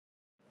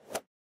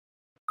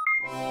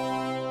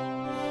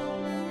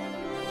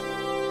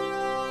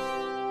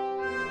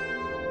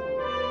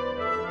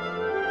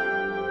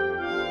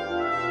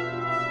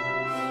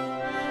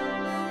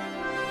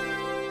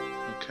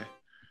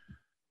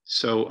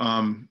So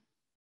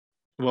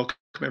welcome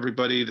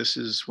everybody. This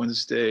is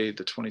Wednesday,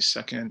 the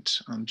 22nd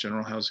on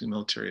General Housing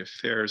Military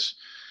Affairs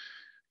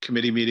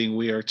Committee meeting.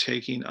 We are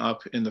taking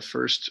up in the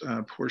first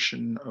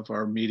portion of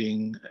our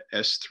meeting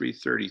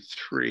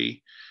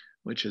S.333,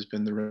 which has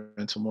been the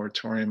rental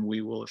moratorium. We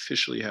will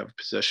officially have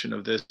possession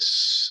of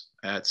this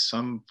at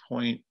some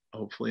point,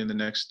 hopefully in the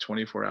next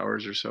 24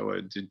 hours or so. I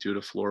did do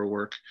the floor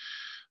work.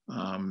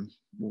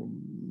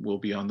 We'll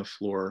be on the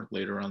floor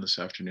later on this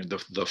afternoon,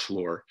 the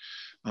floor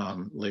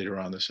later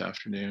on this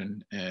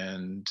afternoon.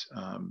 And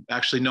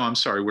actually, no, I'm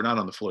sorry, we're not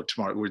on the floor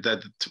tomorrow.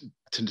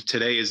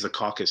 Today is the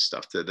caucus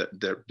stuff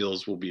that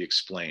bills will be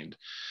explained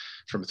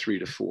from 3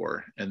 to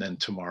 4. And then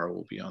tomorrow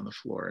we'll be on the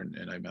floor,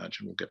 and I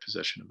imagine we'll get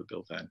possession of the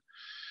bill then.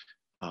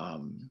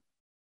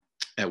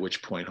 At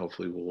which point,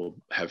 hopefully, we'll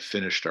have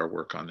finished our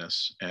work on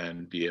this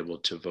and be able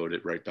to vote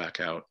it right back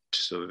out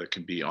so that it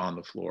can be on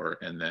the floor,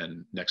 and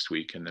then next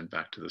week, and then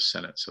back to the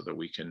Senate so that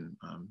we can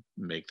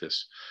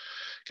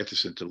get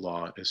this into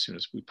law as soon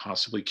as we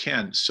possibly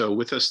can. So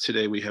with us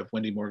today, we have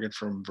Wendy Morgan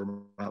from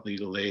Vermont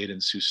Legal Aid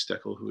and Sue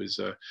Steckel, who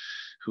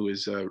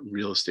is a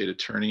real estate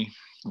attorney,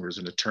 or is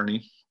an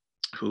attorney,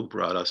 who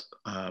brought us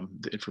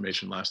the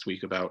information last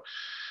week about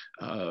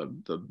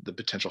the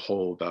potential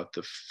hole about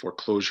the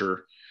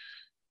foreclosure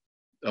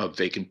of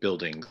vacant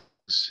buildings.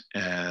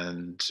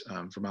 And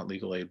Vermont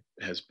Legal Aid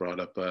has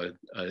brought up a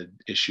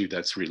issue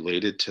that's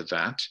related to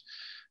that.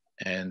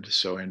 And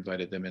so I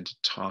invited them in to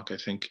talk, I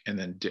think, and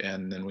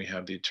then we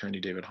have the attorney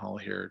David Hall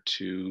here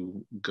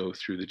to go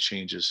through the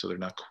changes. So they're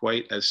not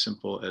quite as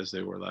simple as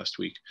they were last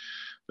week,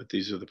 but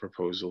these are the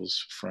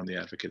proposals from the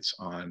advocates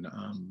on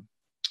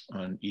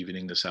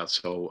evening this out.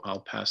 So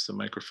I'll pass the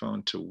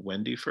microphone to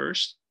Wendy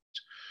first.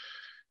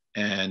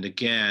 And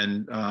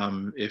again,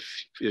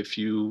 if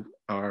you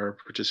are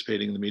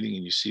participating in the meeting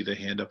and you see the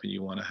hand up and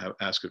you want to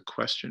ask a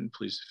question,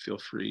 please feel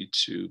free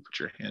to put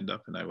your hand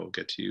up, and I will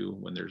get to you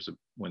when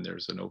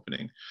there's an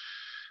opening,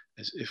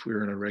 as if we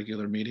were in a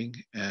regular meeting.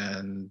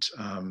 And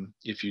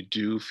if you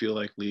do feel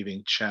like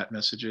leaving chat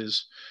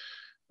messages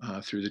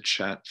through the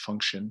chat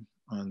function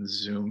on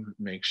Zoom,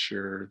 make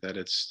sure that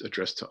it's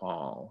addressed to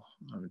all,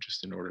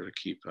 just in order to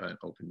keep an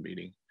open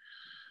meeting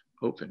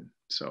open.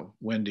 So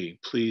Wendy,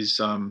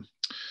 please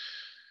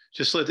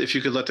if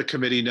you could let the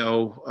committee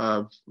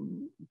know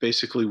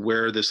basically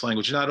where this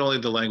language, not only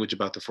the language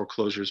about the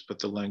foreclosures, but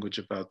the language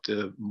about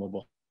the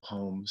mobile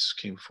homes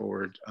came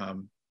forward.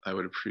 I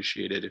would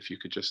appreciate it if you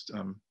could just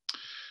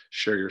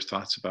share your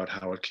thoughts about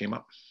how it came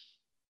up.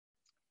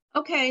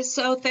 Okay,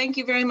 so thank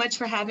you very much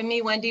for having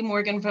me. Wendy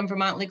Morgan from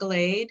Vermont Legal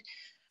Aid.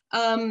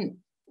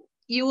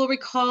 You will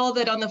recall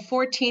that on the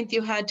 14th,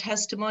 you had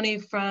testimony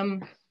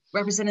from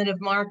Representative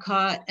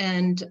Marcotte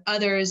and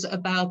others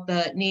about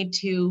the need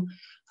to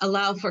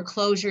allow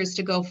foreclosures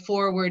to go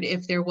forward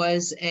if there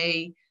was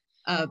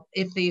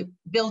if the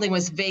building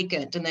was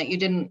vacant, and that you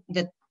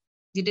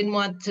didn't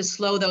want to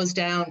slow those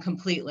down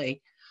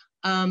completely.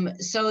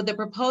 So the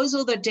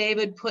proposal that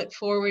David put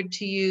forward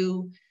to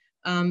you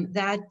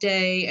that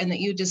day and that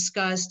you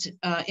discussed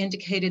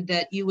indicated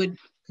that you would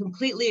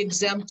completely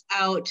exempt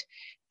out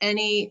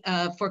any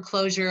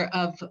foreclosure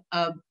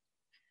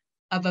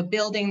of a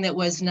building that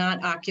was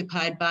not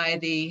occupied by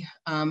the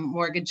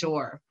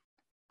mortgagor.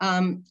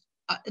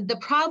 The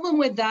problem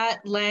with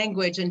that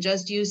language and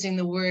just using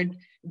the word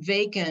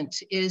vacant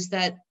is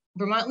that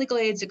Vermont Legal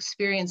Aid's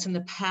experience in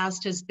the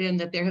past has been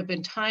that there have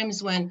been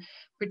times when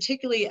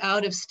particularly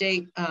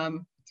out-of-state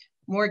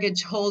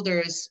mortgage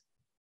holders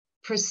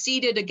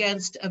proceeded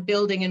against a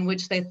building in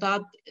which they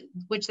thought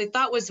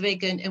was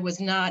vacant and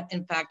was not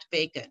in fact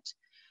vacant.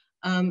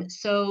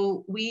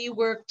 So we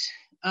worked,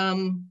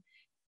 and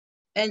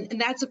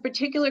that's a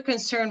particular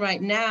concern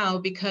right now,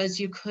 because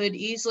you could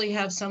easily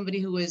have somebody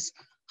who is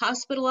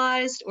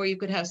hospitalized, or you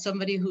could have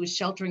somebody who's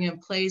sheltering in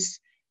place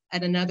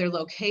at another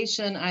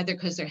location, either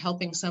because they're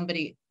helping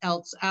somebody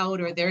else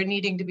out or they're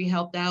needing to be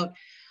helped out.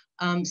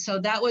 So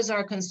that was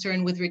our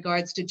concern with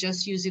regards to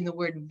just using the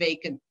word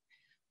vacant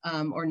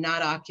or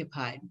not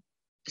occupied.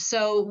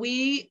 So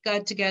we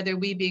got together,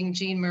 we being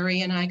Jean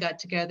Murray, and I got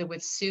together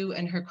with Sue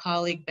and her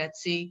colleague,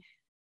 Betsy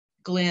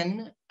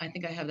Glynn, I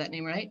think I have that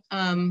name right,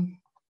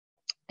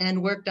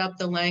 and worked up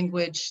the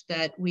language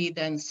that we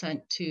then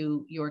sent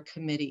to your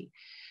committee.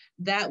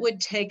 That would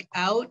take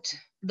out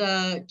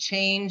the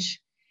change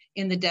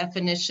in the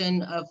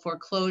definition of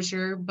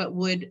foreclosure, but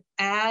would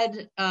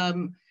add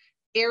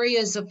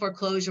areas of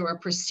foreclosure or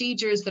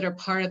procedures that are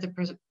part of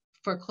the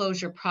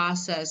foreclosure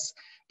process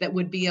that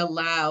would be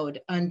allowed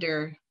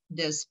under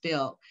this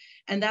bill.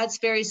 And that's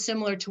very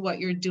similar to what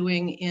you're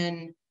doing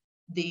in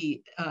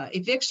the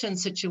eviction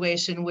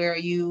situation, where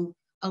you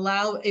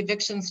allow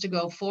evictions to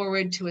go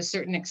forward to a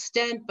certain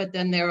extent, but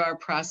then there are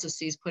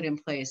processes put in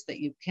place that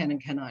you can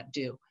and cannot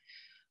do.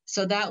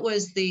 So that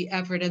was the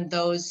effort in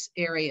those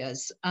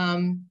areas.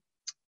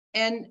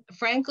 And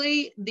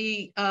frankly,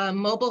 the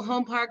mobile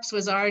home parks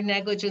was our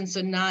negligence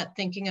in not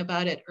thinking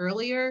about it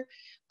earlier.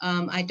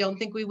 I don't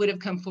think we would have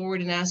come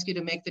forward and asked you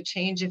to make the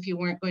change if you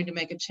weren't going to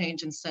make a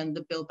change and send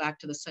the bill back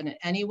to the Senate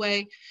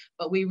anyway.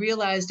 But we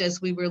realized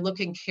as we were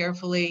looking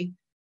carefully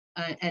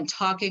and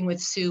talking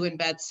with Sue and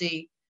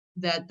Betsy,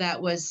 that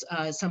that was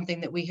something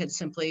that we had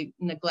simply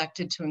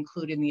neglected to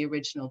include in the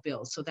original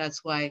bill. So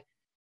that's why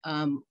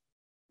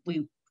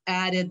we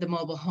added the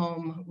mobile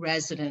home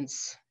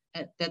residents,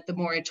 that the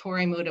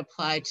moratorium would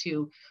apply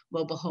to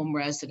mobile home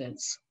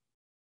residents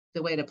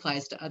the way it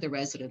applies to other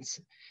residents,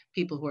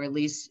 people who are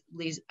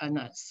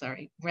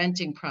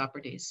renting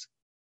properties.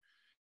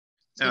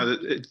 Now,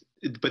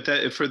 but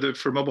that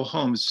for mobile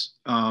homes,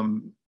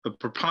 the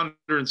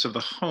preponderance of the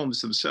homes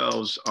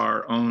themselves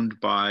are owned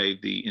by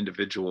the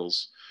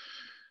individuals.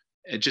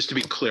 And just to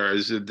be clear,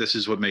 this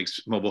is what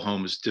makes mobile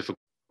homes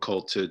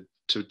difficult to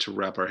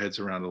wrap our heads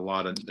around a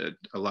lot. And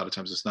a lot of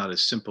times it's not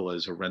as simple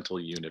as a rental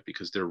unit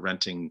because they're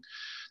renting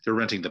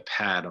the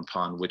pad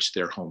upon which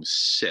their home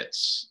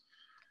sits.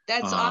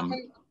 That's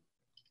often.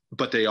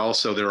 But there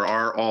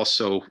are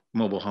also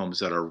mobile homes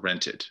that are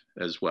rented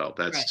as well.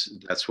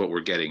 That's what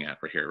we're getting at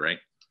right here, right?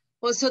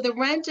 Well, so the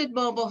rented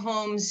mobile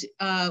homes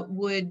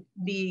would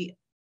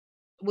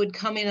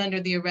come in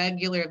under the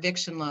irregular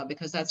eviction law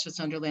because that's just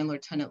under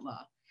landlord-tenant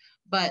law.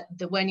 But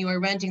when you are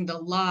renting the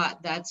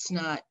lot, that's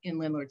not in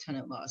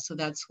landlord-tenant law. So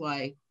that's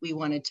why we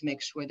wanted to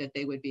make sure that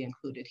they would be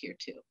included here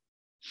too.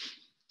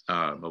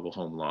 Mobile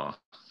home law.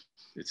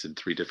 It's in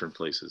 3 different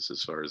places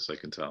as far as I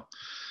can tell.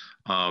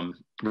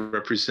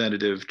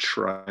 Representative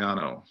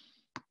Triano.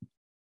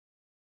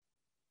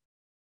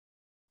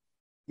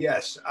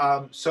 Yes.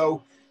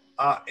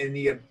 In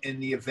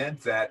the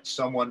event that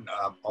someone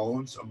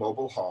owns a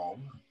mobile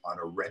home on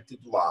a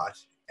rented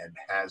lot and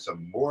has a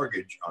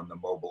mortgage on the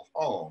mobile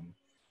home,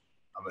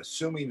 I'm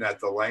assuming that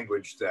the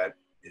language that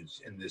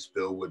is in this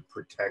bill would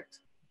protect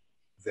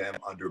them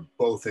under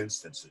both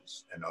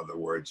instances. In other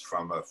words,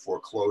 from a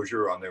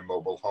foreclosure on their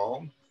mobile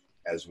home,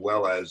 as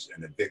well as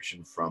an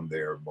eviction from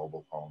their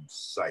mobile home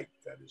site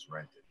that is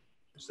rented.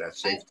 Is that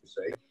safe to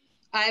say?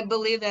 I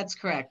believe that's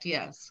correct,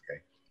 yes.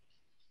 Okay,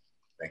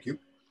 thank you.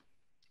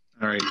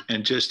 All right,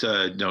 and just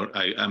a note,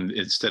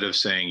 instead of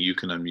saying you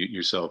can unmute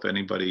yourself,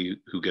 anybody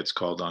who gets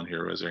called on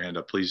here, raise their hand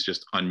up, please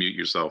just unmute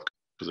yourself,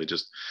 because I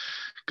just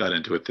got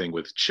into a thing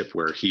with Chip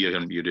where he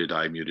unmuted,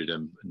 I muted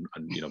him,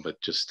 and, but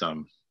just,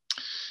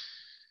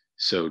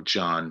 so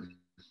John,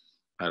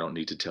 I don't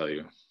need to tell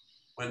you.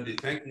 Wendy,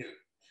 thank you.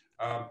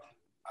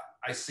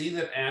 I see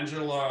that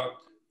Angela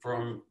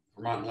from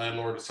Vermont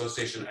Landlord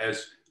Association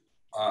has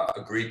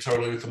agreed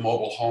totally with the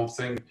mobile home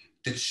thing.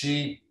 Did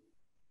she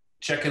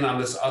check in on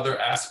this other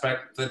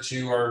aspect that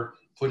you are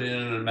putting in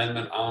an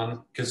amendment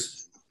on?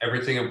 Because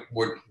everything,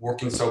 we're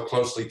working so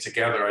closely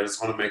together. I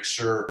just want to make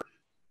sure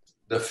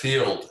the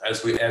field,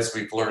 as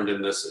we've learned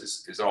in this,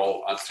 is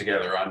all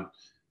together on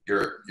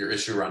your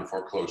issue around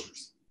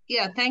foreclosures.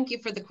 Yeah, thank you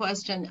for the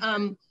question.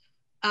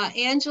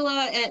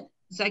 Angela at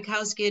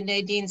Zykowski and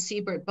Nadine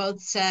Siebert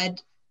both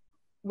said,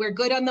 we're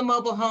good on the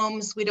mobile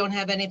homes. We don't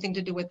have anything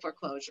to do with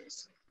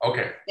foreclosures.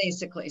 Okay.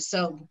 Basically,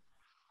 so.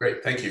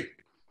 Great, thank you.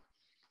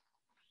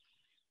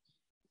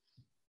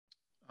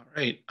 All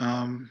right.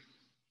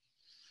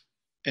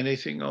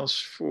 Anything else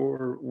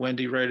for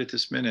Wendy right at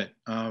this minute?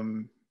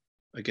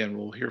 Again,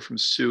 we'll hear from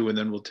Sue and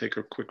then we'll take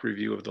a quick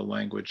review of the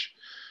language.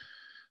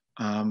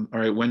 All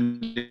right,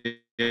 Wendy,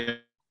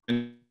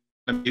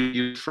 I'll mute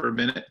you for a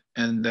minute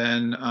and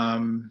then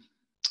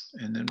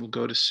we'll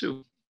go to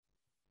Sue.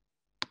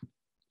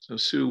 So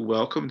Sue,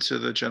 welcome to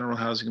the General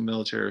Housing and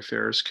Military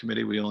Affairs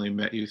Committee. We only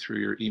met you through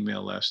your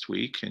email last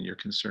week and your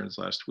concerns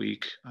last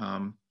week.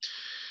 And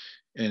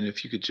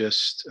if you could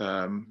just,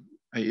 not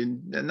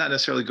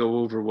necessarily go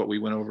over what we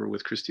went over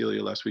with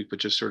Christelia last week, but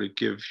just sort of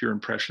give your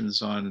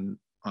impressions on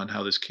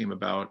how this came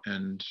about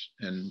and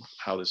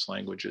how this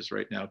language is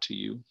right now to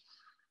you.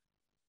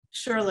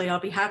 Surely, I'll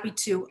be happy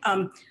to.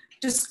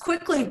 Just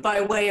quickly, by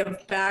way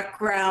of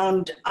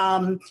background,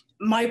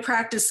 my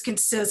practice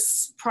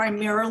consists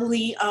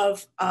primarily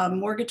of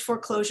mortgage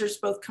foreclosures,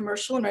 both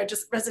commercial and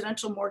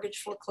residential mortgage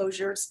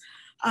foreclosures.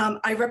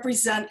 I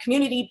represent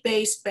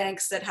community-based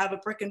banks that have a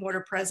brick and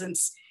mortar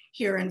presence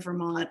here in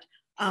Vermont,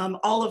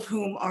 all of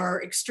whom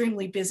are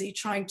extremely busy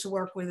trying to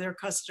work with their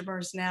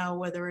customers now,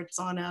 whether it's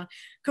on a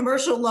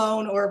commercial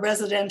loan or a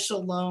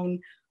residential loan.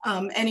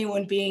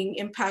 Anyone being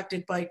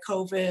impacted by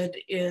COVID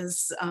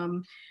is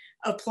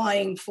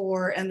applying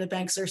for, and the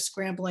banks are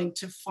scrambling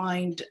to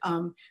find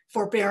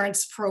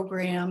forbearance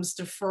programs,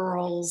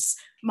 deferrals,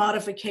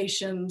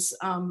 modifications,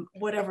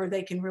 whatever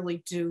they can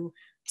really do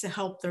to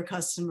help their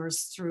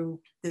customers through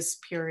this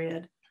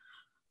period.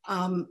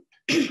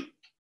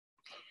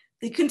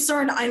 The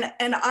concern,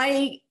 and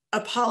I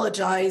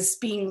apologize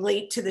being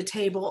late to the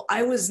table,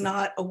 I was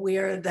not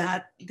aware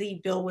that the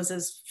bill was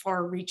as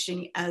far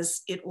reaching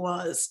as it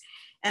was.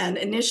 And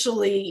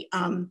initially,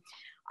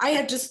 I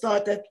had just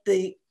thought that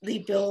the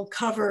bill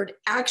covered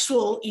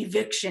actual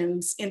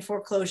evictions in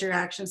foreclosure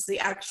actions, the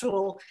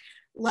actual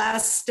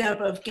last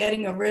step of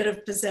getting a writ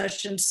of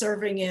possession,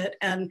 serving it,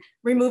 and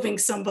removing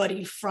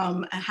somebody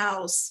from a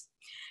house.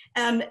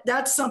 And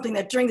that's something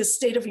that during the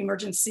state of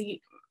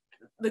emergency,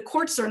 the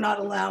courts are not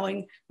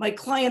allowing, my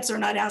clients are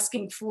not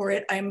asking for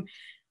it.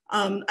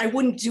 I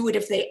wouldn't do it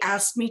if they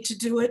asked me to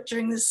do it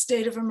during this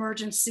state of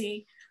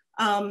emergency.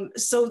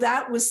 So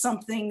that was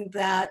something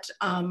that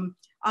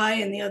I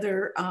and the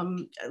other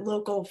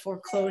local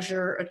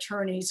foreclosure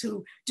attorneys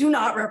who do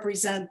not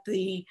represent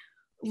the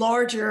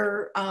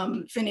larger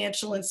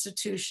financial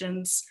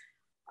institutions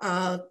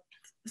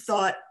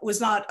thought was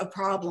not a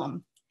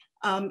problem.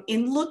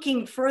 In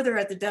looking further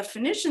at the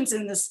definitions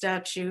in the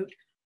statute,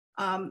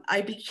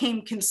 I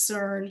became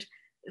concerned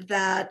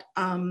that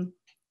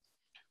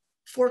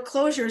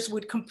foreclosures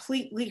would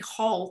completely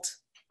halt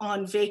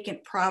on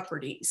vacant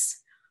properties.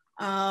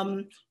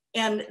 And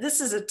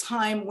this is a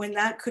time when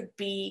that could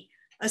be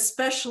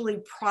especially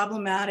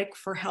problematic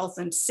for health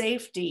and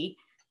safety,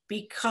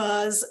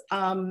 because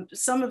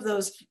some of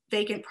those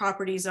vacant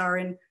properties are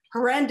in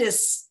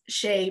horrendous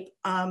shape.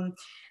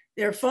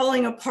 They're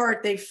falling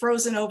apart, they've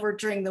frozen over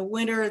during the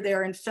winter,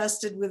 they're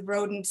infested with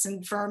rodents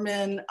and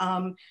vermin,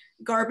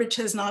 garbage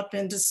has not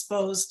been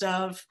disposed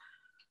of.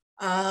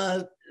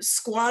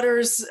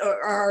 Squatters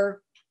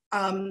are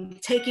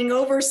taking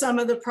over some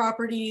of the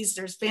properties,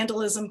 there's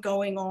vandalism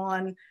going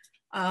on.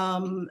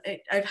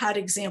 I've had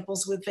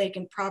examples with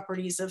vacant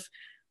properties of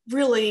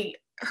really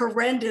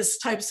horrendous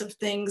types of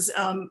things,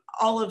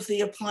 all of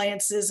the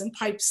appliances and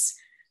pipes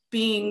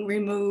being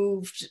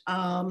removed.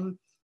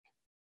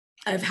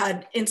 I've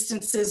had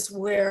instances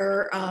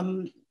where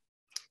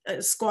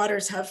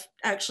squatters have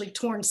actually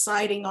torn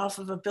siding off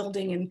of a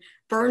building and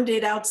burned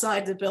it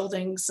outside the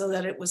building so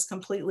that it was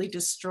completely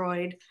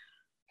destroyed.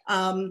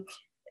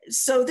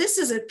 So this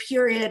is a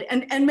period,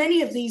 and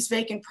many of these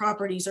vacant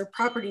properties are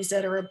properties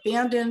that are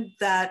abandoned,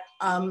 that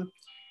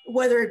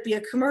whether it be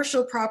a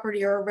commercial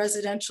property or a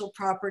residential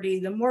property,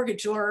 the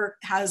mortgagor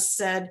has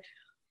said,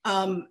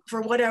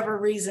 for whatever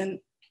reason,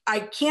 I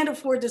can't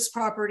afford this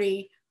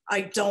property,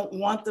 I don't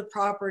want the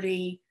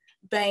property,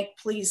 bank,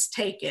 please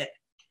take it.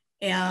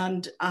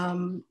 And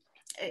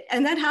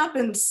that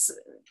happens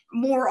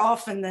more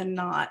often than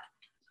not.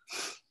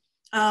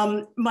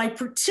 My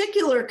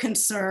particular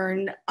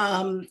concern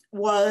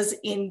was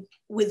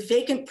with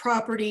vacant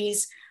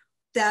properties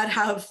that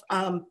have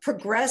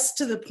progressed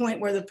to the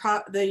point where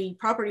the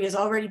property has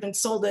already been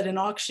sold at an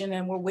auction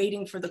and we're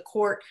waiting for the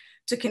court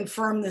to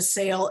confirm the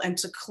sale and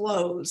to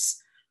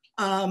close.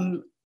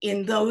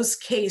 In those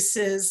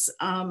cases,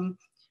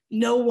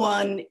 no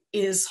one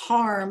is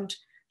harmed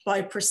by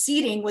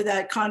proceeding with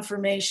that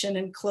confirmation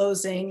and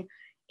closing.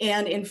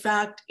 And in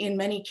fact, in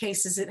many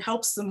cases, it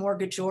helps the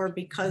mortgagor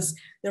because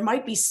there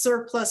might be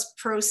surplus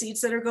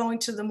proceeds that are going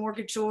to the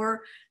mortgagor.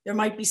 There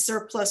might be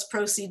surplus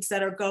proceeds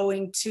that are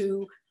going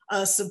to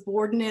a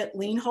subordinate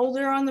lien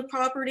holder on the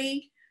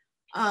property.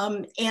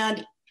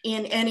 And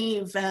in any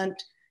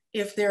event,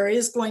 if there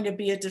is going to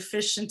be a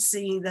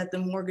deficiency that the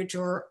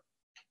mortgagor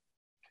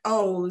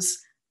owes,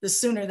 the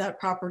sooner that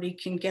property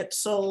can get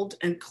sold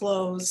and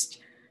closed,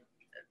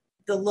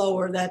 the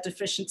lower that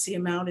deficiency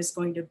amount is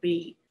going to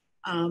be.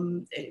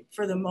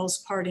 For the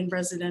most part in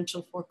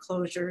residential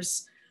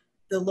foreclosures,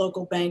 the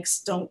local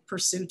banks don't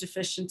pursue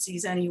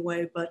deficiencies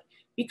anyway, but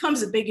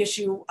becomes a big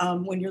issue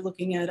when you're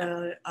looking at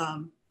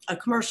a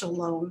commercial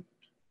loan,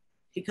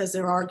 because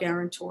there are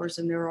guarantors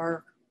and there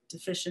are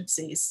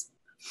deficiencies.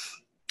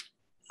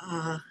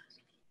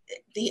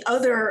 The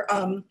other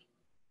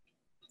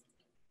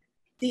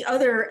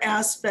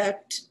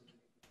aspect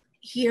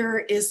here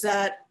is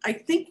that I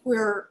think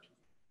we're,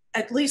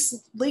 at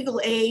least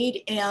legal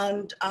aid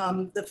and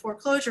the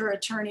foreclosure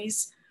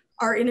attorneys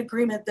are in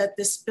agreement that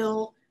this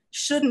bill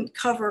shouldn't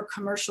cover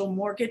commercial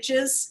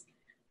mortgages,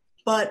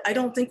 but I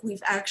don't think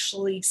we've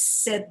actually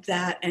said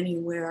that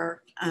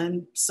anywhere.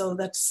 And so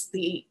that's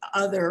the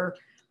other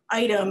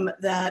item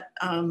that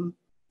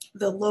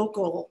the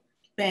local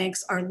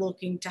banks are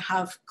looking to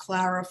have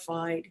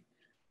clarified,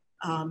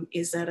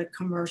 is that a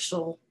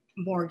commercial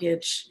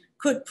mortgage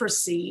could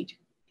proceed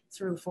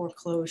through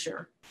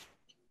foreclosure.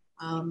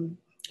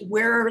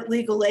 Where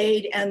legal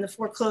aid and the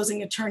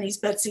foreclosing attorneys,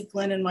 Betsy,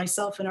 Glenn, and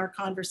myself in our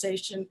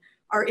conversation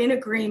are in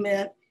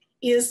agreement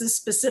is the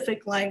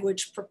specific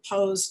language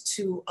proposed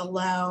to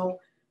allow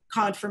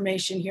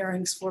confirmation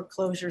hearings,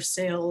 foreclosure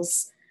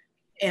sales,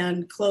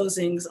 and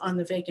closings on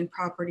the vacant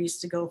properties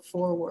to go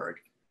forward.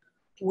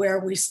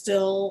 Where we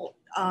still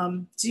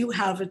do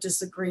have a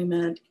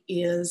disagreement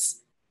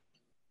is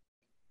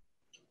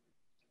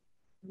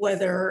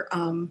whether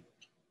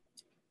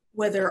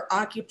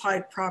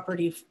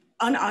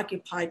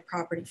unoccupied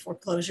property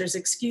foreclosures,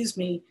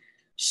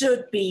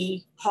 should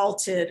be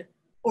halted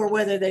or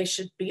whether they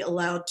should be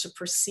allowed to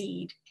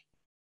proceed.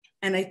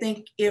 And I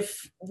think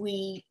if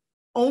we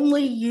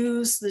only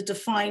use the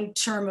defined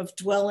term of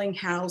dwelling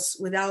house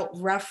without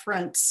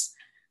reference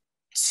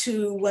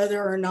to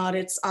whether or not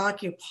it's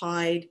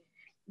occupied,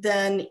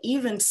 then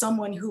even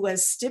someone who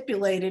has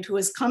stipulated, who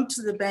has come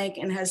to the bank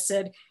and has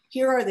said,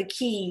 here are the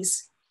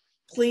keys,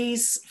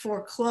 please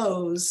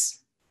foreclose,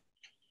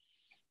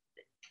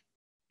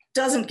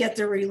 doesn't get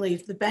the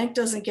relief. The bank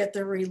doesn't get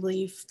the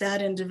relief.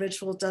 That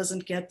individual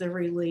doesn't get the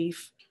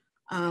relief.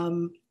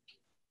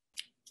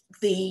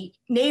 The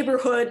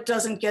neighborhood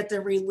doesn't get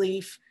the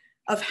relief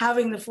of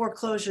having the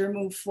foreclosure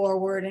move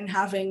forward and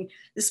having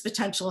this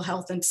potential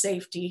health and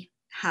safety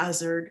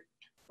hazard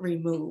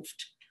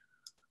removed.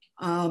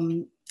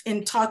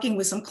 In talking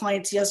with some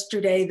clients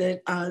yesterday,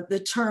 that the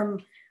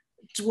term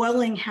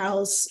dwelling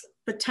house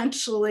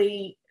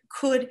potentially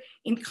could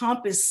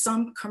encompass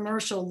some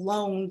commercial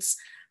loans.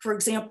 For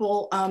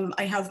example,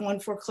 I have one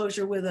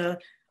foreclosure with a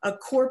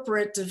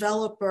corporate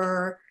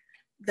developer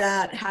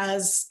that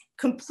has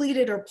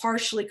completed or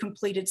partially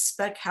completed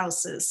spec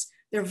houses.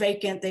 They're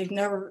vacant, they've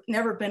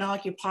never been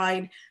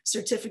occupied.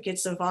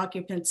 Certificates of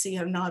occupancy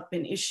have not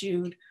been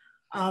issued.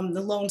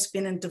 The loan's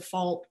been in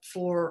default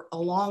for a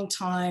long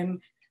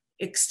time.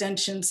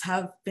 Extensions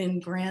have been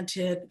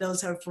granted,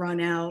 those have run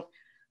out.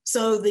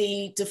 So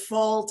the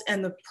default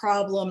and the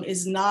problem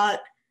is not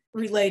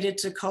related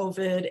to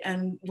COVID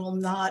and will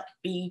not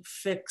be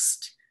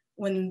fixed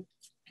when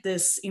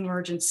this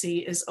emergency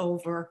is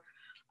over.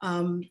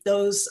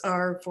 Those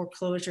are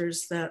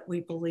foreclosures that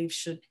we believe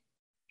should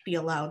be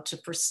allowed to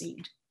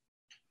proceed.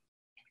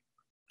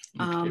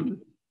 Okay.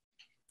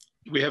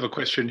 We have a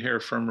question here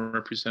from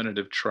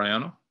Representative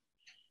Triano.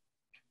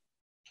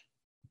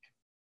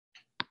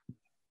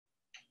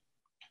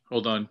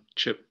 Hold on,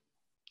 Chip.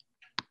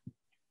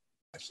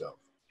 Myself,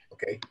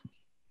 okay.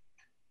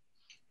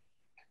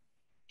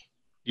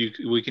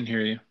 We can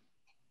hear you.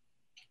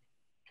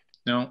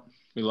 No,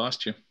 we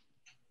lost you.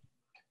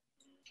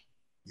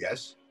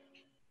 Yes.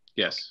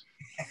 Yes.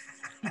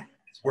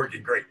 It's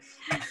working great.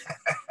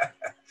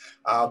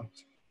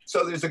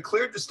 So there's a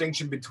clear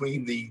distinction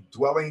between the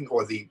dwelling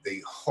or the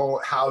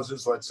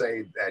houses, let's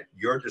say, that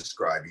you're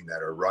describing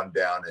that are run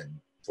down and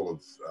full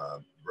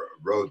of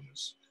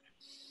rodents,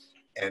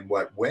 and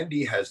what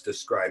Wendy has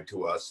described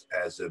to us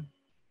as a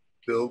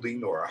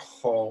building or a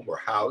home or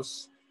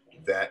house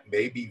that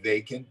may be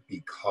vacant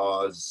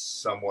because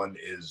someone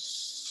is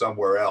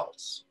somewhere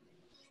else.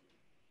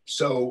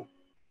 So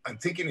I'm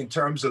thinking in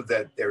terms of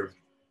that,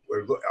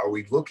 are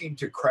we looking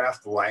to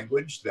craft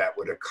language that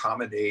would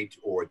accommodate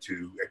or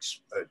to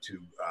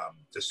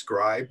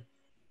describe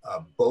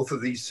both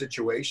of these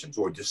situations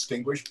or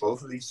distinguish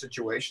both of these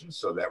situations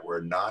so that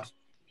we're not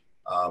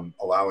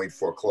allowing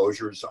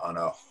foreclosures on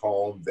a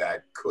home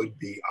that could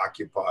be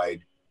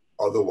occupied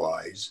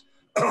otherwise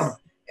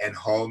and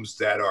homes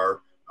that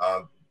are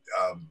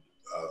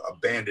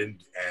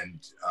abandoned and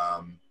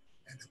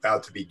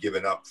about to be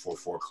given up for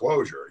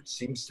foreclosure? It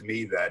seems to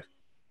me that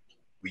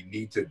we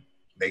need to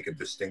make a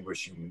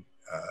distinguishing,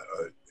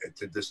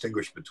 to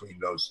distinguish between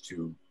those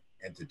two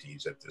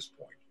entities at this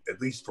point, at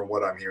least from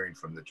what I'm hearing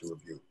from the two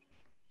of you.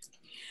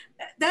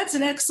 That's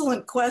an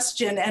excellent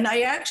question. And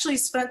I actually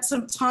spent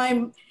some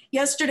time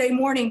yesterday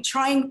morning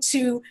trying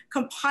to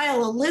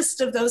compile a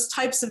list of those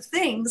types of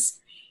things.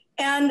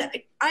 And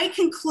I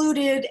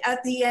concluded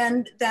at the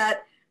end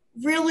that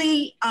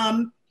really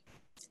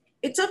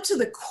it's up to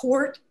the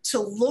court to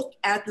look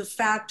at the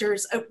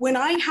factors. When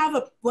I have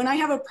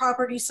a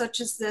property such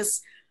as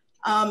this,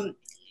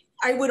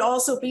 I would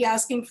also be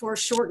asking for a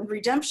shortened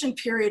redemption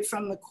period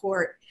from the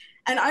court.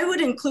 And I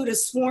would include a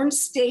sworn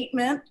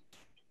statement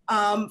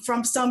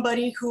from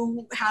somebody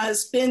who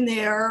has been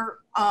there,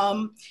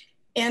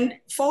 and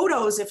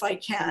photos, if I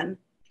can,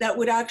 that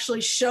would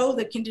actually show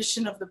the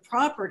condition of the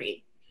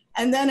property.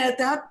 And then at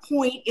that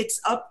point, it's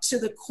up to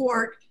the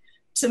court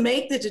to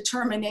make the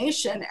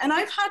determination. And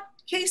I've had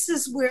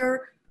cases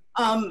where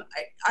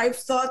I've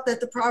thought that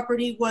the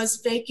property was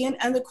vacant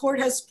and the court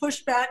has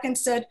pushed back and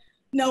said,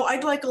 no,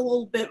 I'd like a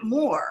little bit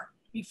more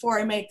before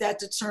I make that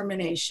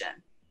determination.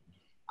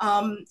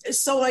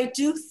 So I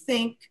do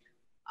think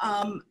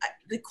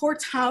the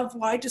courts have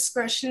wide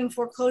discretion in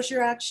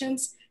foreclosure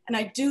actions, and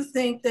I do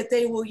think that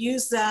they will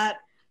use that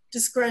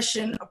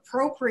discretion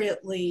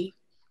appropriately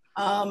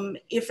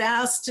if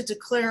asked to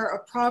declare a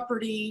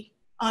property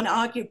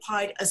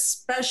unoccupied,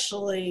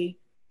 especially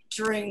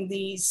during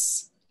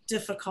these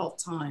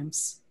difficult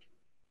times.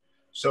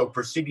 So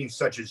proceedings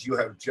such as you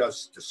have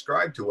just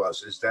described to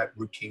us, is that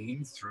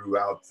routine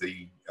throughout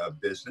the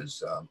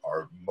business?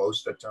 Are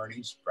most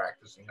attorneys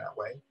practicing that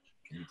way?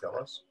 Can you tell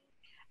us?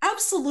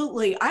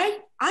 Absolutely. I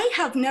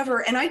have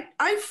never, and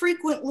I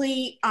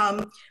frequently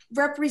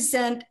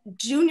represent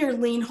junior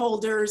lien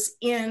holders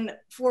in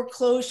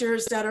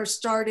foreclosures that are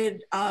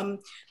started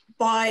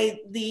by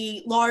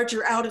the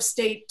larger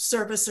out-of-state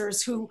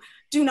servicers who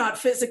do not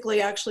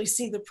physically actually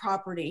see the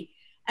property.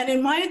 And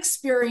in my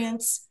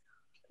experience,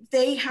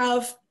 they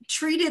have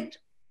treated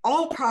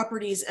all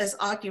properties as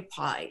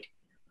occupied.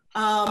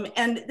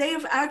 And they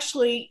have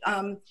actually,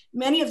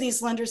 many of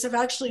these lenders have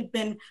actually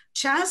been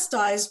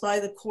chastised by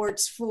the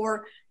courts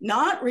for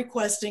not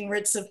requesting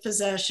writs of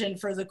possession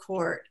for the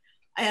court.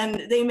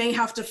 And they may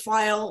have to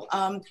file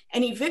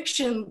an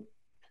eviction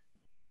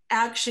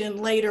action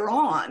later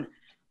on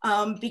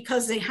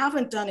because they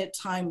haven't done it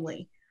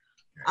timely.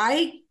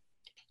 I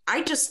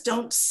just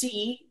don't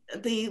see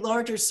the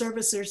larger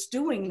servicers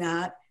doing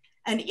that.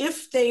 And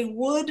if they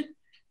would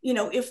you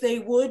know, if they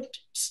would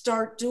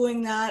start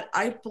doing that,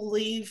 I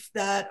believe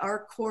that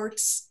our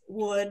courts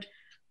would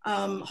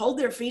hold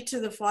their feet to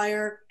the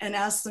fire and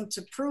ask them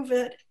to prove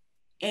it.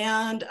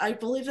 And I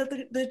believe that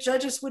the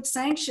judges would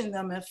sanction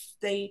them if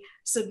they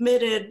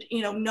submitted,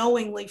 you know,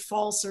 knowingly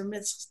false or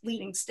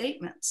misleading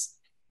statements.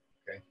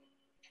 Okay,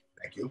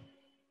 thank you.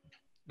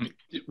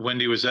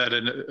 Wendy, was that,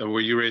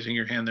 were you raising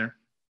your hand there?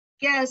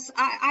 Yes,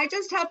 I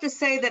just have to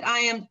say that I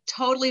am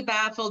totally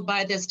baffled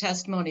by this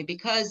testimony,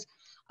 because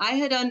I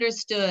had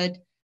understood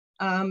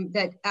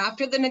that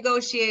after the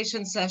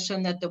negotiation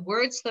session, that the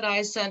words that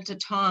I sent to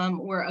Tom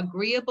were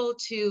agreeable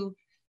to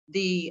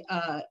the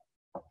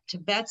to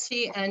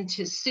Betsy and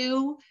to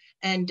Sue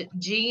and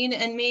Jean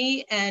and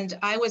me, and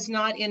I was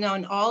not in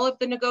on all of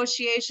the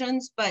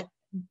negotiations, but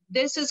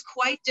this is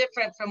quite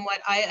different from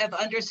what I have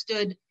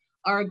understood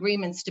our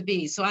agreements to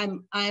be. So I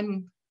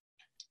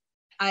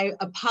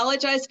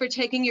apologize for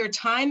taking your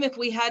time if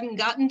we hadn't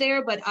gotten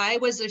there, but I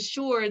was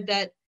assured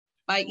that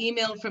by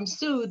email from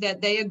Sue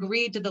that they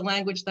agreed to the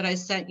language that I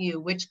sent you,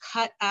 which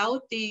cut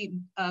out the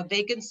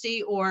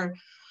vacancy or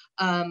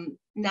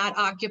not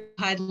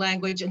occupied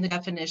language in the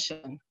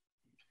definition.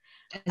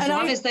 As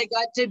long as they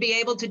got to be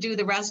able to do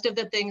the rest of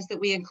the things that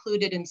we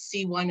included in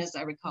C1, as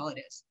I recall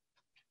it is.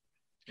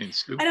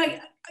 And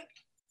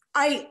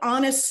I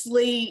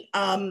honestly,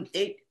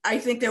 I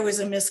think there was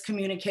a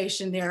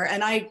miscommunication there,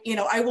 and I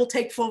will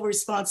take full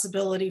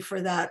responsibility for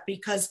that,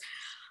 because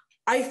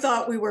I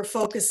thought we were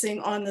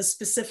focusing on the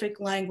specific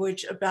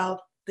language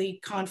about the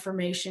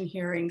confirmation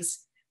hearings.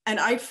 And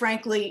I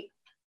frankly,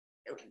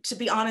 to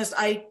be honest,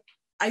 I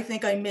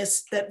think I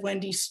missed that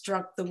Wendy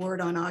struck the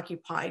word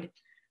unoccupied,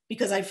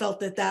 because I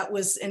felt that that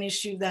was an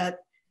issue that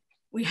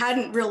we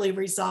hadn't really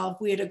resolved.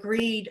 We had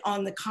agreed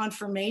on the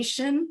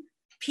confirmation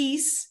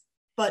piece,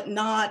 but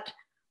not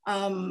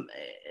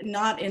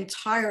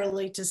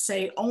entirely to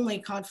say only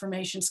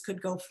confirmations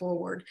could go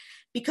forward,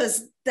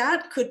 because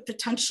that could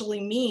potentially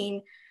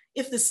mean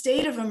if the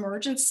state of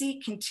emergency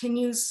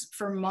continues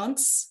for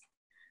months,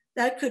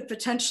 that could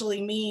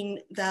potentially mean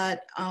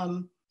that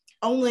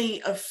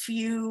only a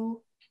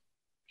few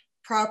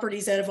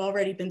properties that have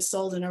already been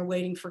sold and are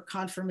waiting for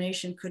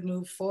confirmation could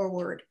move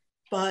forward.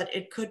 But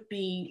it could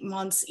be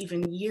months,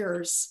 even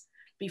years,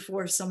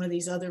 before some of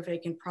these other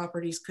vacant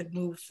properties could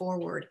move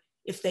forward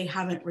if they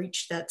haven't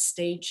reached that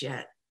stage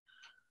yet.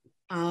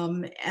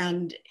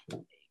 And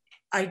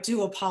I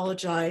do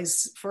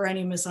apologize for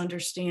any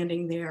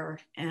misunderstanding there.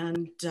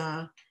 And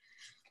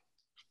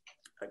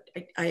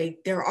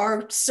there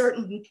are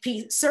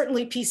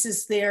certainly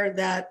pieces there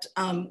that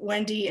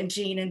Wendy and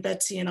Jean and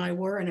Betsy and I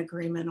were in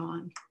agreement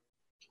on.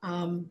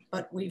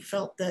 But we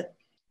felt that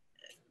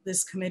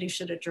this committee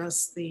should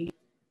address the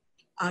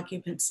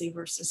occupancy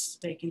versus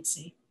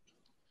vacancy.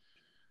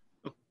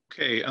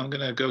 Okay, I'm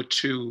going to go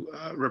to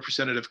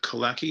Representative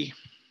Kalaki.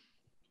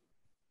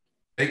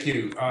 Thank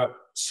you.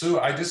 Sue,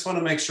 I just want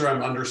to make sure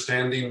I'm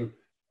understanding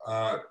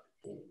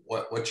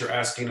what you're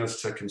asking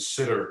us to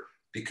consider,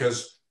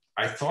 because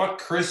I thought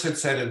Chris had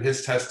said in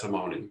his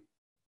testimony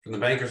from the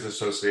Bankers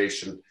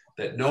Association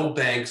that no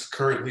banks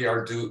currently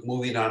are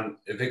moving on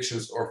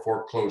evictions or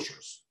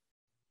foreclosures.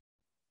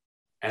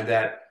 And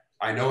that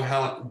I know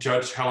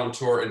Judge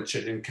Hallentor in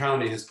Chittenden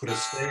County has put a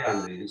stay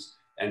on these,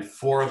 and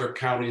 4 other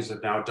counties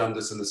have now done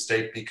this in the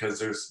state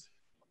because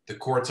the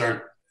courts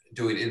aren't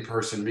doing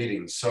in-person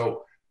meetings.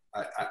 So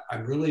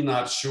I'm really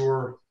not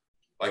sure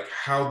like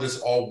how this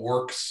all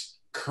works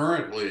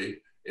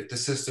currently if the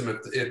system,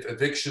 if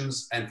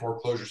evictions and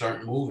foreclosures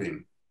aren't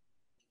moving.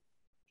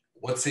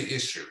 What's the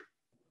issue?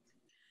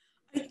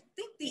 I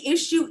think the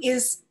issue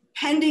is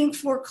pending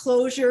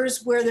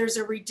foreclosures where there's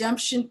a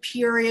redemption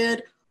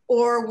period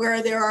or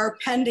where there are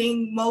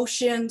pending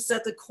motions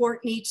that the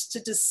court needs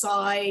to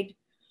decide.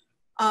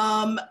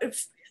 And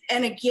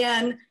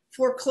again,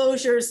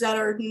 foreclosures that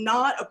are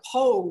not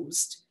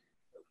opposed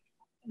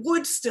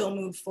would still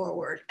move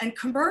forward, and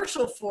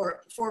commercial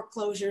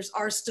foreclosures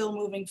are still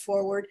moving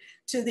forward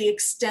to the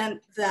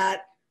extent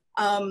that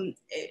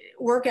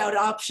workout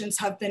options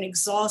have been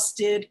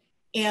exhausted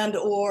and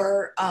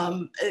or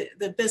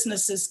the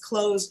business is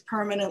closed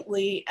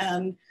permanently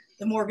and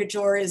the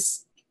mortgagor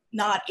is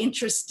not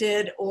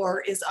interested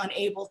or is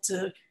unable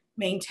to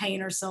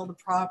maintain or sell the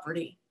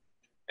property.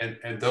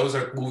 And those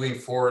are moving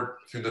forward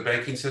through the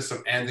banking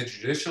system and the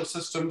judicial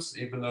systems,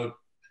 even though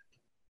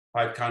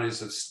 5 counties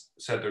have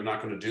said they're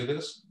not going to do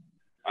this?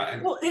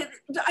 Well,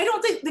 I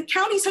don't think the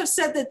counties have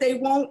said that they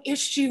won't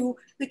issue,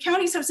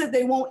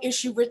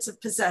 writs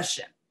of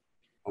possession.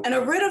 Okay. And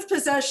a writ of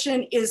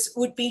possession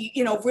would be,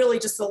 really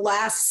just the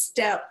last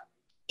step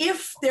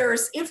if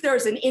there's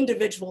an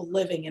individual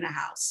living in a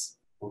house.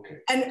 Okay.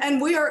 And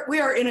we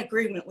are in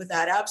agreement with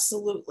that,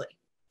 absolutely.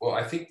 Well,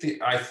 I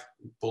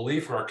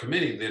believe for our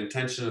committee, the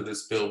intention of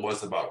this bill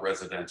was about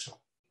residential.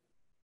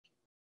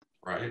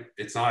 Right?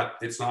 It's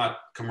not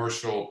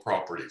commercial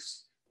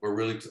properties.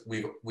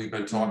 We've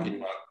been talking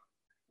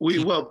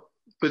about.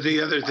 But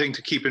the other thing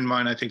to keep in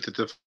mind, I think that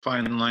the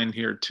fine line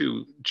here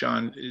too,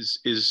 John,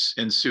 is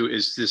and Sue,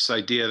 is this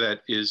idea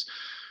that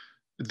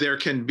There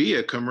can be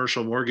a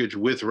commercial mortgage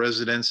with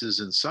residences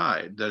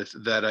inside.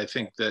 That I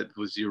think that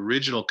was the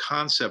original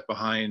concept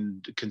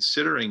behind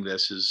considering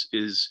this.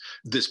 Is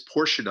this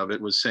portion of it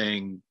was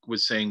saying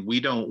we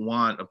don't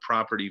want a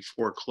property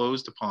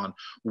foreclosed upon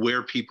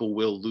where people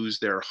will lose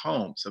their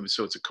homes. I mean,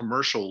 so it's a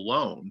commercial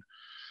loan.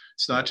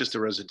 It's not just a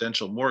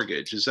residential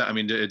mortgage. Is that? I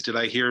mean, did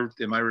I hear?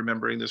 Am I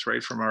remembering this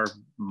right from our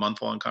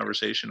month-long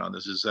conversation on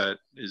this?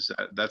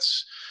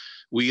 That's?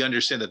 We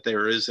understand that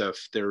there is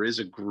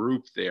a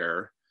group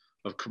there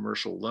of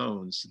commercial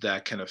loans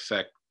that can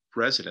affect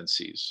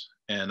residencies.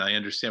 And I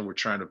understand we're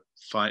trying to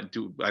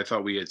I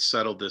thought we had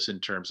settled this in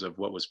terms of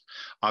what was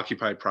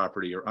occupied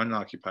property or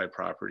unoccupied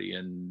property,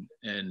 and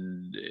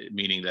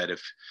meaning that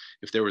if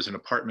there was an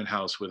apartment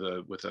house with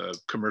a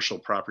commercial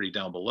property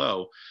down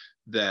below,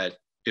 that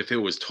if it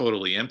was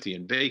totally empty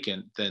and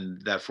vacant, then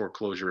that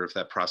foreclosure, if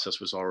that process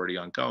was already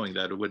ongoing,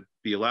 that it would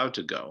be allowed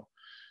to go,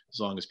 as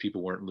long as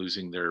people weren't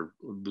losing their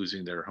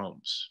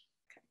homes.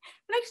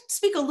 And I can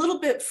speak a little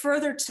bit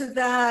further to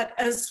that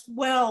as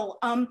well.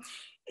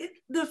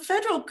 The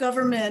federal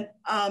government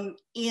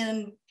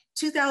in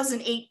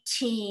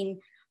 2018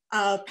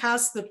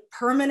 passed the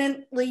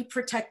Permanently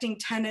Protecting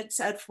Tenants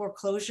at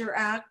Foreclosure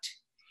Act.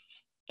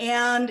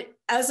 And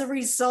as a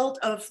result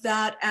of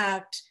that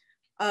act,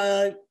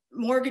 a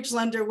mortgage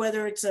lender,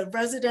 whether it's a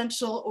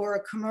residential or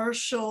a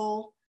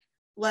commercial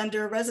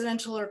lender,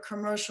 residential or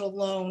commercial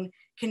loan,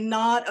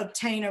 cannot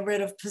obtain a writ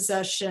of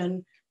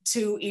possession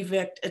to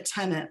evict a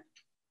tenant.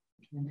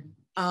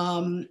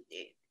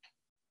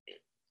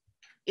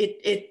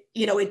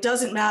 It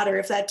doesn't matter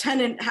if that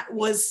tenant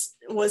was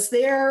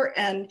there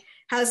and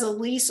has a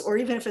lease, or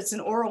even if it's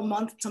an oral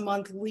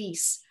month-to-month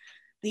lease,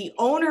 the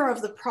owner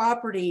of the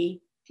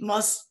property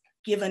must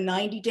give a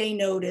 90-day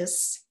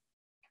notice,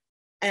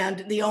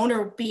 and the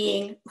owner,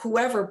 being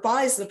whoever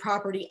buys the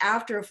property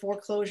after a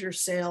foreclosure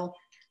sale,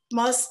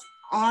 must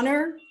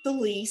honor the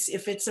lease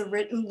if it's a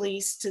written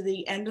lease to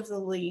the end of the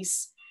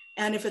lease,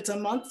 and if it's a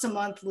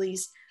month-to-month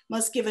lease,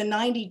 must give a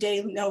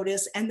 90-day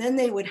notice, and then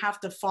they would have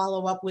to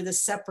follow up with a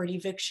separate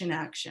eviction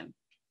action.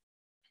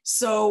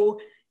 So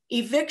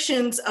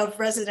evictions of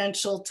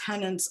residential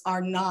tenants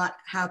are not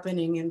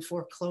happening in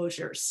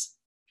foreclosures.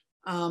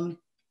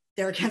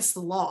 They're against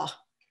the law.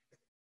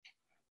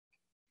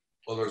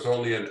 Well,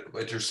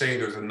 but you're saying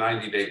there's a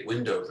 90-day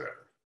window there.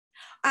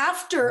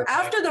 After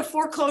the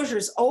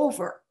foreclosure's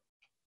over,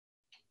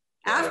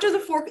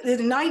 the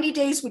 90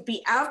 days would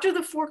be after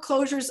the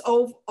foreclosure's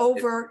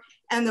over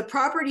and the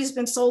property's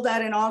been sold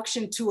at an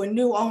auction to a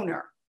new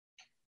owner.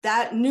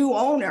 That new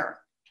owner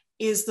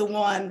is the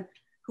one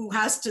who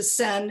has to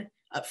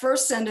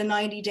first send a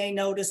 90-day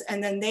notice,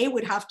 and then they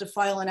would have to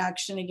file an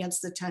action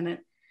against the tenant.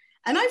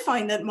 And I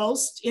find that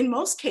in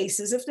most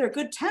cases, if they're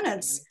good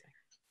tenants,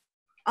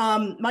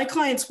 my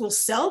clients will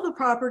sell the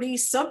property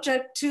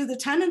subject to the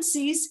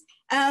tenancies,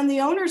 and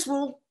the owners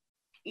will,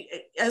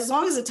 as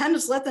long as the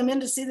tenants let them in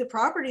to see the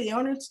property, the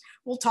owners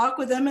will talk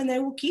with them and they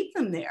will keep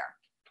them there.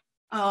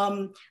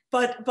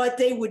 But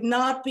they would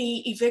not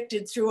be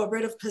evicted through a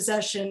writ of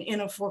possession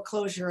in a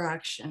foreclosure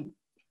action.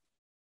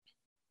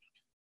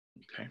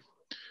 Okay.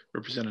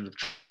 Representative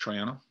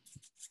Troiano.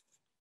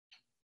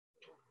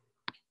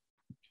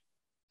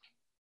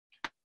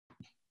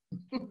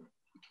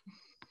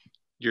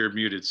 You're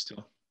muted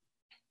still.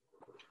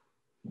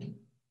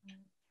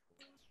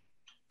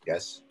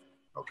 Yes.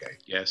 Okay.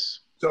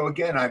 Yes. So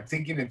again, I'm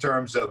thinking in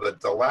terms of a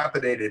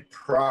dilapidated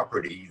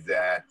property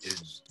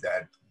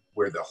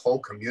where the whole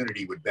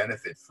community would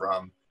benefit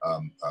from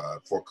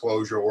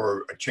foreclosure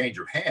or a change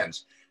of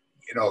hands.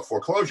 You know,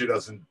 foreclosure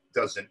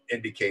doesn't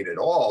indicate at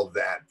all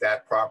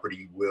that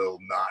property will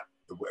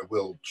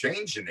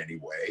change in any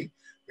way,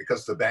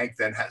 because the bank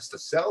then has to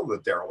sell the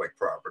derelict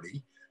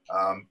property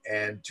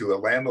and to a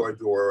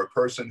landlord or a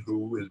person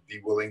who would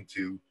be willing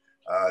to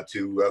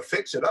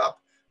fix it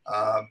up.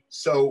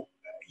 So,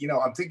 you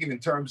know, I'm thinking in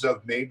terms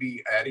of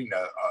maybe adding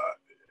a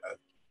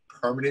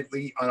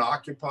permanently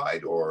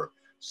unoccupied or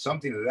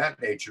something of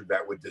that nature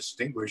that would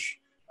distinguish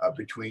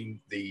between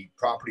the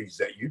properties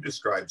that you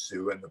described,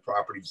 Sue, and the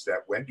properties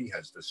that Wendy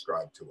has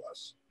described to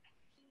us.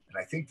 And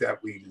I think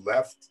that we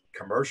left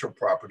commercial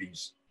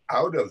properties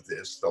out of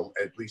this, though,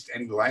 at least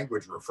any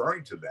language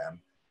referring to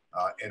them,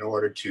 in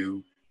order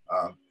to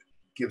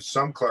give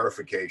some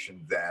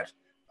clarification that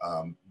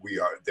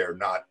they're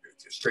not,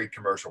 straight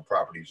commercial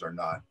properties are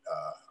not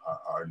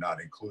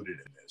included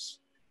in this.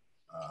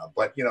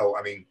 But, you know,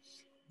 I mean,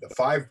 the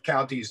 5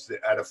 counties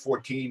out of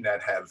 14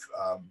 that have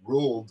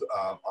ruled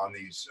on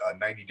these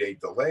 90-day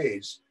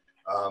delays,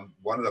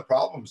 one of the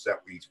problems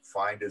that we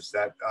find is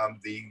that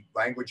the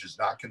language is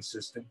not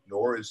consistent,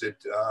 nor is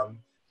it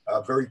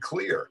very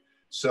clear.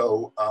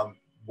 So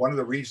one of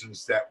the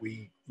reasons that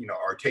we, you know,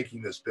 are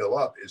taking this bill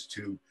up is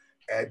to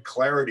add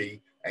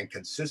clarity and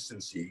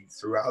consistency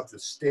throughout the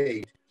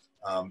state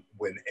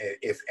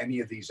if any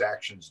of these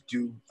actions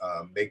do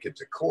make it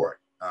to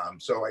court.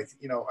 So I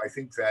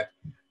think that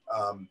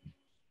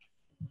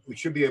we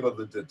should be able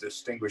to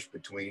distinguish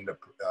between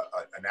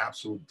an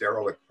absolute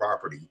derelict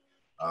property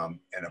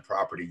and a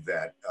property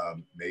that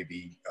may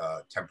be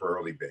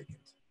temporarily vacant.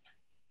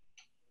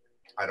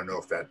 I don't know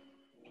if that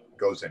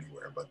goes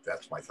anywhere, but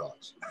that's my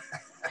thoughts.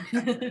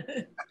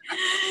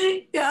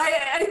 Yeah,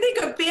 I think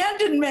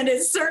abandonment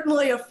is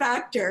certainly a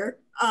factor.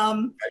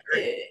 I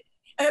agree.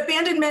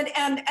 Abandonment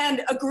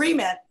and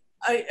agreement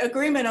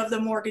of the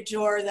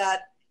mortgagor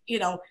that, you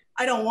know,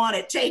 I don't want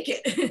it, take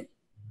it.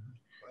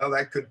 Well,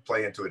 that could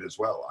play into it as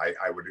well.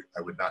 I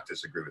would not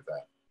disagree with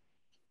that.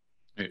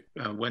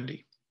 Right.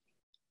 Wendy?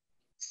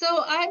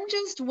 So I'm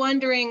just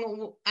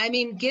wondering, I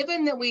mean,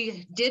 given that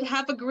we did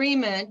have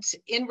agreement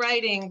in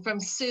writing from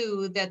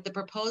Sue that the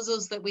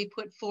proposals that we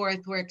put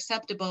forth were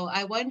acceptable,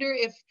 I wonder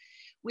if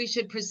we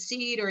should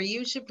proceed, or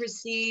you should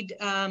proceed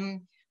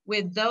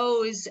with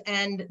those,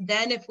 and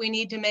then if we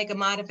need to make a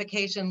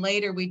modification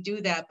later, we do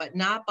that, but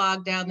not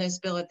bog down this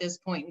bill at this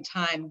point in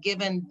time,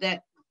 given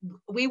that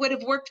we would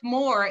have worked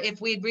more if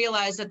we'd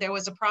realized that there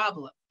was a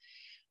problem.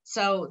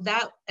 So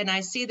that, and I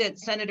see that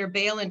Senator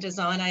Balint is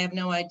on. I have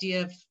no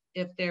idea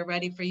if they're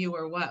ready for you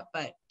or what,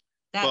 but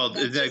that, Well,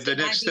 that's the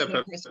next step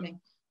of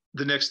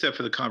the next step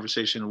for the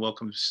conversation,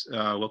 welcome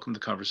the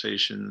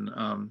conversation,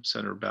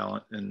 Senator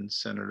Balint, and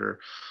Senator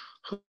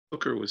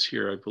Hooker was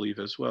here, I believe,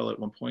 as well at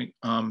one point.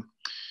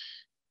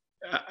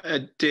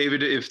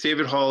 David, if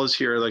David Hall is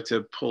here, I'd like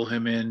to pull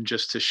him in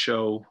just to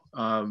show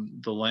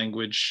the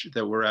language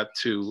that we're at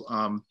too.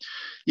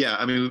 Yeah,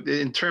 I mean,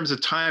 in terms of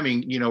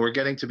timing, you know, we're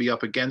getting to be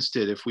up against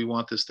it if we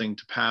want this thing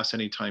to pass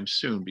anytime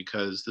soon,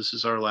 because this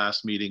is our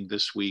last meeting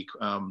this week.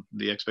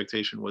 The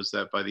expectation was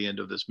that by the end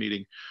of this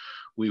meeting,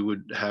 we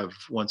would have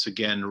once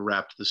again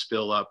wrapped this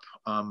bill up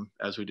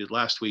as we did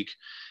last week.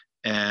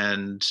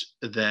 And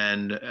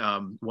then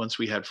once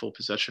we had full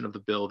possession of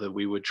the bill, that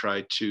we would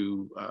try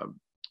to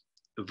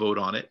vote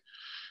on it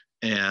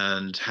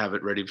and have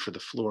it ready for the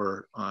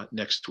floor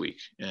next week.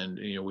 And,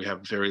 you know, we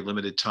have very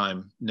limited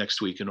time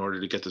next week in order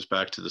to get this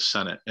back to the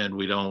Senate. And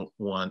we don't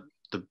want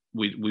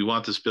we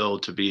want this bill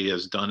to be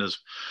as done as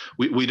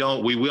we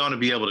want to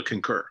be able to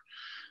concur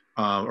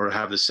or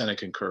have the Senate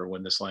concur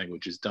when this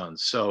language is done.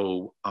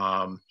 So,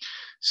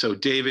 so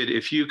David,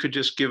 if you could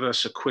just give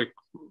us a quick,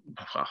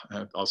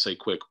 I'll say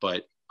quick,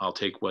 but I'll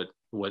take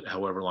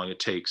however long it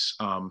takes,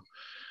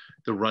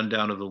 the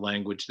rundown of the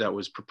language that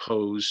was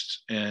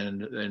proposed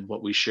and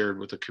what we shared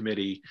with the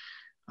committee,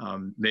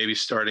 maybe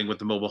starting with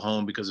the mobile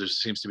home, because there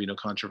seems to be no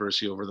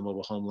controversy over the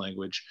mobile home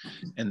language,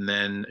 and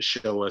then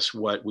show us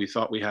what we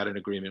thought we had an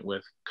agreement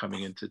with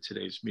coming into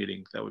today's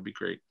meeting. That would be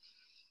great.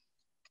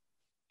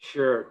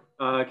 Sure.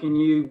 Can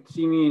you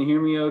see me and hear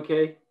me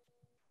okay?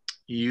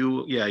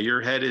 Yeah,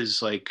 your head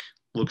is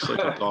looks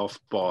like a golf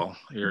ball.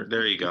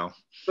 There you go.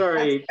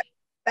 Sorry.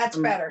 That's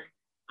better.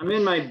 I'm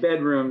in my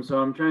bedroom, so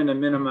I'm trying to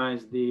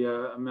minimize the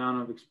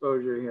amount of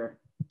exposure here.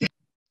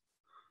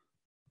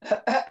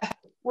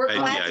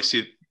 Yeah, I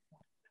see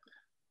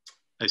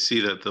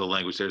that the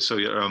language there. So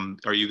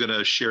are you going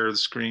to share the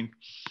screen?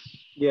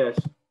 Yes.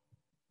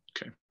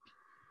 Okay.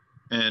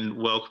 And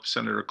welcome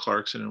Senator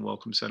Clarkson and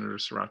welcome Senator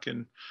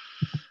Sorokin.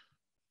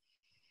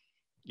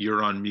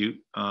 You're on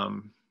mute.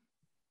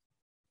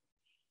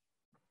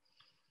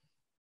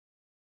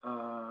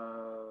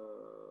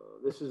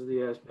 This is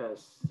the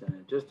S-Pass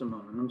Senate. Just a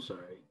moment, I'm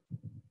sorry.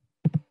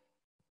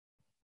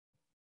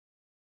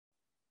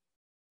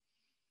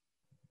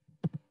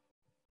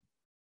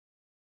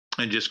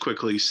 And just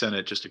quickly,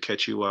 Senate, just to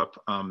catch you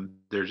up, we're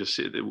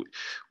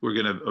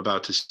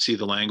about to see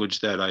the language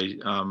that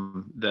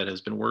that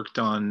has been worked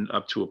on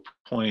up to a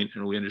point,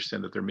 and we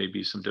understand that there may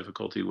be some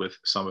difficulty with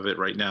some of it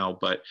right now,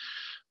 but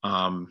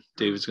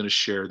David's going to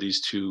share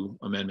these two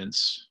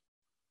amendments.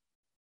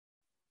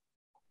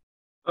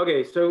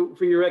 Okay, so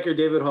for your record,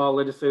 David Hall,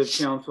 Legislative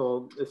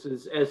Counsel, this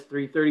is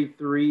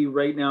S.333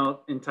 right now,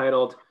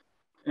 entitled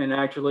 "An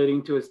Act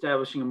Relating to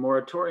Establishing a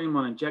Moratorium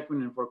on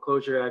Ejectment and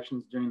Foreclosure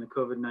Actions During the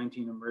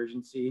COVID-19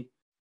 Emergency."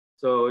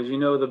 So as you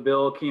know, the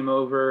bill came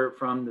over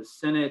from the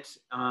Senate,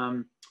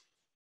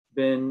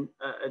 been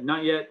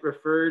not yet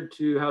referred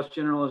to House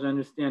General, as I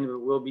understand it, but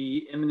will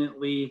be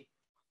imminently.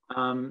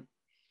 I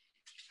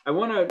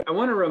want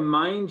to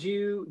remind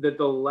you that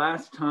the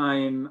last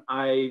time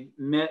I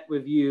met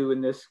with you in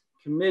this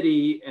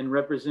committee, and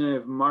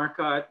Representative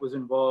Marcotte was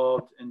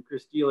involved, and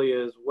Chris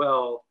Delia as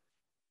well,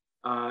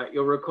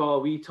 you'll recall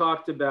we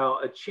talked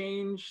about a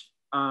change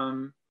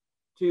to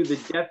the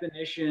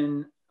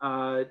definition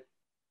that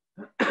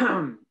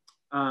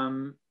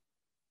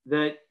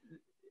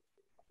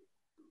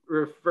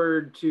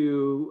referred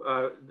to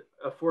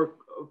a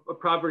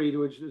property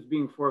which was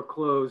being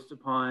foreclosed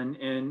upon,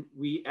 and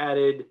we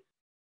added,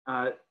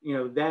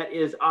 that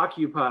is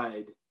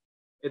occupied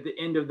at the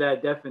end of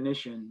that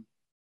definition.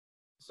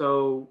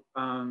 So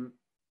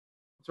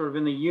sort of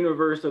in the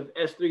universe of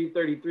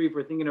S.333, if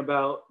we're thinking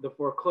about the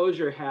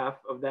foreclosure half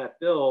of that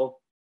bill,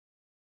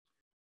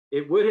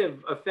 it would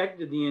have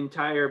affected the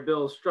entire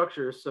bill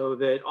structure so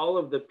that all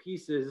of the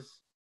pieces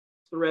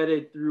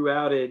threaded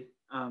throughout it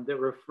that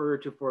refer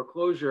to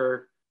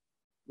foreclosure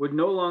would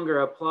no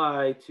longer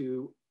apply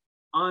to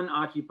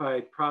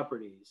unoccupied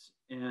properties.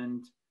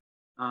 And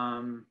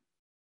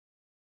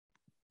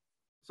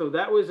so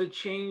that was a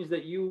change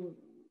that you,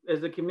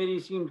 as a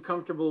committee, seemed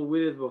comfortable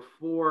with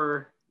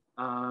before.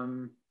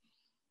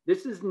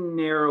 This is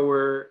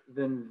narrower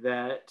than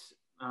that.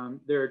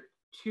 There are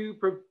two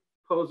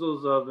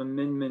proposals of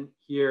amendment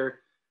here.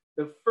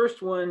 The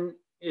first one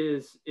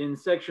is in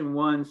section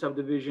 1,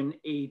 subdivision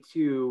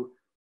A2.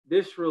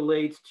 This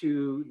relates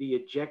to the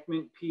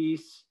ejectment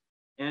piece,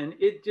 and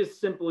it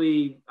just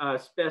simply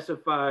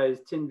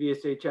specifies 10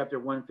 VSA chapter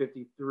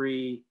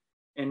 153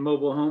 and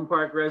mobile home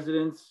park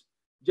residents,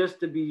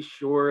 just to be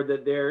sure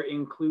that they're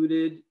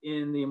included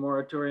in the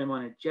moratorium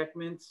on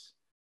ejectments.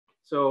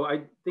 So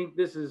I think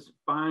this is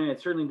fine. It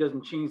certainly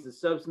doesn't change the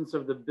substance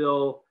of the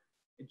bill.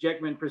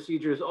 Ejectment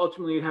procedures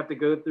ultimately have to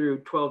go through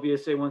 12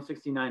 VSA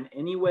 169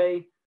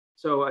 anyway.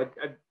 So I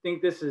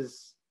think this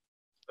is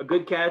a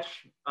good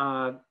catch,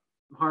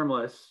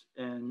 harmless,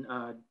 and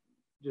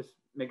just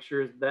make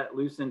sure that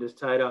loose end is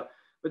tied up.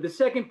 But the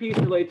second piece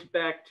relates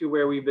back to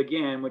where we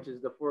began, which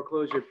is the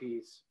foreclosure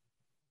piece.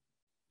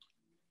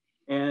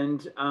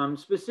 And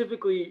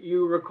specifically,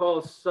 you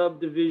recall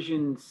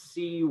subdivision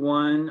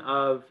C1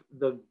 of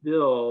the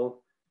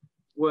bill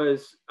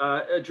was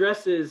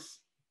addresses,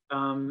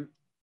 I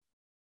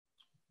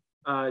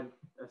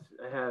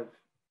have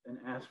an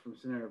ask from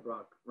Senator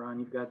Brock. Ron,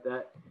 you've got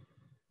that?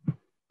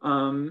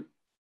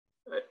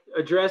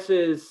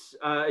 Addresses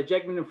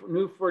ejectment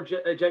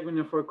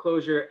and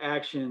foreclosure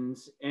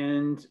actions.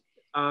 And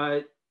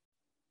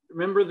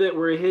remember that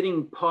we're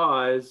hitting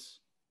pause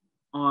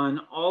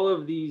on all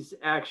of these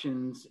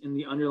actions in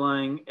the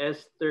underlying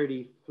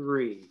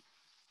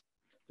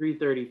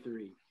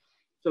S.333.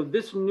 So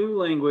this new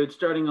language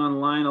starting on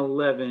line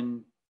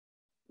 11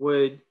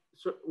 would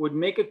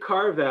make a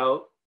carve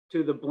out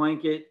to the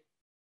blanket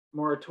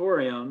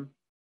moratorium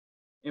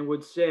and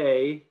would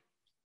say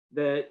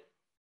that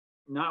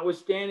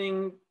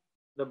notwithstanding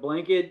the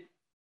blanket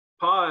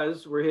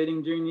pause we're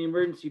hitting during the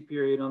emergency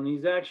period on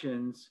these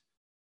actions,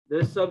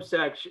 this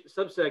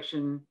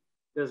subsection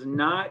does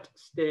not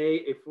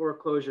stay a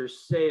foreclosure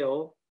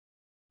sale,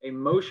 a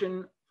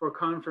motion for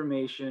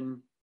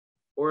confirmation,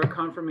 or a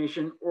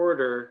confirmation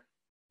order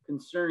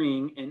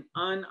concerning an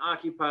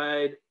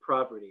unoccupied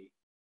property.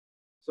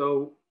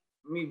 So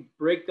let me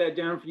break that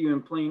down for you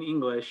in plain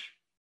English.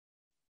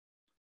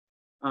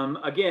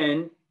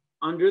 Again,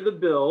 under the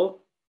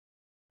bill,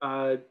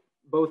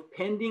 both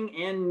pending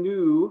and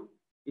new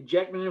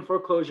ejectment and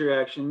foreclosure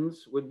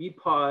actions would be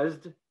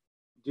paused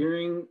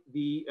during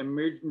the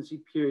emergency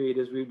period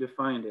as we've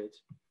defined it.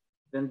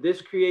 Then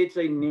this creates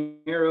a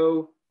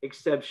narrow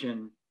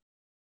exception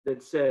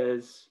that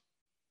says,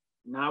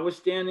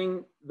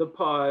 notwithstanding the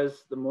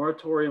pause, the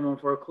moratorium on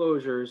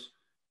foreclosures,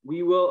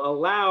 we will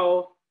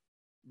allow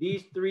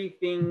these three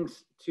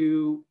things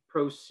to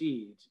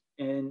proceed.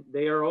 And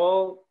they are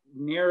all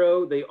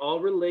narrow, they all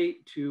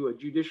relate to a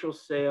judicial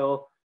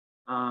sale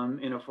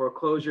in a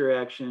foreclosure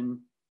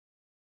action.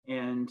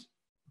 And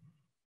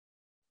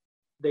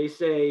they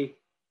say,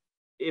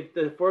 if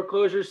the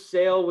foreclosure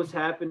sale was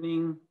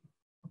happening,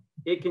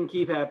 it can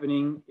keep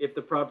happening if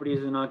the property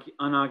is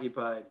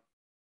unoccupied.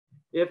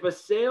 If a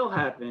sale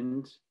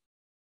happened,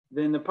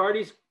 then the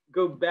parties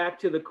go back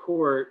to the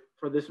court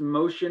for this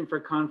motion for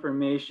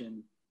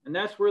confirmation. And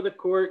that's where the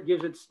court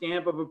gives its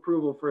stamp of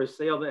approval for a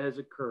sale that has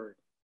occurred.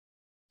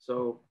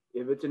 So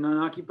if it's an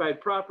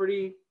unoccupied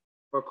property,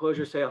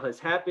 foreclosure sale has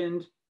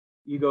happened,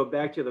 you go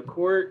back to the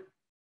court,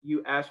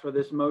 you ask for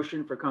this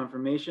motion for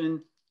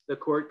confirmation, the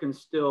court can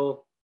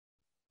still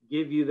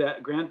give you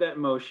that, grant that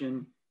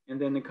motion, and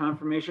then the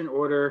confirmation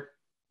order,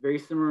 very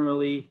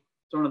similarly,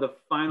 it's one of the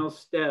final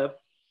step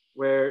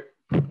where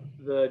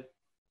the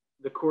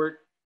court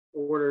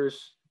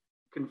orders,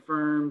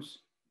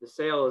 confirms the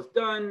sale is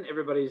done,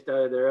 everybody's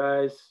dotted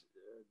their I's,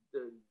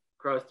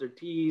 crossed their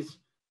T's,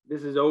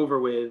 this is over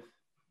with.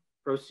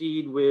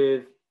 Proceed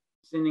with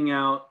sending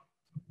out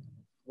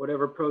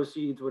whatever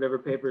proceeds, whatever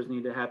papers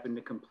need to happen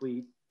to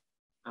complete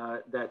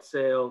that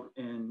sale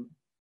and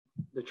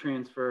the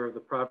transfer of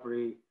the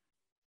property.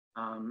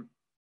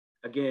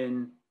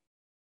 Again,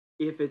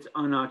 if it's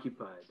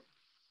unoccupied.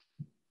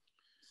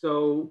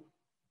 So.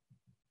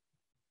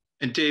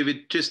 And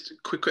David, just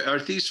quickly, are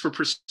these for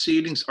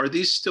proceedings? Are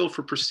these still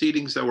for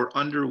proceedings that were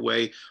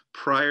underway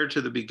prior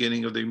to the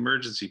beginning of the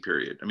emergency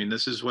period? I mean,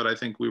 this is what I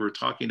think we were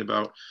talking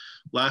about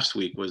last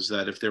week, was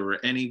that if there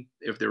were any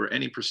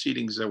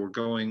proceedings that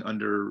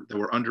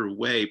were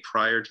underway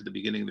prior to the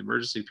beginning of the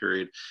emergency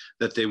period,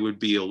 that they would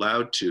be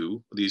allowed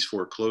to, these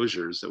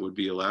foreclosures that would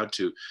be allowed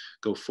to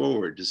go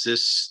forward. Does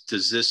this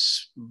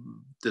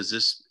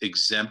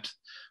exempt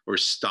or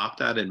stop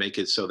that and make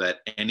it so that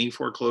any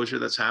foreclosure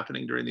that's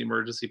happening during the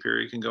emergency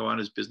period can go on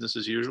as business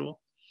as usual?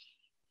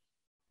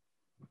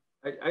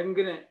 I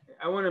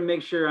want to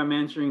make sure I'm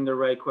answering the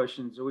right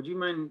question. So would you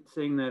mind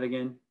saying that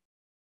again?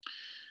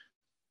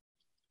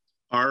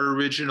 Our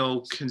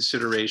original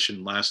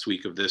consideration last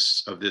week of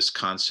this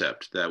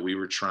concept that we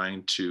were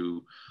trying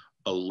to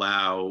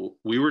allow,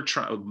 we were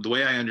trying, the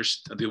way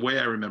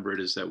I remember it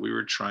is that we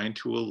were trying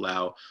to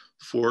allow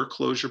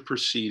foreclosure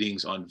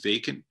proceedings on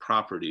vacant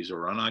properties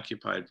or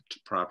unoccupied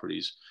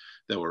properties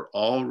that were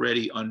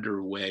already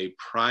underway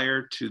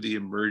prior to the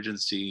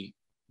emergency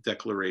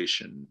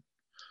declaration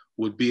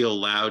would be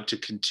allowed to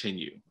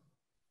continue.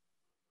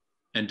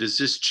 And does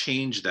this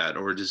change that,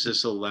 or does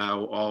this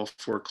allow all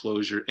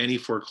foreclosure, any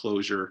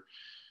foreclosure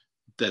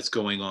that's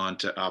going on,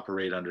 to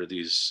operate under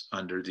these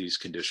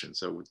conditions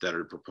that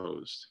are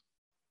proposed?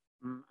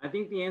 I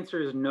think the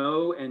answer is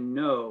no and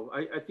no.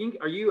 I think,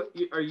 are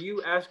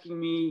you asking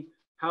me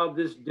how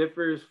this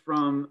differs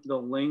from the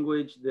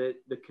language that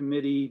the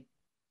committee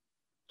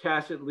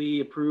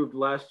tacitly approved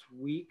last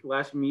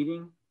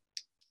meeting?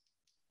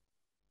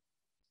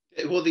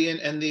 Well, the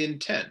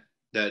intent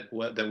that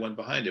went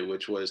behind it,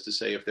 which was to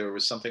say if there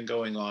was something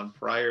going on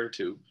prior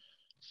to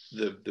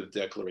the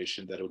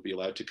declaration, that it would be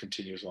allowed to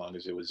continue as long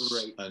as it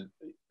was, right,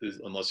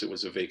 unless it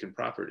was a vacant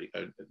property.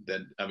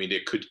 Then, I mean,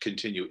 it could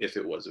continue if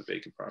it was a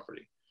vacant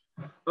property.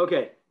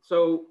 Okay,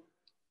 so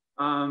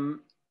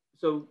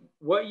so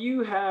what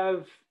you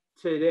have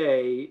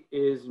today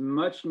is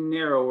much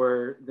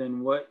narrower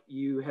than what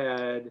you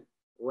had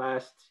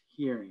last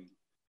hearing.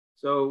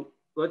 So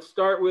let's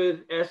start with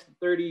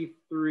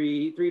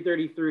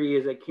S.333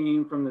 as it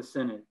came from the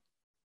Senate.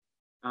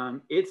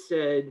 It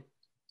said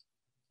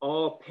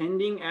all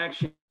pending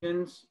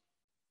actions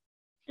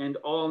and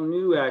all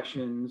new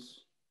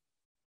actions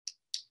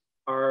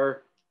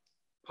are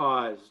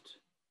paused,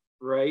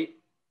 right?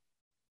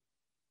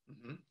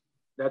 Mm-hmm.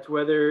 That's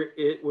whether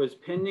it was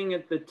pending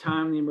at the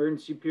time the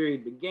emergency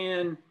period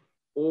began,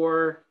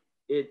 or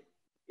it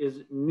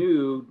is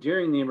new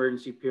during the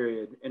emergency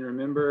period. And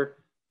remember,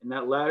 in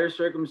that latter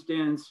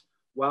circumstance,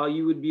 while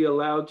you would be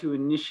allowed to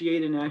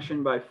initiate an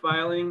action by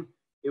filing,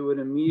 it would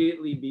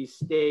immediately be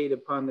stayed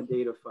upon the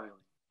date of filing.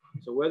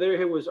 So whether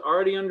it was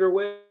already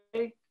underway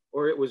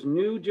or it was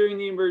new during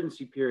the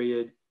emergency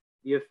period,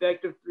 the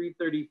effect of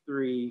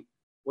 333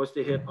 was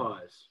to hit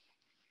pause.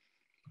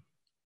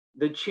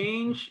 The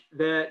change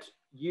that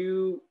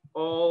you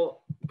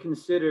all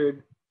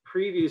considered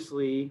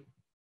previously,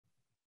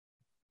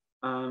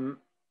 so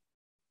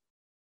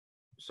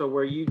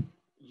where you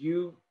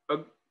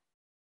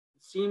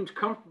seemed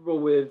comfortable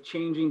with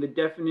changing the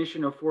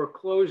definition of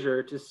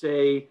foreclosure to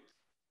say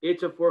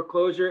it's a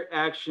foreclosure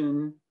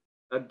action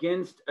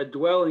against a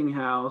dwelling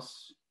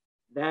house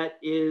that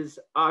is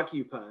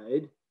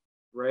occupied,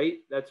 right?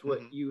 That's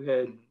what mm-hmm. you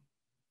had,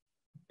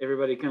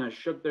 everybody kind of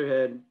shook their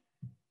head.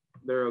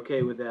 They're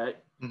okay with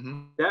that.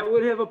 Mm-hmm. That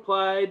would have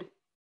applied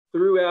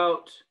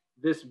throughout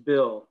this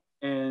bill.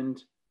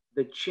 And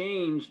the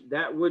change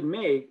that would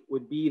make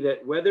would be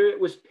that whether it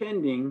was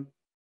pending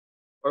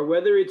or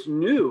whether it's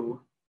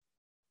new,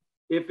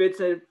 if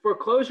it's a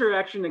foreclosure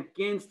action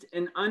against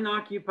an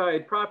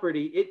unoccupied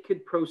property, it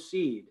could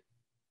proceed.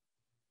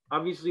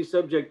 Obviously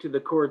subject to the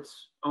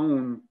court's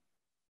own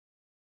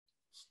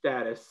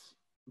status,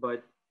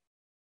 but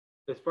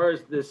as far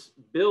as this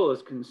bill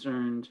is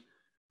concerned,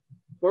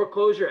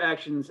 foreclosure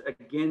actions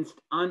against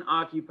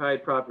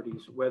unoccupied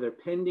properties, whether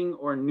pending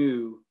or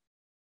new,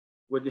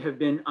 would have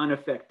been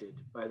unaffected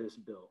by this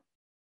bill.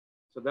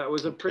 So that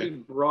was a pretty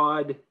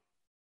broad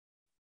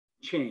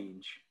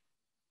change.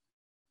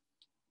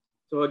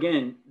 So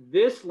again,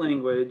 this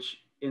language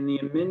in the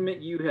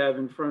amendment you have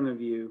in front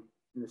of you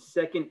in the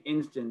second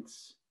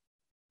instance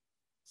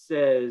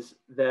says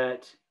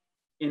that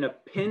in a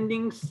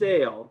pending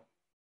sale,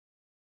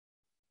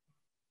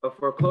 a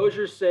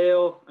foreclosure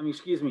sale,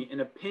 in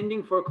a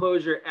pending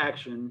foreclosure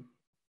action,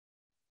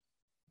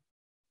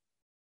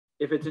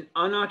 if it's an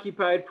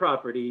unoccupied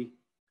property,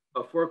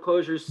 a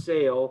foreclosure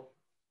sale,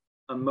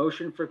 a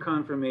motion for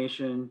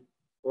confirmation,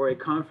 or a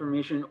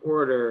confirmation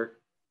order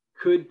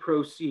could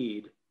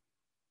proceed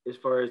as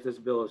far as this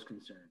bill is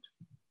concerned.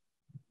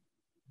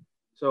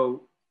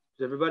 So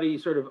does everybody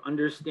sort of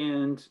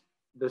understand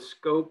the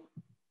scope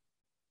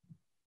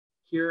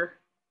here?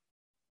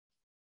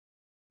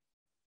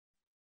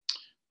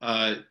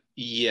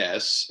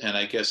 Yes, and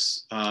I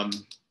guess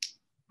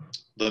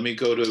let me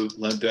go to,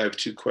 I have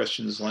two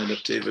questions lined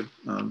up, David.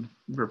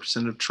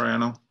 Representative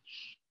Troiano.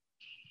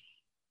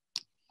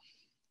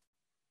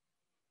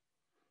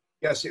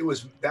 Yes,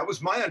 that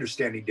was my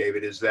understanding,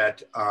 David, is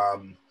that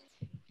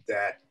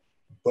that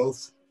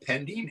both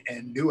pending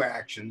and new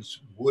actions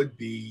would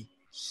be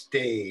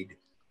stayed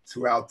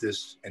throughout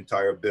this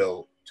entire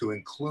bill to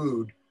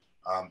include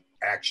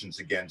actions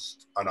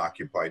against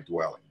unoccupied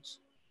dwellings.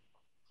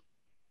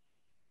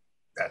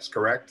 That's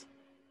correct?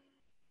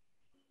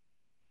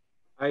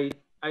 I'm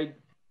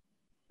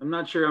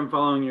not sure I'm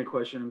following your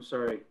question. I'm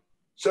sorry.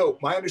 So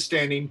my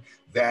understanding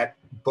that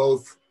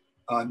both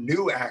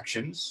new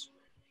actions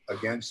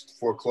against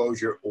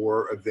foreclosure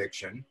or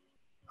eviction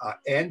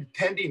and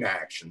pending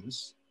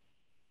actions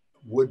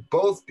would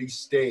both be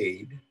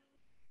stayed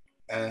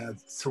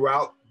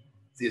throughout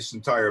this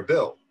entire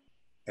bill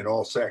in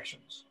all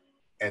sections,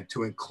 and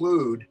to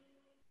include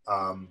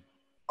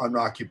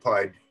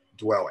unoccupied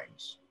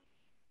dwellings.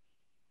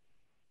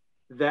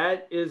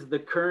 That is the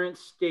current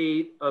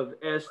state of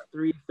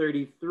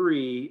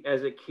S.333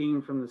 as it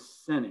came from the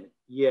Senate.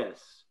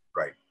 Yes.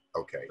 Right.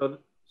 Okay.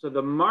 So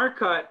the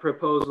Marcotte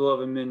proposal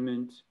of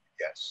amendment,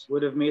 yes,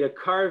 would have made a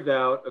carve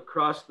out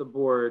across the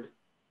board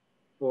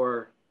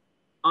for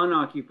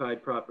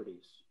unoccupied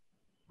properties.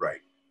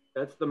 Right.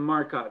 That's the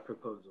Marcotte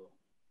proposal.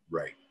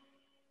 Right.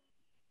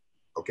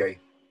 Okay.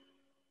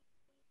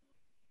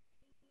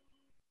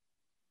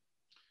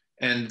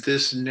 And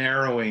this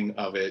narrowing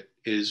of it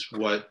is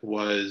what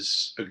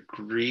was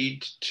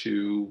agreed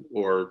to,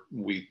 or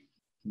we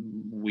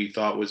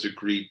thought was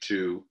agreed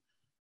to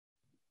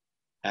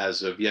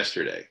as of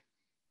yesterday.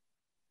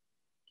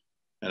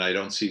 And I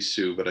don't see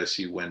Sue, but I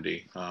see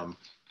Wendy. All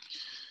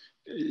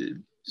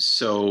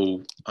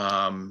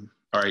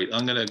right,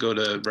 I'm gonna go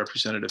to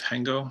Representative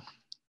Hengo.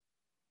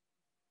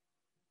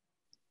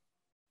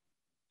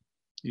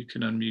 You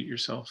can unmute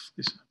yourself,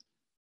 Lisa.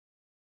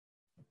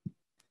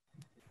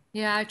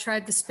 Yeah, I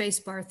tried the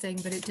spacebar thing,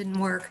 but it didn't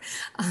work.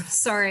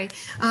 Sorry.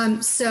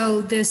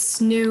 So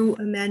this new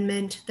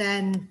amendment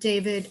then,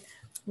 David,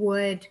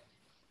 would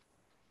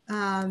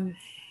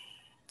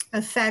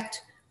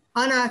affect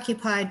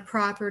unoccupied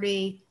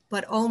property,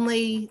 but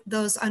only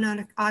those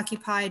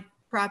unoccupied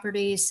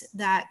properties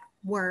that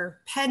were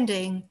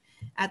pending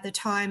at the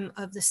time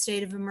of the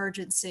state of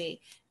emergency.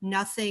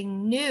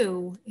 Nothing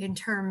new in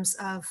terms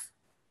of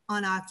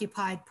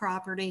unoccupied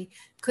property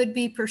could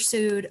be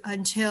pursued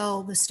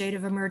until the state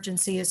of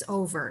emergency is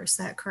over. Is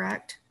that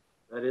correct?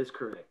 That is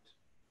correct.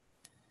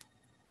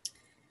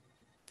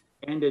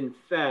 And in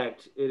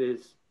fact, it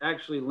is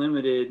actually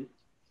limited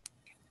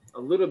a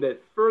little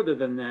bit further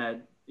than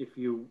that if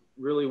you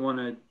really want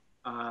to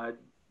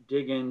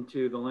dig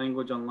into the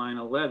language on line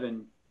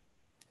 11.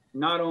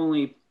 Not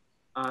only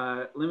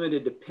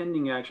limited to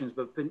pending actions,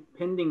 but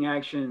pending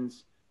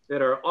actions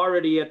that are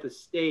already at the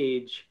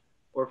stage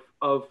or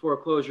of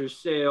foreclosure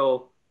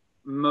sale,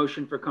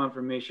 motion for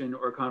confirmation,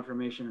 or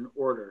confirmation in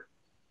order.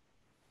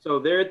 So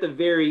they're at the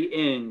very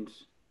end,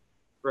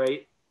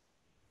 right?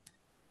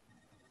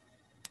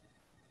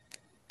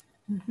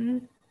 Mm-hmm.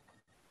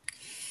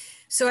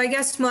 So I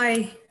guess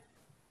my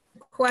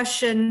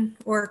question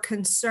or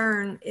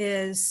concern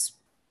is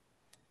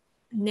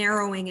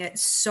narrowing it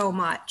so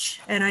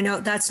much. And I know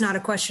that's not a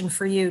question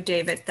for you,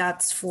 David,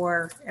 that's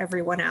for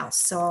everyone else.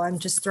 So I'm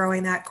just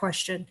throwing that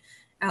question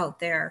out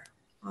there.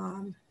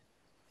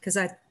 Because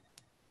I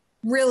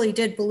really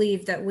did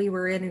believe that we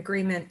were in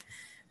agreement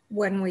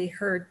when we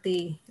heard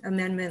the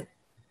amendment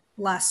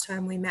last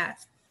time we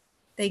met.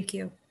 Thank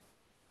you.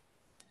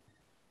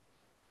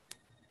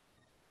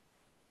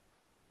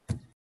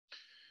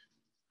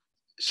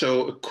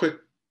 So a quick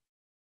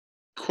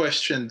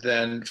question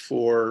then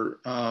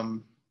for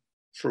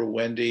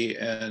Wendy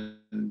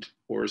and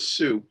or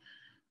Sue.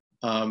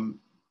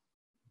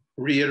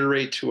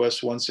 Reiterate to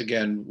us once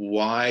again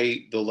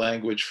why the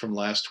language from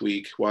last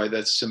week, why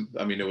that's,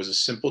 I mean, it was a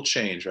simple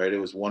change, right? It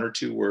was one or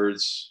two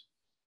words.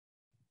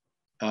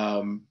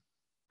 Why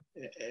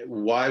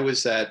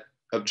was that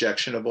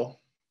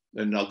objectionable?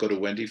 And I'll go to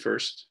Wendy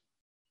first.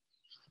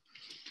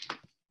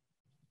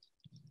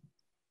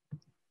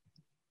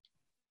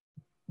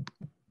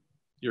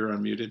 You're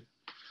unmuted.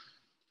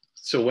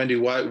 So Wendy,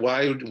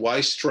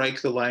 why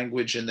strike the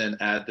language and then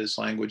add this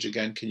language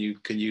again? Can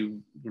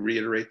you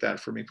reiterate that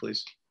for me,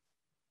 please?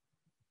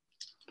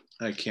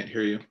 I can't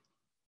hear you.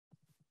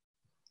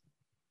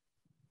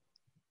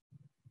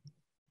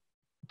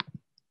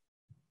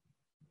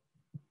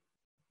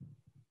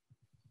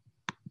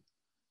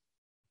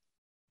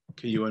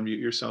 Can you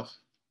unmute yourself?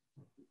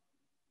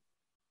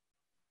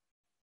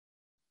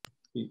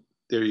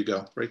 There you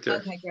go, right there.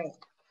 Okay, great.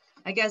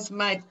 I guess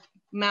my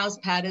mouse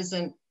pad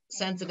isn't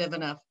sensitive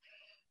enough.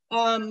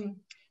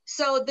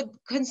 So the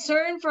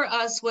concern for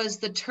us was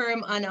the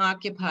term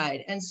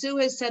unoccupied, and Sue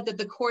has said that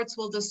the courts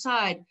will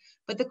decide,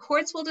 but the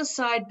courts will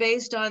decide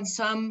based on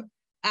some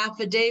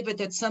affidavit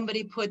that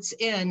somebody puts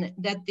in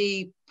that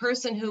the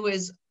person who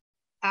is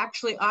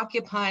actually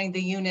occupying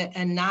the unit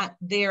and not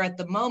there at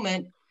the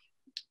moment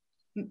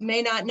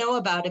may not know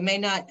about it, may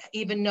not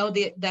even know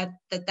that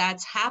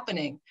that's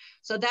happening.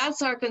 So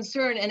that's our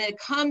concern, and it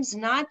comes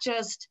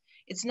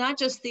it's not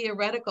just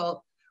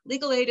theoretical.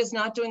 Legal Aid is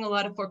not doing a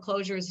lot of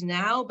foreclosures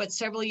now, but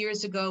several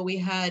years ago we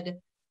had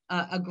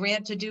a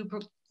grant to do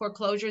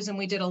foreclosures, and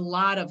we did a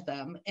lot of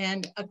them.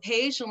 And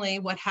occasionally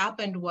what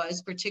happened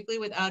was, particularly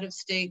with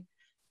out-of-state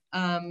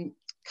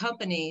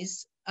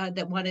companies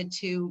that wanted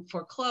to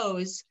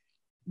foreclose,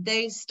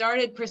 they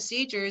started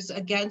procedures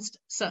against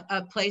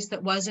a place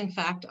that was in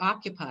fact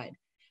occupied.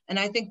 And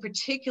I think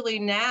particularly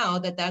now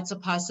that that's a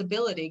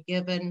possibility,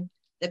 given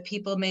that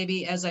people may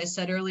be, as I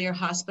said earlier,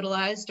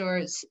 hospitalized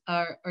or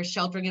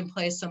sheltering in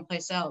place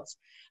someplace else.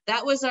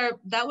 That was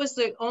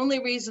the only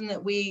reason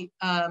that we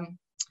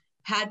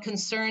had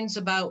concerns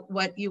about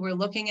what you were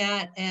looking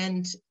at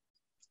and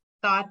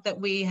thought that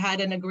we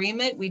had an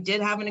agreement. We did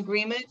have an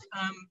agreement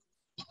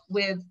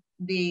with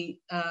the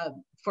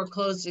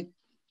foreclosed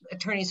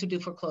attorneys who do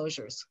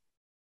foreclosures.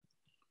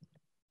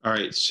 All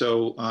right,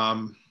 so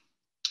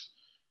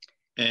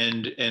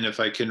And if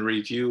I can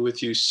review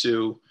with you,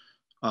 Sue,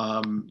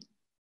 I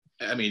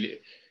mean,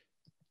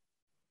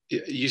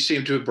 you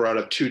seem to have brought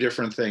up two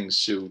different things,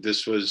 Sue.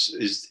 This was,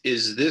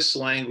 is this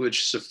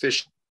language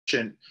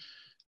sufficient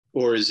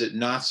or is it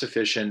not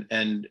sufficient?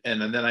 And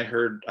then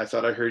I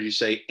thought I heard you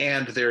say,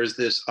 and there's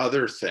this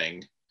other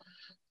thing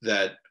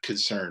that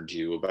concerned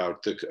you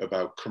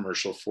about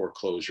commercial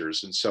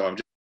foreclosures. And so I'm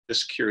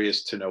just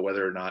curious to know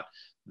whether or not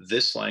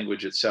this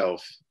language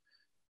itself,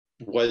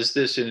 was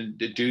this, and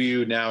do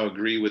you now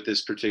agree with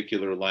this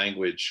particular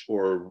language,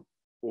 or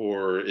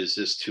is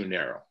this too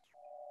narrow?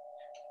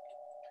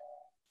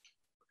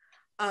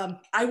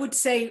 I would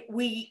say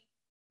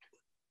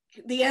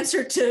the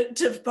answer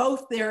to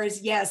both there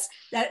is yes,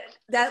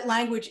 that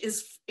language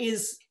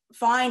is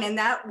fine, and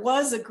that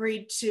was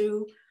agreed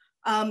to,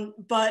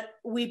 but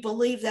we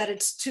believe that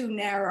it's too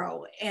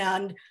narrow.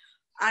 And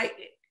I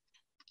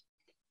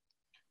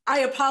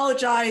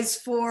apologize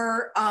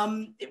for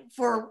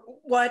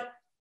what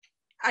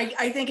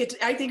I think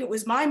it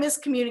was my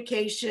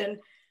miscommunication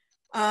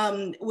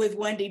with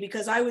Wendy,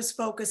 because I was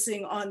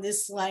focusing on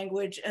this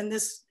language, and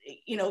this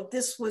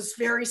was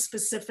very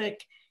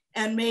specific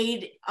and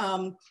made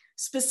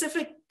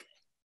specific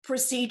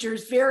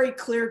procedures very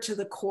clear to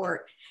the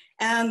court.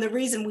 And the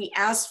reason we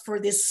asked for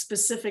this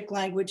specific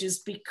language is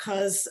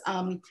because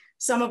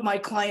some of my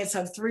clients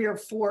have 3 or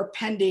 4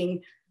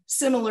 pending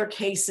similar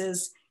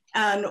cases.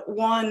 And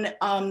one,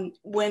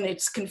 when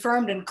it's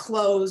confirmed and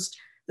closed,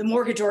 the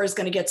mortgagor is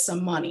going to get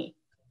some money.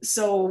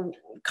 So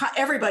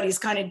everybody's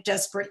kind of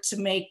desperate to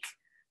make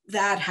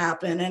that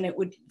happen, and it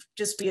would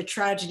just be a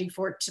tragedy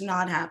for it to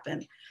not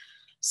happen.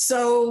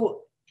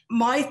 So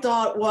my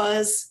thought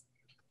was,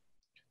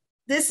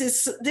 this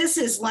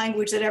is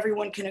language that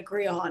everyone can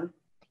agree on,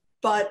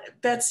 but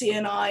Betsy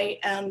and I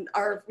and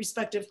our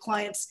respective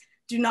clients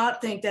do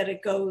not think that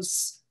it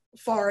goes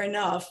far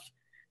enough,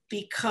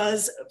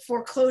 because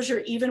foreclosure,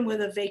 even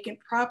with a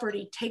vacant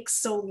property,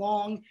 takes so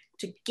long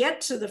to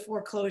get to the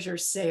foreclosure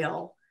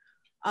sale.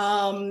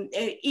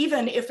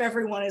 Even if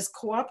everyone is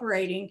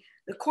cooperating,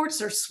 the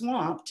courts are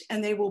swamped,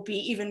 and they will be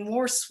even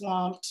more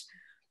swamped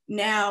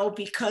now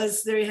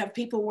because they have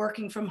people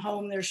working from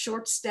home, they're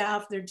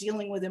short-staffed, they're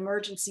dealing with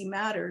emergency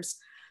matters.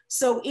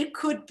 So it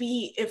could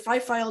be, if I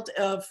filed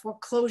a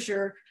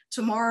foreclosure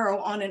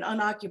tomorrow on an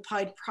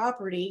unoccupied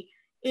property,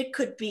 it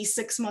could be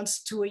 6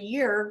 months to a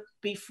year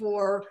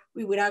before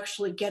we would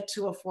actually get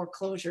to a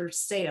foreclosure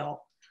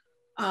sale.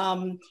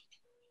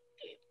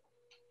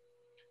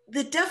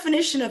 The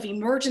definition of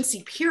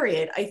emergency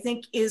period, I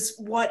think, is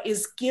what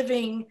is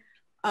giving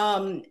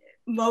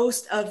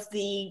most of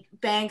the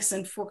banks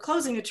and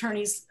foreclosing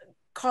attorneys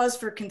cause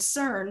for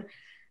concern,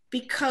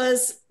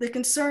 because the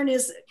concern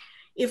is,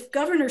 if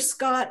Governor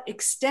Scott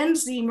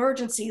extends the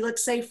emergency,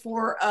 let's say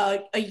for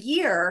a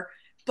year,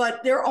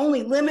 but there are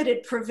only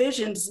limited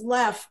provisions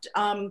left,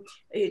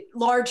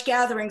 large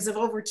gatherings of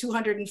over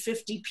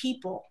 250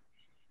 people,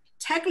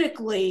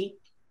 technically,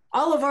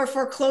 all of our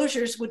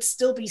foreclosures would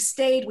still be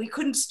stayed. We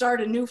couldn't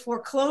start a new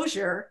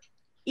foreclosure,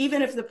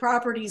 even if the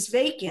property is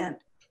vacant,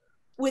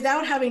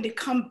 without having to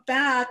come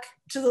back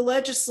to the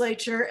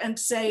legislature and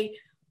say,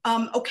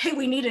 okay,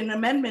 we need an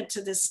amendment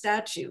to this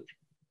statute.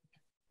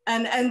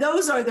 And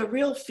those are the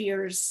real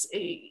fears.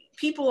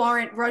 People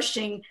aren't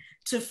rushing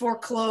to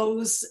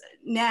foreclose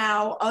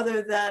now,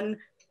 other than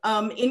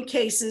in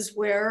cases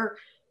where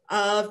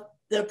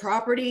the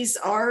properties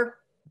are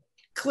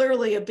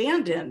clearly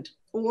abandoned,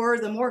 or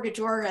the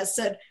mortgagor has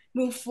said,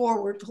 move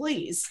forward,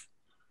 please.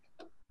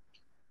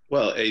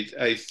 Well,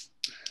 I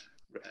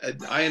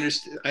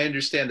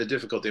understand the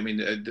difficulty. I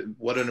mean,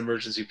 what an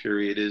emergency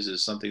period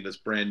is something that's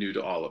brand new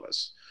to all of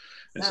us.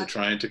 And so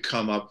trying to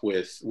come up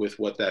with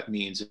what that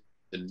means,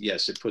 and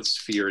yes, it puts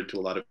fear into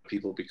a lot of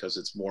people because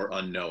it's more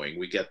unknowing.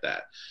 We get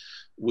that.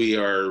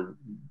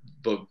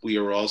 But we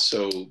are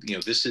also,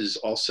 this is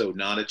also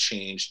not a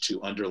change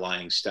to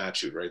underlying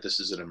statute, right? This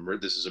is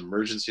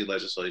emergency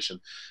legislation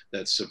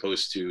that's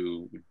supposed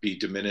to be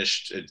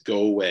diminished and go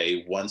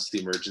away once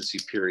the emergency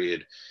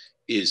period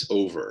is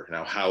over.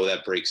 Now, how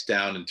that breaks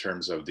down in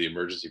terms of the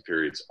emergency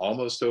period's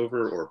almost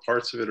over or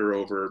parts of it are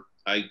over,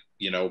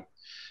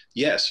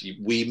 yes,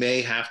 we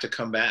may have to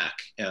come back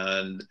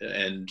and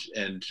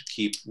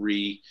keep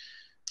realigning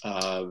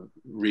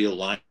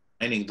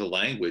the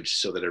language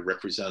so that it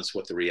represents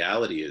what the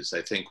reality is.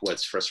 I think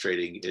what's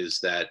frustrating is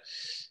that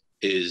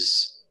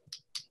is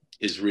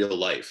real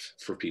life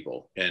for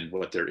people and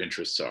what their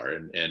interests are,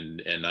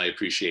 and I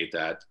appreciate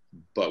that.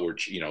 But we're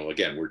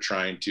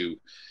trying to,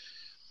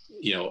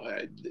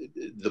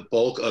 the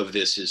bulk of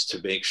this is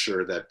to make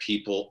sure that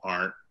people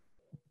aren't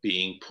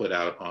being put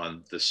out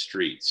on the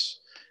streets,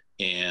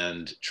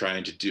 and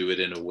trying to do it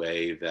in a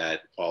way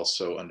that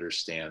also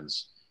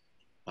understands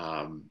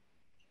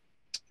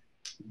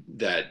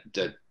that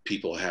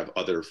people have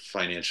other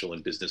financial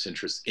and business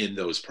interests in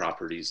those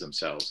properties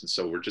themselves. And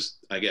so we're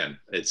just, again,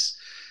 it's,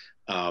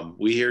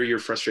 we hear your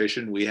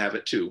frustration, we have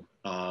it too.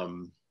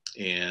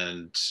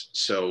 And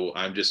so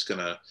I'm just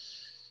gonna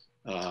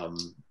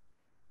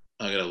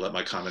let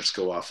my comments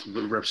go off.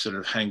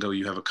 Representative Hango,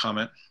 you have a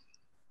comment?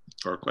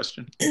 or a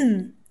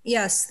question?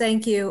 Yes,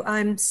 thank you.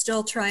 I'm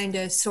still trying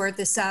to sort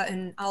this out,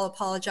 and I'll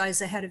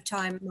apologize ahead of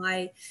time.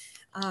 My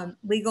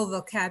legal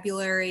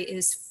vocabulary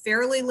is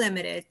fairly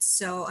limited,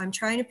 so I'm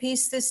trying to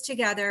piece this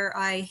together.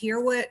 I hear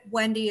what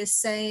Wendy is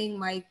saying.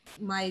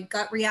 My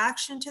gut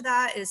reaction to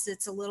that is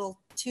it's a little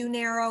too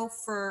narrow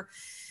for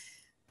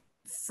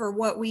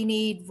what we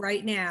need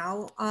right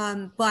now.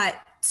 But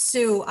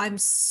Sue,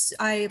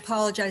 I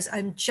apologize.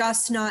 I'm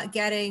just not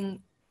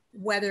getting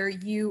whether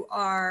you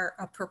are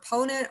a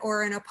proponent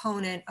or an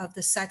opponent of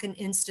the second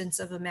instance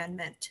of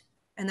amendment.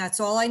 And that's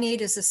all I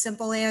need is a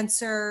simple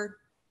answer.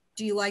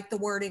 Do you like the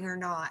wording or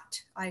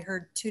not? I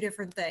heard two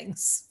different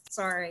things.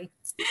 Sorry.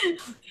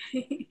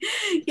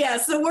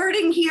 Yes, the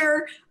wording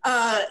here,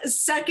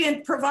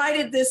 second,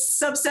 provided this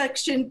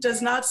subsection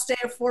does not stay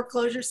a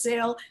foreclosure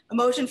sale, a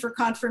motion for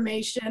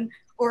confirmation,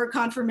 or a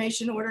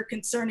confirmation order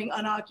concerning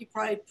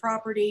unoccupied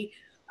property.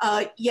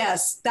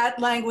 Yes, that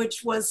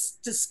language was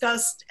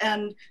discussed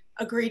and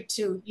agreed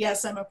to.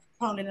 Yes, I'm a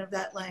proponent of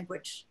that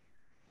language.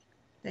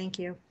 Thank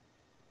you.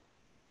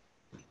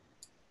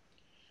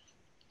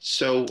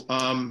 So,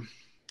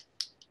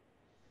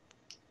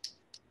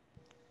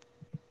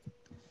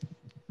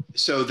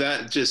 so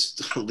that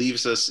just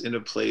leaves us in a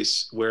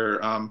place where,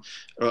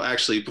 well,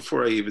 actually,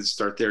 before I even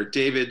start there,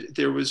 David,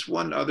 there was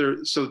one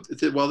other, so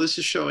while this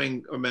is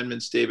showing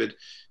amendments, David,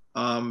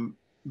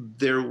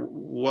 there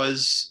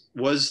was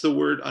the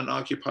word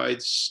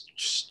unoccupied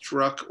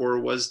struck, or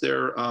was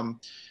there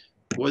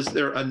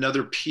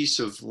another piece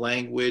of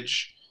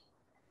language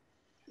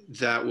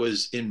that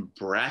was in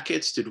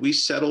brackets? Did we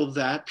settle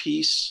that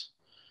piece?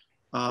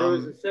 There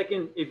was a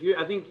second,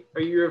 I think,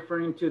 are you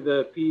referring to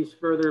the piece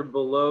further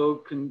below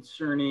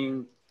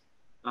concerning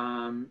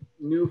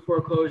new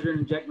foreclosure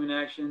and ejectment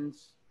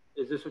actions?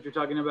 Is this what you're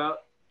talking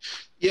about?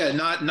 Yeah,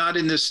 not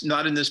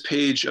on this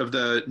page of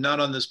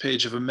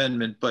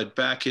amendment, but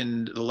back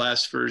in the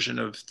last version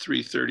of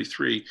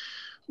 333,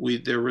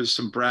 there was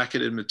some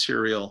bracketed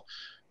material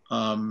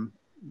that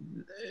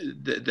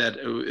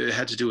it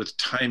had to do with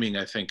timing,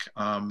 I think.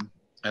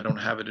 I don't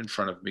have it in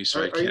front of me,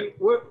 so I can't.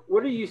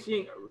 What are you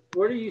seeing?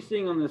 What are you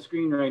seeing on the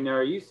screen right now?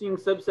 Are you seeing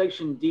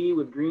subsection D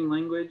with green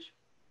language?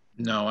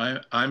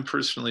 No, I'm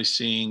personally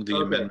seeing the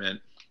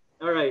amendment.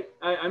 All right,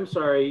 I'm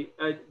sorry.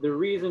 The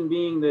reason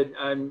being that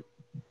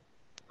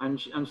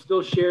I'm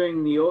still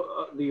sharing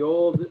the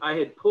old. I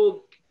had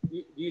pulled.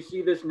 Do you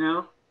see this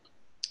now?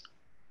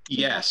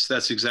 Yes,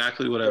 that's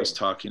exactly what I was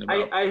talking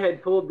about. I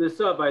had pulled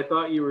this up. I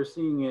thought you were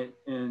seeing it,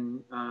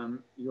 and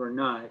you are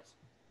not.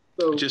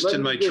 So just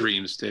in my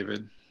dreams,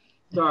 David.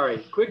 Sorry.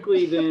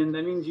 Quickly, then,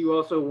 that means you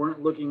also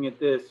weren't looking at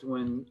this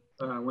when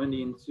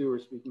Wendy and Sue were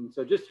speaking.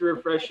 So just to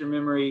refresh your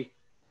memory,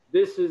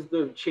 this is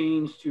the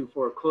change to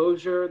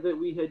foreclosure that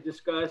we had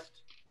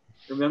discussed.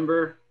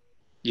 Remember?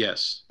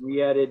 Yes.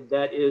 We added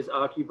that is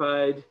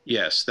occupied.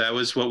 Yes, that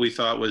was what we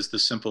thought was the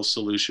simple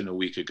solution a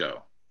week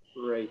ago.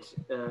 Right.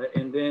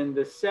 And then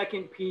the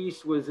second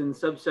piece was in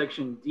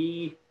subsection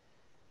D.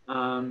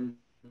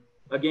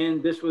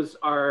 Again, this was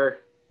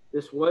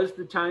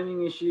the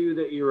timing issue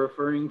that you're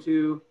referring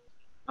to.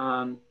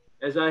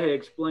 As I had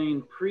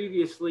explained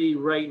previously,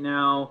 right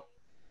now,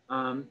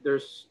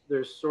 there's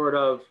sort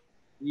of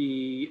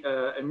the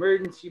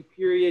emergency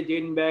period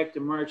dating back to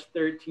March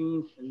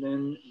 13th, and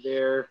then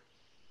there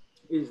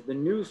is the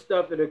new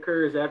stuff that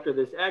occurs after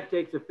this act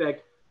takes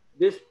effect.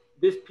 This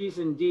piece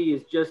in D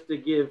is just to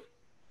give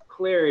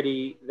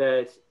clarity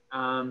that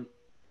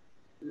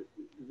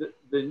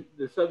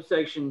the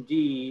subsection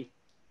D,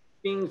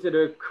 things that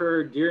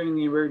occur during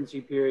the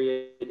emergency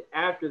period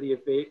after the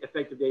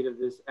effective date of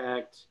this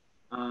act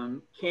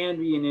can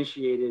be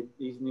initiated,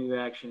 these new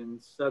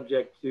actions,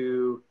 subject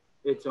to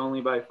it's only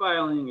by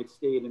filing, it's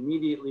stayed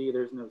immediately,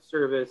 there's no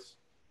service,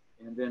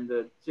 and then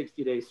the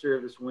 60-day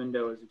service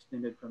window is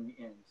extended from the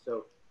end.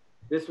 So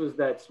this was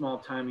that small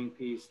timing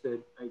piece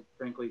that I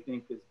frankly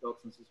think is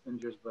belts and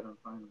suspenders, but I'm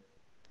fine with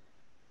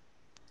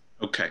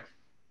it. Okay.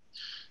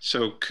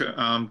 So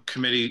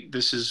committee,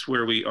 this is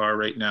where we are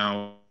right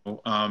now.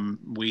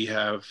 We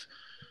have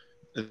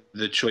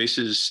the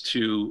choices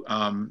to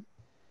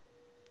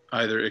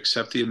either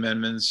accept the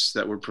amendments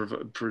that were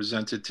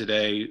presented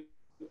today,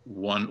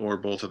 one or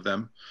both of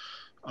them.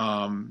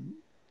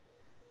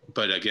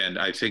 But again,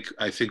 I think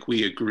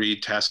we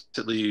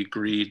tacitly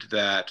agreed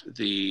that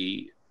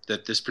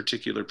this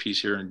particular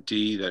piece here in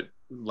D, that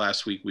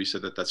last week we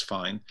said that that's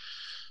fine.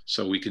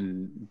 So we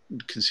can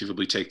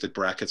conceivably take the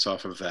brackets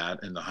off of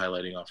that and the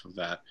highlighting off of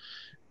that.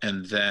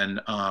 And then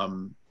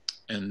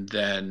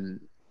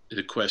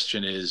the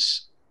question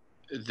is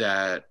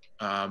that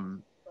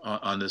on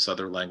this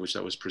other language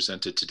that was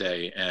presented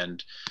today,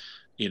 and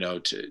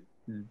it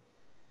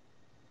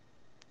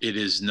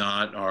is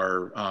not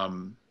our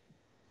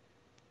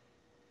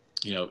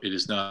it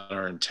is not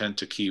our intent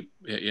to keep,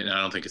 and I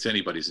don't think it's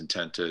anybody's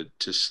intent to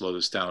slow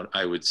this down.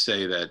 I would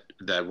say that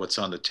what's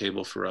on the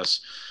table for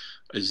us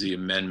is the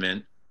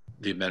amendments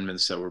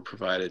that were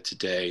provided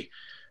today.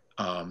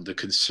 The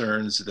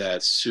concerns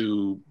that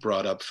Sue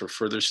brought up for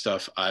further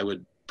stuff, I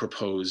would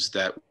propose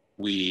that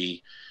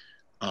we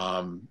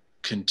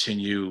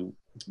continue,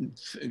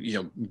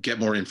 get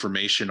more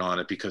information on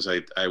it, because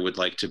I would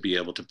like to be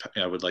able to,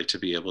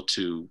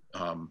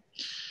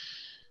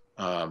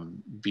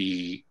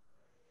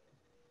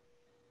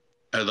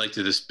 I'd like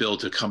this bill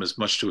to come as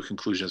much to a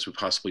conclusion as we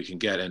possibly can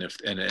get.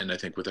 And I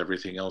think with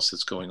everything else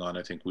that's going on,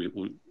 I think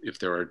if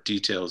there are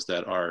details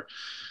that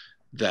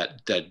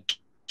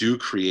do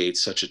create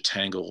such a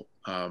tangle,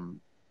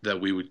 that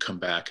we would come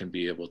back and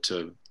be able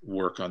to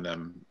work on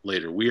them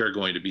later. We are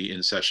going to be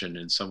in session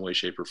in some way,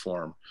 shape, or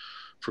form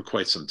for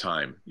quite some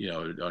time,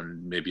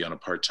 maybe on a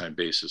part-time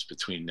basis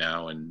between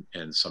now and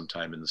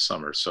sometime in the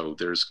summer. So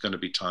there's going to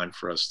be time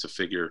for us to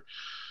figure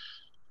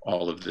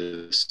all of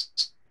this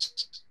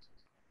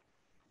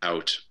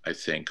out, I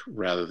think,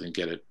 rather than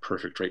get it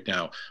perfect right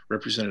now.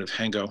 Representative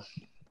Hango.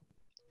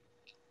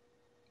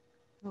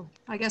 Oh,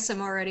 I guess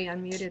I'm already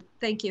unmuted.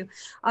 Thank you.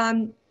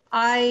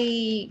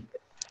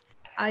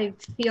 I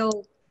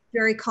feel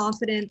very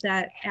confident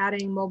that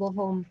adding mobile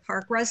home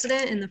park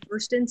resident in the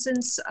first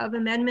instance of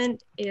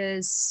amendment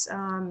is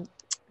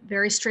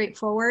very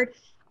straightforward.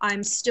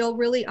 I'm still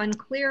really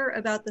unclear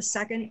about the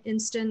second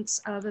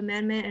instance of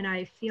amendment, and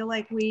I feel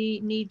like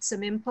we need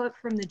some input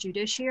from the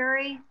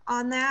judiciary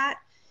on that,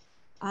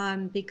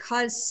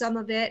 because some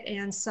of it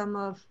and some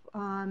of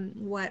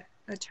what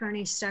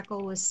Attorney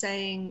Steckel was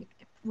saying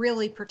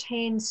really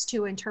pertains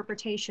to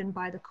interpretation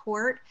by the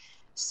court.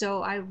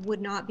 So I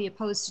would not be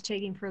opposed to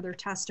taking further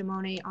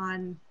testimony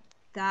on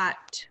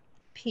that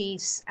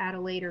piece at a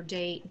later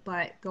date,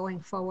 but going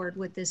forward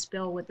with this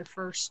bill with the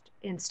first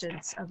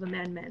instance of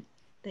amendment.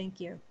 Thank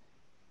you.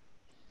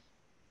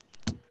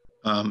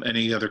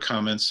 Any other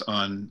comments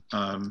on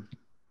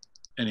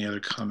any other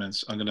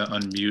comments? I'm going to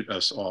unmute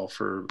us all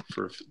for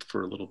a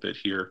little bit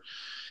here.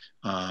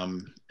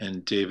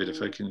 And David,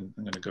 if I can,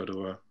 I'm going to go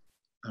to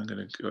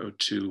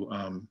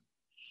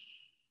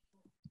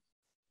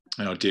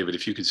David,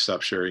 if you could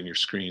stop sharing your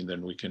screen,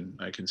 then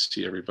I can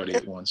see everybody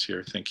at once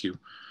here. Thank you.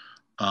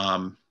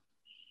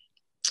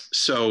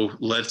 So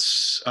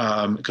let's,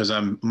 because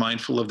I'm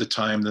mindful of the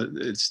time, that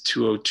it's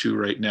 2:02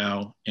 right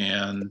now,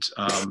 and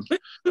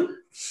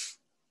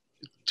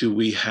do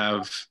we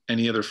have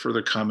any other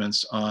further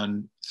comments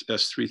on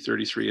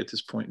S.333 at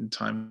this point in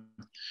time,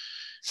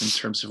 in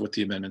terms of what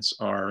the amendments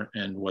are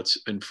and what's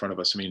in front of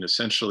us? I mean,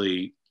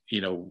 essentially,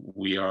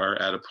 we are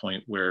at a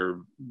point where,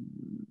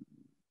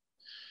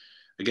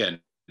 again,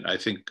 I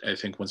think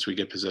once we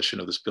get possession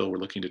of this bill, we're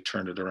looking to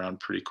turn it around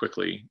pretty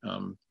quickly,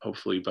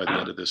 hopefully by the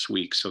end of this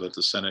week, so that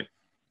the Senate,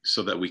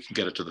 so that we can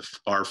get it to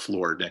our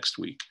floor next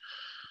week.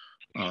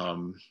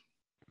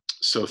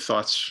 So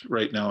thoughts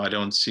right now? I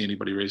don't see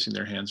anybody raising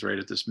their hands right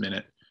at this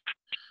minute.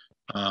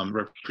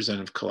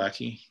 Representative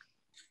Kalaki.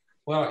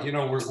 Well,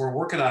 we're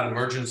working on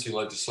emergency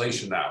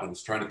legislation now, and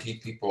it's trying to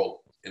keep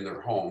people in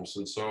their homes.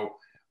 And so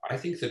I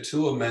think the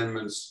two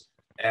amendments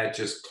add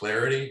just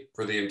clarity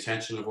for the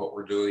intention of what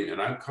we're doing,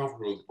 and I'm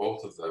comfortable with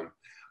both of them.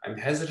 I'm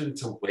hesitant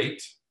to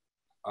wait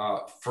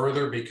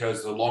further,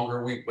 because the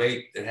longer we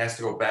wait, it has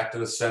to go back to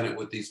the Senate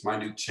with these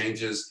minute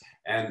changes,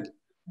 and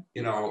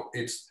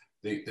it's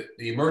the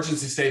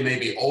emergency stay may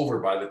be over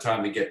by the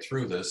time we get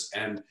through this,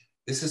 and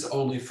this is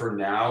only for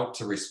now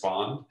to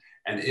respond.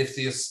 And if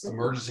this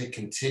emergency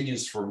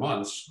continues for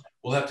months,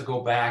 we'll have to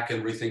go back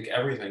and rethink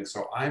everything.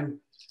 So I'm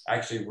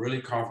actually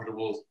really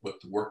comfortable with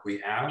the work we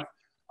have.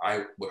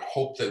 I would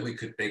hope that we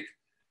could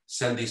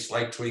send these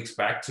slight tweaks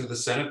back to the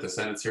Senate. The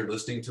Senate's here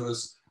listening to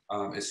us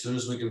as soon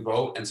as we can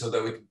vote, and so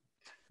that we can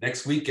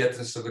next week get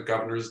this to the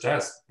governor's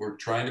desk. We're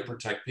trying to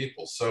protect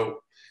people.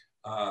 So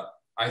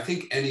I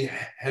think any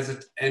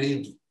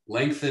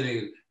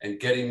lengthening and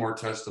getting more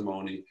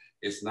testimony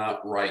is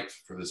not right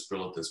for this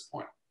bill at this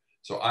point.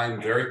 So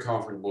I'm very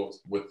comfortable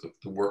with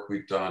the work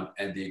we've done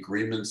and the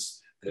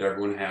agreements that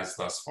everyone has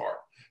thus far.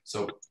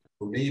 So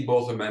for me,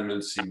 both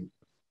amendments seem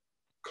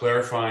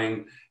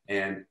clarifying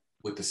and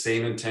with the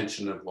same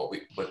intention of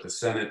what the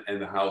Senate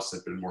and the House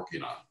have been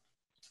working on.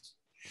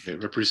 Okay,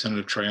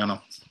 Representative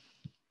Troiano.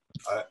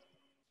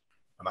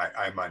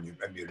 I'm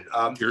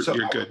unmuted.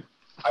 You're good.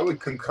 I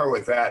would concur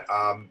with that.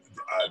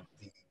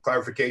 The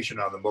clarification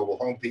on the mobile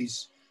home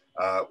piece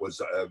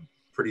was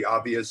pretty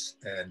obvious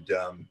and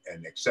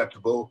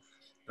acceptable.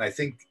 And I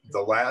think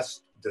the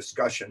last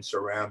discussion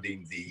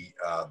surrounding the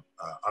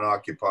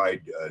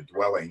unoccupied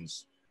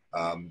dwellings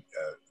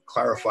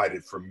clarified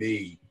it for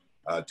me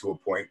to a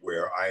point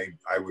where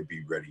I would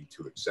be ready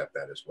to accept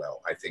that as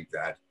well. I think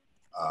that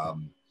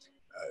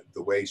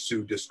the way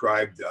Sue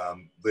described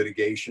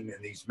litigation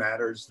in these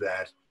matters,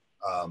 that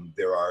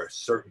there are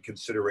certain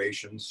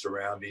considerations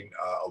surrounding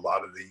a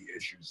lot of the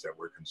issues that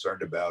we're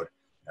concerned about,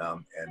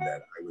 and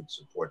that I would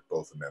support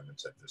both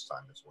amendments at this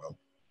time as well.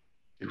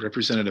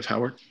 Representative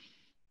Howard.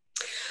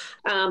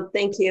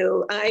 Thank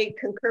you. I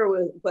concur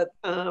with what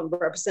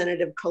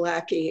Representative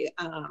Kalaki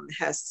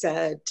has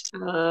said.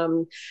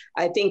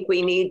 I think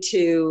we need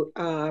to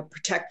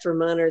protect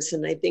Vermonters,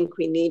 and I think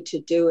we need to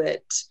do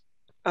it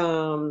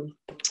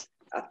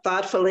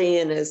thoughtfully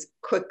and as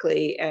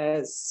quickly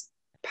as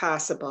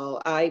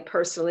possible. I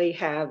personally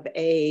have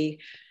a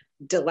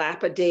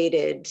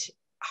dilapidated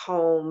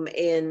home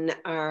in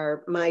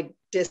my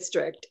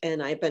district,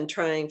 and I've been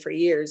trying for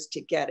years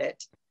to get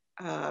it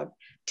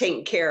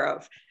taken care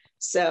of.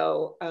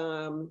 So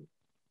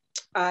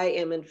I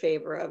am in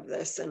favor of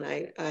this, and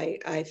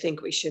I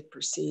think we should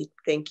proceed.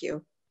 Thank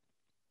you.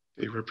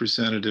 Okay,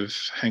 Representative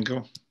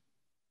Hengo.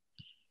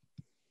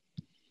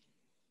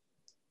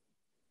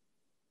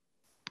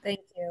 Thank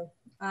you.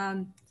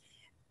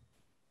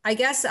 I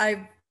guess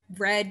I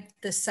read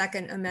the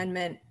Second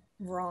Amendment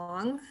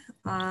wrong.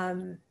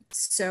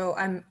 So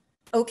I'm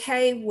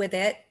okay with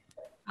it.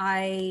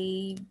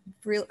 I'm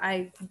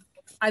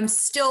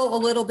still a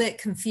little bit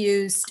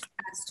confused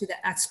as to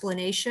the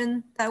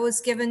explanation that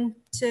was given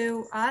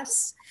to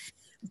us,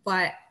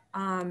 but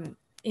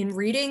in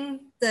reading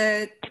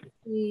the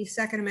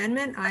Second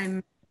Amendment,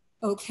 I'm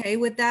okay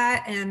with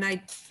that, and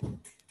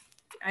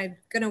I'm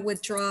going to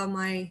withdraw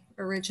my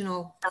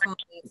original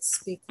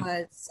comments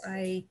because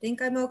I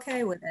think I'm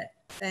okay with it.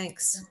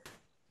 Thanks.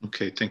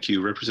 Okay, thank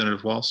you.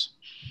 Representative Walz?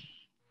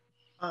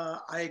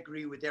 I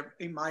agree with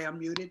everything. Am I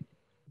unmuted?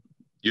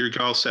 You're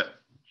all set.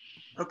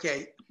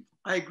 Okay,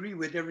 I agree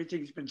with everything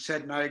that's been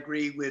said, and I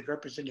agree with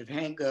Representative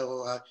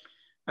Hango.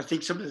 I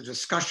think some of the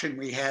discussion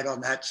we had on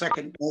that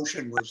second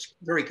motion was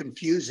very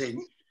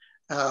confusing,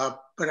 but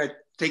I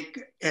think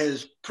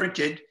as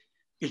printed,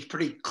 it's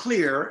pretty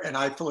clear, and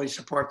I fully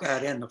support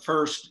that in the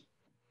first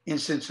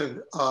instance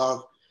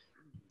of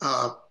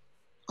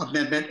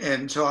amendment,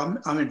 and so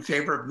I'm in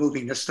favor of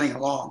moving this thing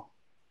along.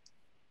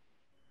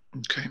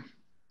 Okay,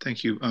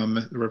 thank you.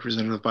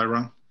 Representative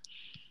Byron?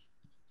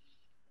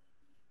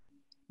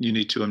 You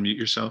need to unmute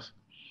yourself.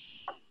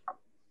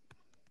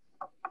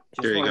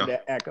 Just wanted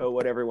to echo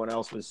what everyone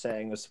else was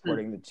saying, was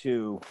supporting the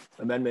two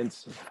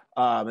amendments,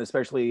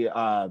 especially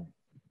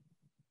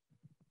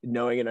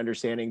knowing and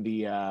understanding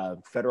the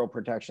federal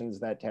protections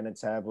that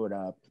tenants have when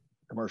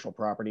commercial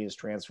property is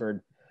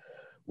transferred,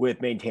 with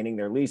maintaining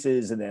their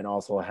leases, and then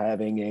also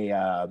having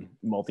a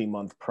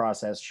multi-month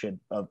process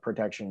of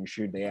protection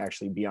should they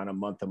actually be on a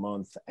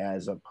month-to-month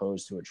as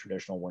opposed to a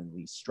traditional one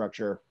lease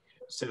structure.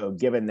 So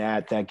given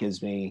that, that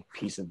gives me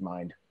peace of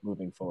mind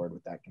moving forward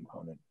with that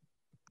component.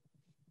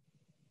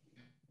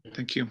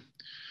 Thank you.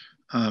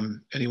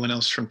 Anyone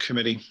else from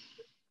committee?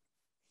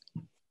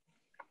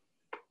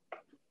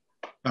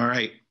 All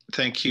right,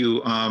 thank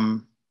you.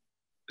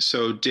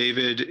 So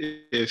David,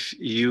 if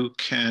you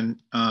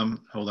can,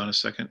 hold on a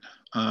second.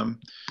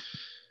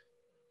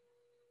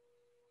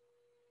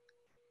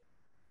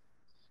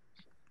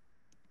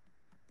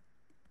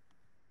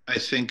 I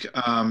think,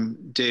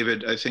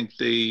 David, I think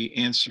the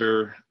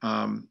answer,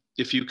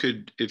 if you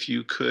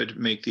could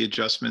make the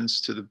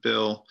adjustments to the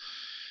bill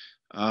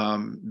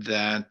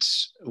that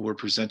were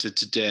presented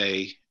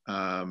today,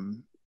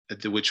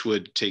 which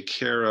would take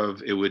care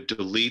of, it would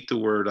delete the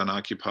word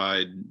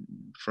unoccupied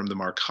from the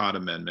Marcotte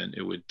amendment.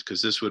 It would,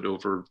 because this would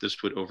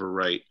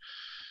overwrite,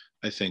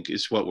 I think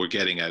is what we're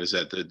getting at, is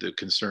that the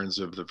concerns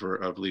of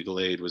legal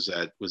aid was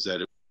that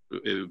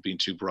it would be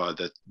too broad,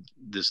 that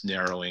this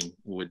narrowing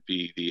would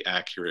be the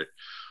accurate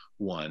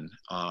one.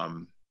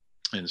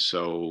 And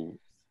so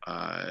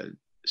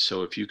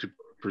if you could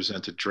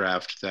present a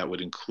draft that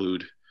would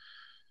include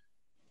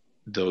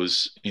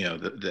those,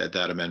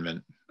 that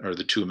amendment, or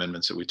the two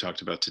amendments that we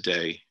talked about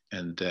today,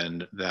 and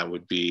then that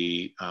would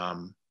be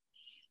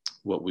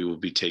what we will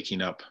be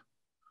taking up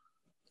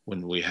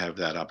when we have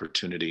that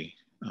opportunity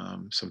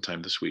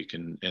sometime this week.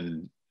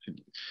 And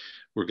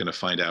we're going to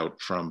find out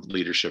from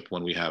leadership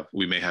when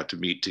we may have to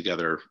meet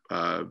together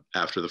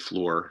after the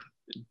floor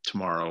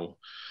tomorrow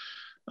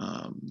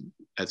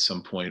at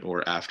some point,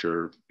 or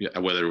after,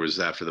 whether it was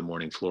after the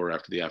morning floor or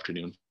after the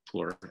afternoon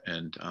floor,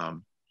 and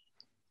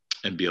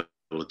be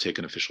able to take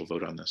an official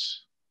vote on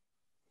this.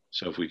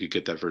 So if we could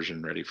get that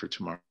version ready for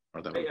tomorrow,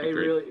 that would be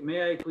great.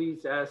 May I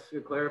please ask a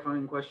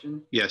clarifying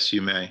question? Yes,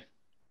 you may.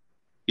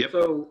 Yep.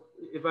 So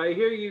if I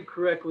hear you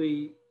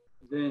correctly,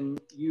 then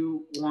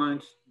you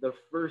want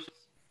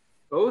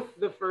both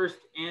the first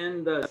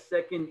and the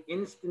second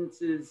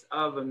instances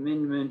of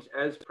amendment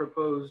as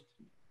proposed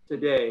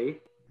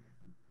today.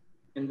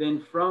 And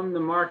then from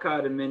the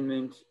Marcotte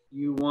amendment,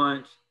 you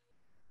want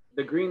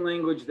the green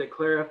language that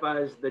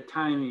clarifies the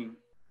timing.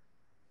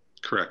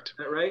 Correct. Is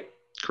that right?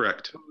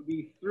 Correct. So it would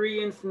be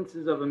 3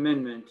 instances of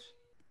amendment.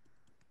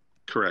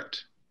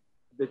 Correct.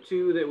 The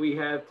 2 that we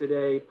have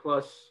today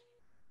plus.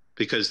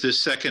 Because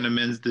this second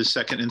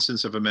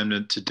instance of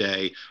amendment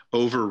today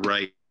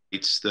overwrites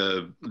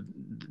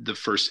the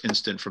first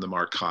instant from the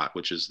Marcotte,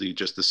 which is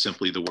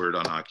simply the word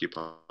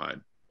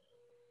unoccupied.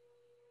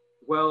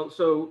 Well,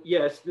 so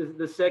yes,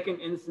 the second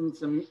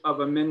instance of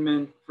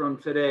amendment from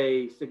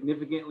today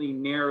significantly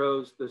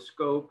narrows the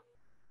scope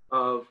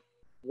of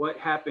what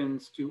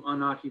happens to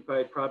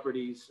unoccupied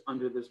properties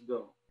under this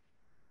bill.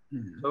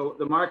 Mm-hmm. So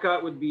the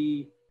Marcotte would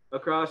be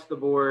across the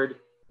board.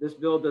 This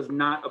bill does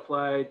not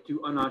apply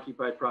to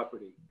unoccupied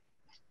property.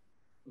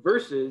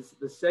 Versus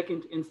the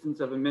second instance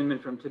of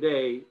amendment from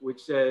today,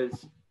 which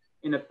says,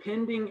 in a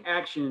pending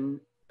action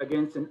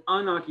against an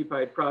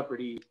unoccupied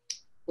property,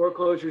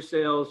 foreclosure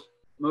sales,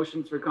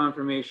 motions for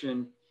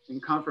confirmation,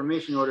 and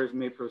confirmation orders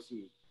may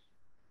proceed.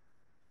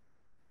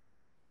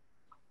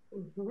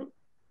 Mm-hmm.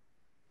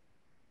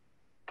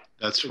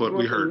 That's what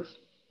we heard.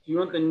 You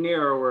want the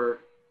narrower?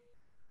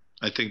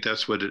 I think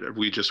that's what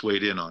we just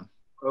weighed in on.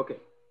 Okay,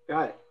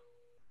 got it.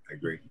 I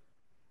agree.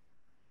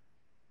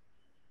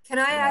 Can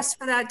I ask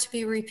for that to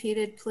be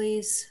repeated,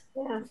 please?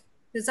 Yeah.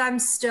 Because I'm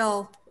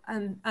still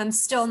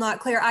not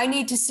clear. I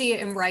need to see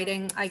it in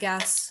writing, I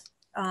guess,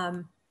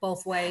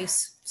 both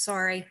ways.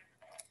 Sorry.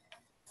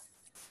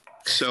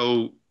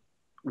 So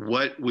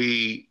what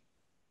we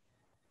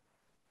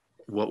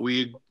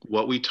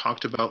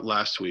talked about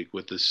last week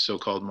with this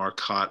so-called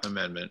Marcotte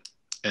amendment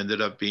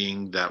ended up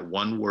being that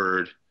one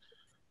word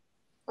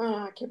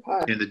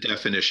Unoccupied. in the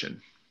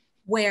definition.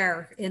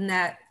 Where in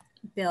that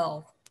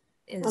bill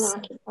is?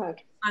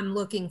 Unoccupied. I'm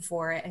looking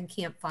for it and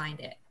can't find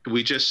it.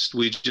 We just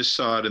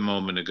saw it a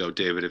moment ago,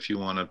 David. If you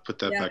want to put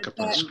that back up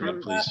on the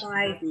screen, please.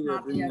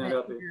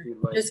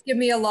 Just give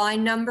me a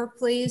line number,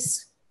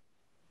 please.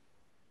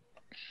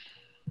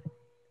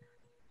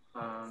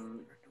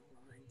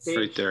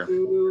 Right there.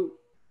 2,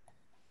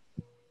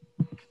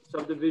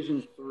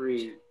 subdivision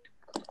 3.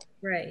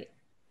 Right.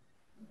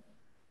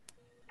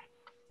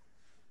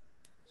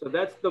 So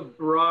that's the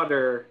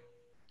broader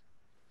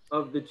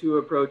of the two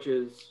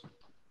approaches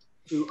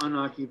to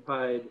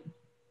unoccupied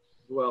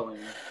dwelling,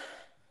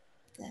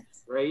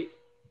 right?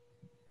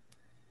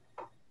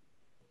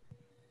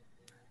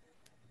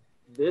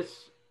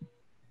 This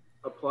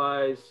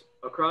applies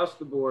across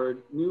the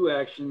board, new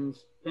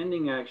actions,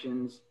 pending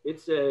actions. It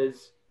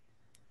says,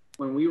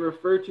 when we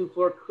refer to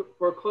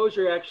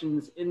foreclosure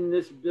actions in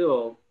this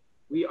bill,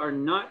 we are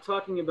not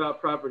talking about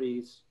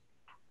properties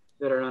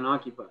that are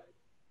unoccupied.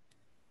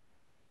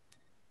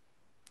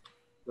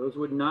 Those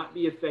would not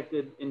be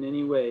affected in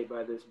any way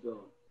by this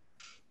bill.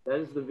 That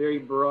is the very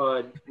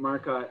broad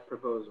Marcotte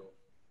proposal.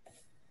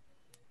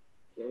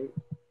 Okay.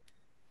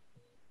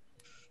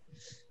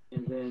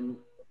 And then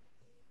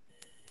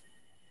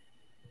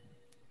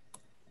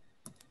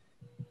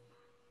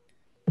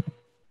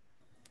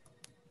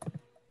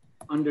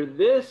under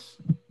this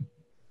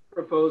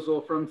proposal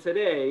from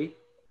today,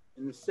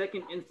 in the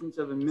second instance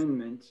of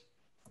amendment,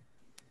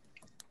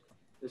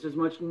 this is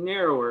much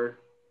narrower.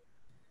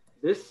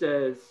 This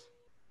says,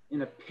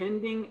 in a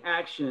pending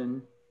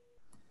action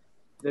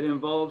that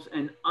involves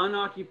an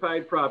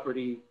unoccupied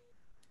property,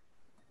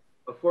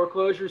 a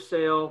foreclosure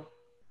sale,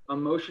 a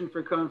motion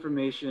for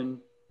confirmation,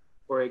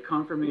 or a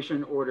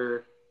confirmation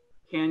order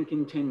can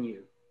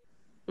continue.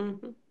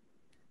 Mm-hmm.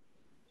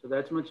 So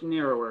that's much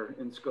narrower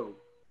in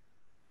scope.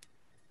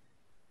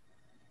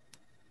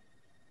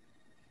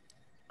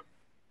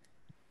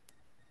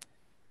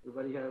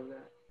 Everybody have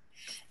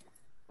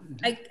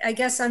that? I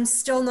guess I'm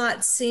still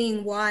not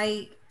seeing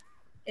why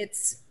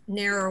it's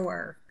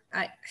narrower.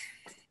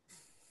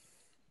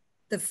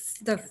 The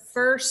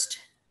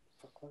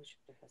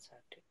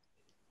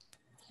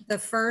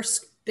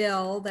first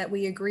bill that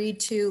we agreed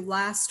to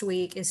last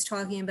week is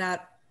talking about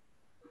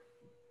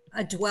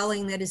a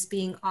dwelling that is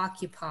being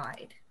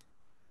occupied.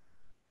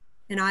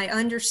 And I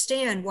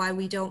understand why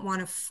we don't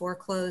want to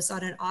foreclose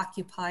on an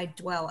occupied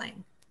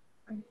dwelling.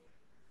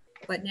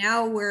 But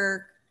now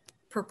we're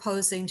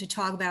proposing to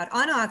talk about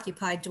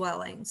unoccupied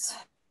dwellings,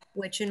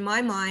 which in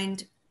my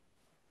mind,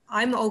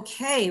 I'm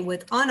okay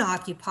with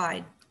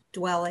unoccupied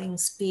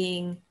dwellings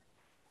being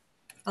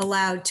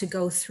allowed to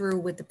go through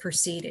with the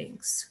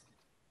proceedings.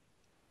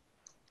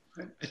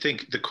 I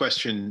think the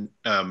question,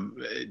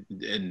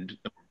 and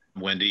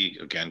Wendy,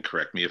 again,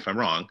 correct me if I'm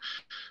wrong,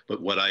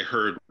 but what I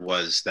heard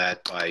was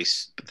that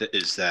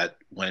is that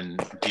when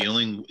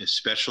dealing,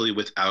 especially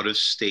with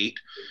out-of-state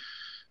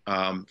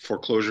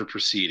foreclosure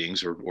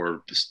proceedings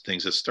or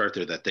things that start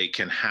there, that they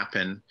can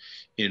happen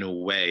in a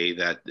way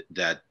that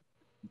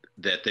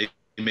they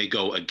may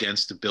go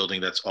against the building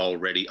that's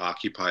already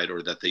occupied,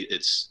 or that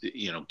it's,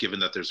 you know,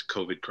 given that there's a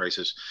COVID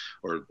crisis,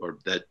 or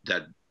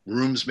that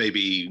homes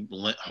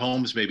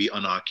may be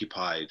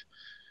unoccupied,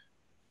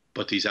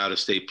 but these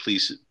out-of-state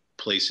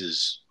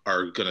places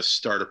are going to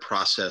start a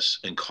process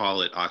and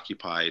call it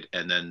occupied,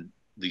 and then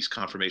these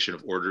confirmation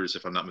of orders,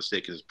 if I'm not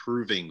mistaken, is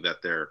proving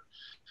that they're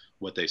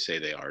what they say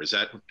they are. Is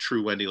that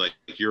true, Wendy? Like,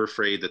 you're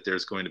afraid that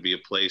there's going to be a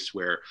place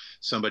where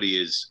somebody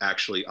is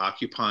actually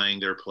occupying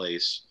their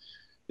place,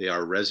 they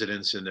are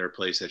residents in their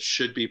place that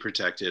should be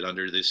protected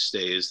under these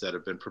stays that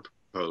have been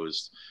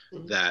proposed,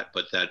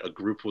 but that a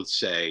group would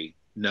say,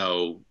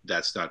 no,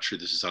 that's not true,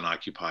 this is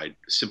unoccupied,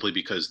 simply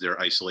because they're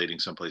isolating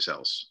someplace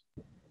else?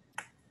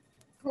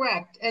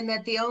 Correct, and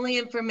that the only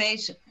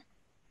information,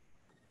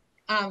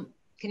 can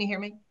you hear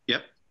me?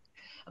 Yep.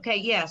 Okay,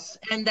 yes,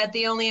 and that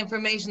the only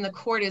information the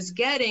court is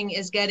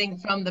getting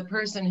from the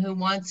person who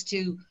wants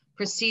to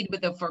proceed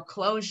with a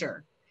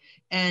foreclosure.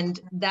 And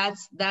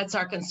that's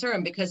our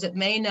concern, because it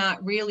may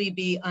not really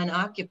be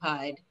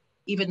unoccupied,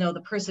 even though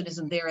the person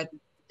isn't there at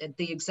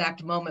the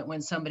exact moment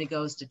when somebody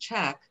goes to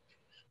check.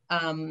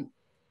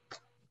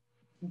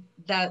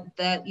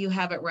 That you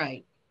have it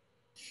right.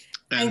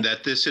 And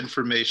that this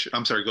information,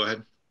 I'm sorry, go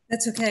ahead.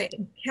 That's okay.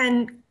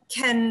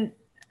 Can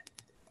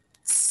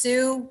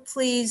Sue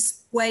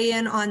please weigh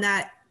in on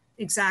that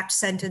exact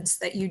sentence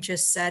that you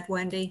just said,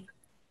 Wendy?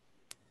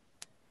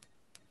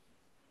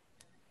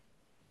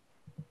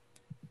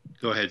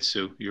 Go ahead,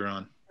 Sue, you're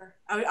on.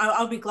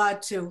 I'll be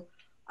glad to.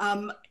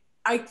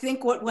 I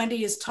think what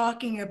Wendy is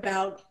talking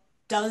about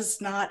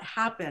does not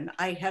happen.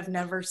 I have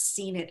never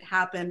seen it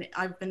happen.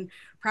 I've been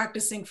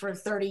practicing for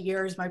 30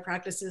 years. My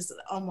practice is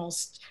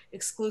almost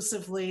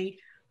exclusively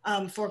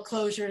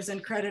foreclosures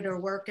and creditor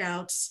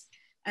workouts.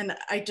 And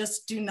I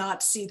just do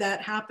not see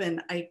that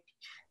happen.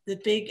 The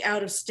big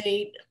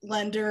out-of-state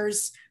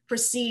lenders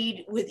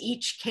proceed with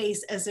each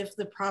case as if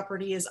the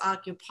property is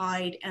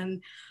occupied,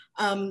 and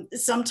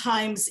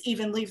sometimes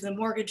even leave the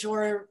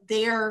mortgagor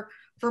there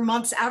for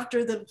months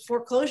after the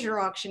foreclosure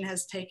auction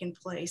has taken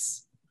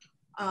place.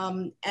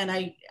 And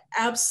I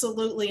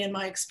absolutely, in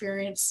my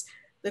experience,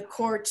 the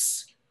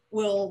courts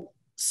will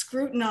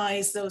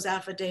scrutinize those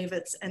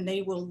affidavits and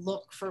they will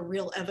look for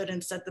real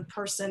evidence that the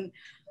person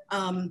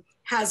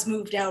has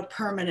moved out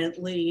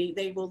permanently.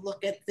 They will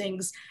look at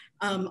things,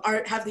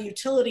 have the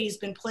utilities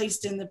been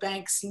placed in the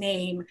bank's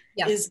name?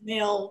 Yeah. Is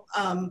mail,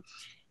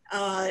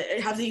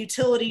 have the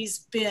utilities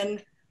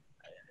been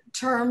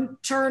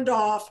turned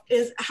off?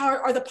 How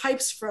are the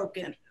pipes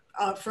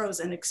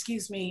frozen,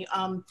 excuse me.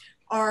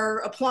 Are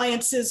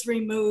appliances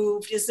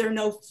removed? Is there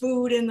no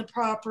food in the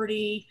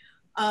property?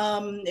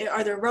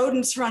 Are there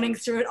rodents running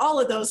through it? All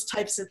of those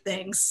types of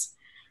things.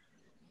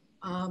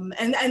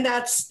 And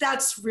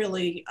that's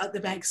really the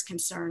bank's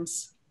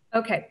concerns.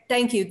 Okay,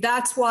 thank you.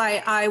 That's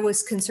why I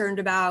was concerned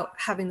about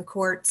having the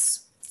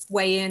courts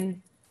weigh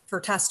in for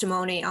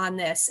testimony on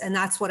this. And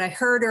that's what I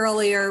heard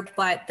earlier,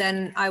 but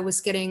then I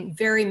was getting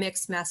very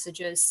mixed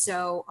messages.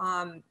 So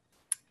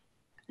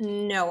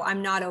no,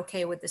 I'm not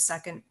okay with the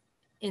second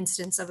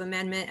instance of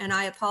amendment. And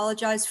I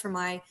apologize for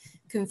my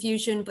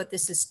confusion, but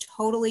this is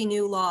totally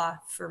new law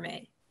for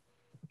me.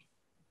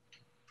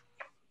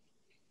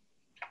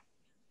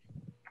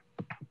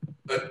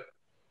 But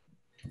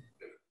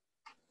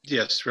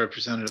yes,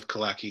 Representative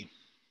Kalaki.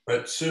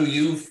 But Sue,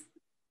 you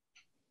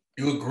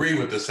agree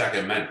with the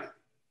Second Amendment.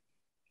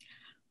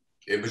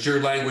 It was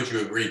your language you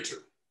agreed to.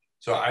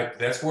 So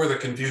that's where the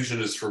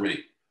confusion is for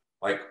me.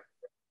 Like,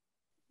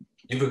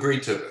 you've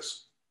agreed to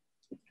this.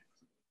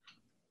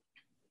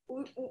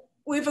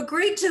 We've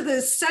agreed to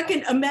the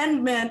Second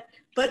Amendment,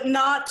 but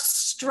not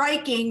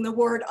striking the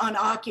word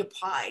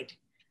unoccupied.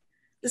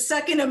 The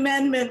Second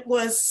Amendment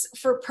was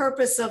for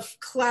purpose of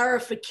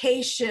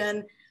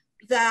clarification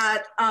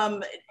that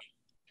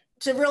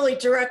to really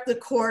direct the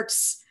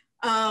courts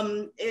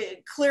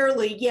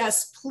clearly,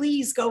 yes,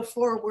 please go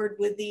forward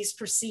with these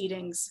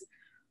proceedings.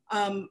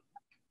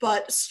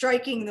 But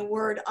striking the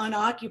word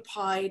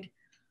unoccupied,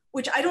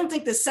 which I don't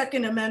think the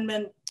Second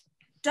Amendment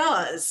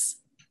does.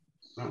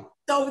 Oh.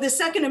 So the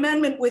Second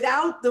Amendment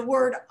without the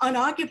word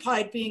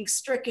unoccupied being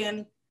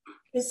stricken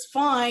is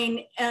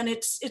fine, and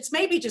it's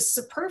maybe just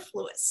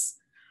superfluous,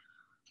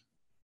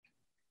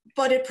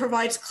 but it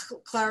provides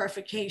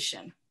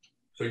clarification.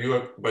 So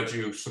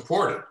you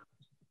support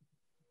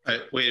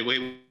it.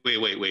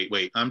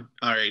 Wait. I'm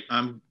all right.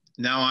 I'm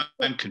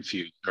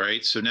confused. All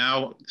right. So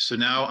now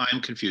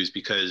I'm confused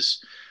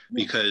because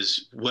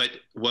what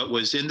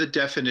was in the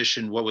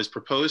definition, what was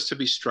proposed to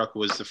be struck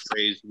was the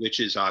phrase "which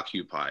is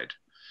occupied,"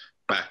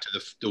 back to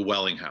the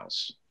dwelling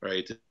house,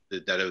 right?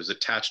 That it was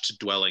attached to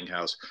dwelling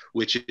house,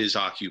 which is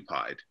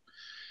occupied.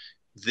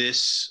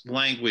 This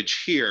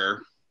language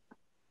here,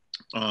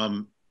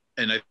 and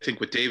I think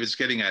what David's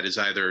getting at is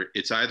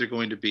it's either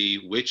going to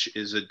be which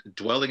is a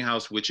dwelling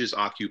house which is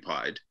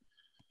occupied,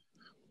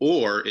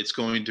 or it's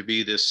going to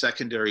be this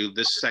Second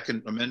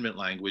Amendment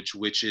language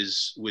which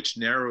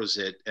narrows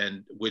it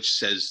and which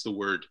says the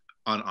word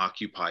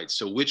unoccupied.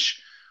 So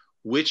which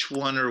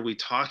one are we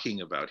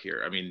talking about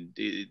here? I mean,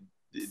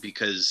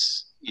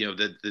 because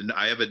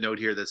I have a note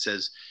here that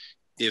says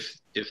if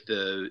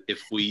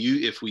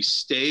we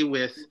stay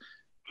with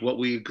what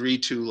we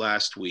agreed to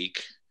last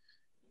week,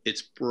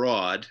 it's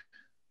broad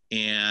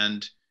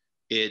and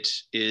it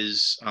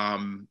is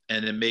and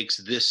it makes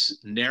this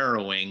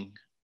narrowing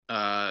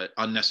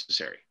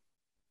unnecessary,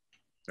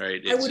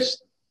 right?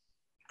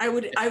 I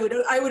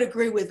would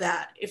agree with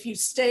that. If you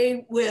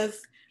stay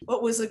with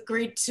what was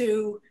agreed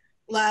to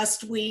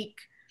last week,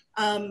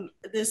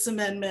 this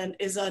amendment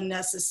is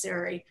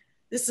unnecessary.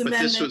 This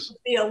amendment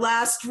would be a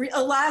last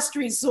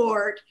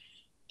resort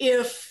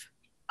if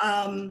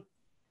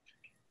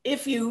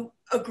you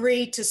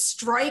agree to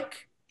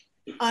strike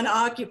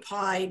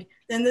unoccupied,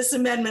 then this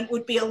amendment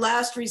would be a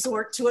last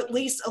resort to at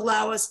least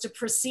allow us to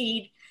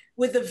proceed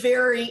with the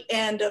very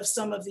end of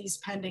some of these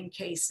pending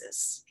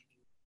cases.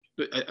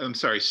 I'm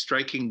sorry,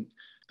 striking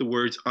the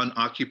words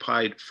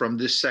unoccupied from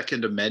this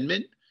Second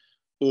Amendment,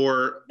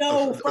 or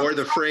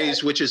the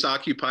phrase which is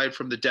occupied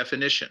from the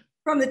definition?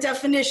 From the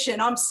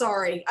definition, I'm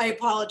sorry, I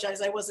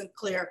apologize, I wasn't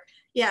clear.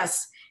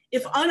 Yes,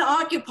 if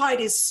unoccupied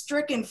is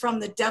stricken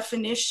from the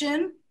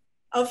definition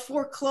of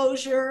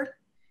foreclosure.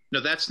 No,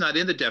 that's not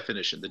in the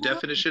definition. The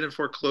definition of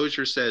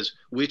foreclosure says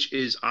which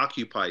is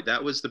occupied.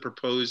 That was the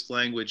proposed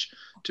language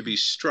to be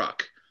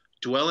struck.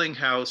 Dwelling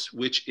house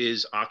which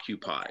is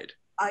occupied.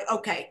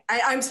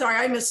 I'm sorry,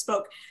 I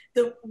misspoke.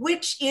 The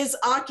which is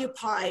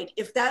occupied,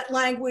 if that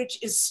language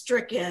is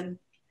stricken,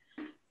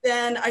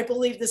 then I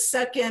believe the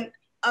second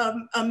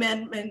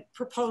amendment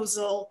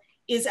proposal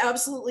is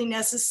absolutely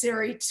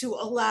necessary to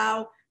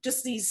allow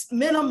just these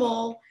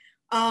minimal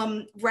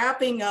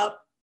wrapping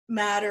up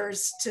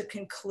matters to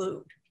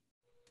conclude.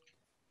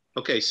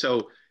 Okay,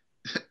 so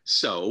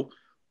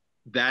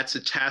that's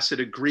a tacit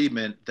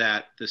agreement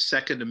that the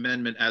Second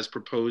Amendment as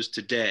proposed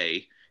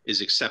today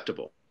is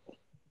acceptable.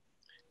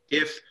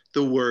 If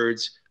the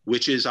words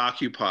 "which is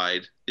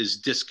occupied"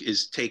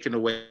 is taken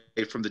away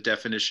from the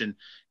definition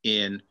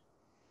in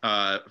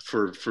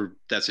for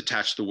that's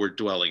attached to the word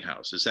dwelling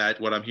house. Is that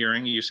what I'm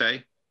hearing you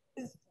say?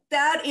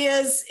 That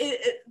is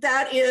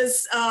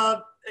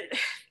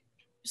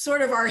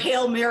sort of our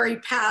Hail Mary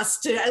pass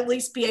to at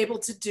least be able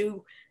to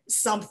do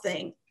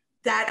something.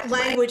 That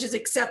language is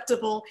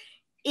acceptable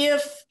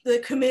if the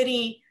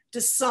committee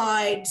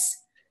decides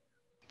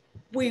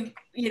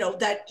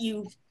that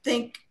you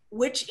think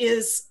which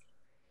is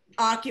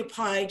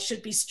occupied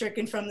should be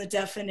stricken from the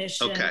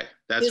definition. Okay,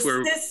 this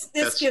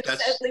gives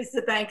at least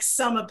the bank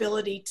some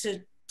ability to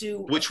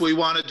do. Which we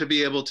wanted to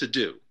be able to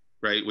do,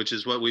 right? Which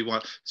is what we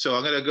want. So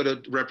I'm going to go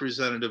to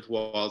Representative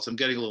Walz. I'm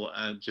getting a little,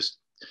 just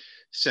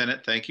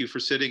Senate, thank you for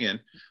sitting in.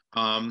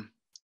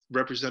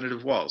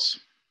 Representative Walz.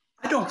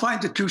 I don't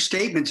find the two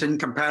statements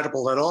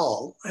incompatible at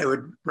all. I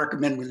would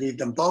recommend we leave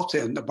them both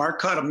in. The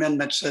Marcotte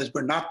Amendment says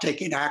we're not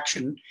taking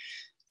action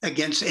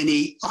against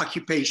any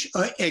occupation,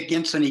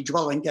 against any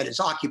dwelling that is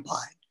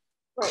occupied.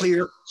 Right.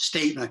 Clear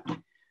statement.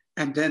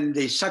 And then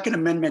the Second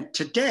Amendment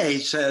today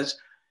says,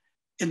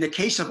 in the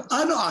case of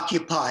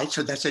unoccupied,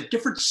 so that's a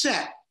different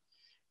set.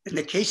 In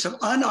the case of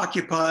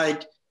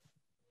unoccupied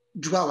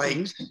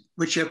dwellings,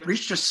 which have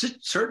reached a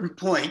certain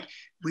point,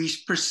 we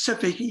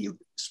specifically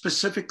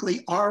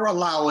are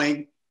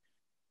allowing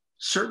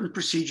certain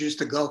procedures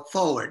to go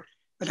forward.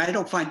 But I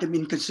don't find them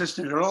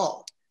inconsistent at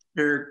all.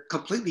 They're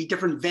completely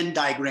different Venn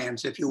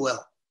diagrams, if you will.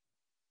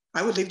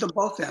 I would leave them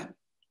both in.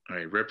 All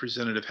right,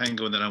 Representative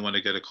Hengo, and then I want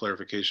to get a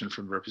clarification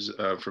from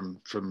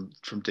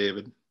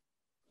David.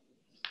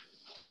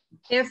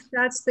 If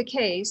that's the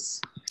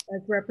case,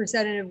 as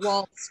Representative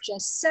Walz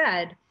just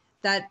said,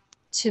 that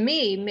to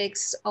me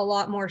makes a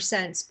lot more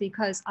sense,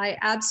 because I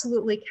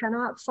absolutely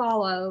cannot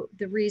follow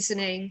the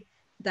reasoning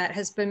that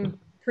has been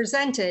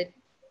presented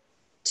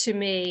to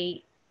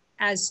me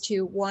as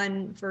to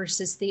one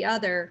versus the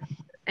other.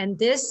 And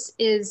this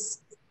is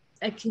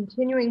a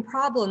continuing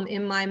problem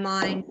in my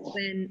mind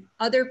when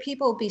other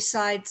people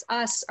besides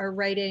us are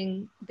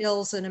writing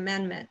bills and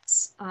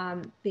amendments,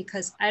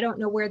 because I don't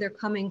know where they're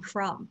coming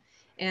from.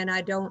 And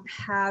I don't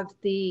have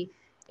the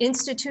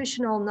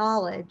institutional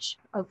knowledge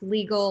of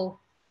legal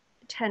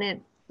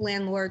tenant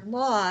landlord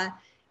law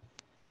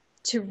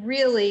to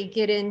really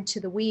get into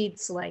the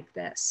weeds like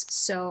this.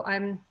 So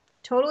I'm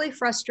totally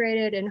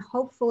frustrated, and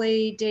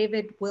hopefully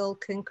David will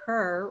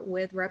concur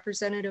with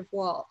Representative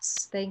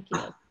Walz. Thank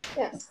you.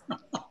 Yes.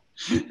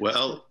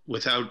 Well,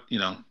 without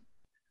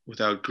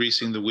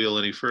greasing the wheel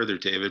any further,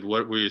 David,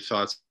 what were your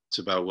thoughts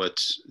about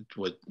what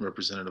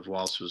Representative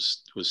Walz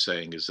was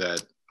saying? Is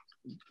that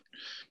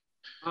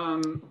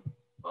all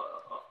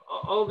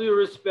due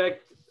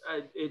respect,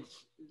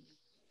 it's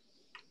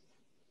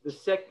the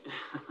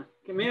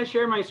may I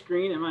share my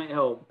screen? It might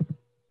help.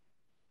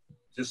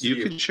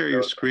 You can share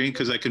your screen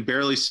because I can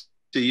barely see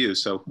you.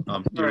 So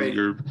there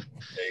you go.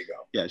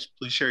 Yes,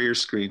 please share your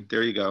screen.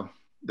 There you go.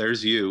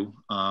 There's you.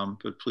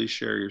 But please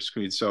share your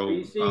screen. So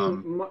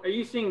are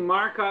you seeing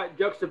Marcotte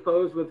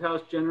juxtaposed with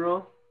House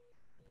General?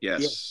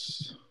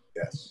 Yes.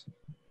 Yes.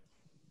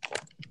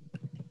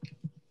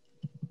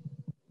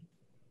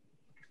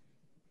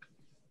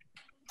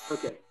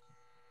 Okay.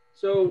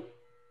 So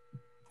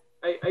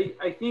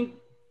I think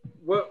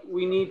what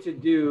we need to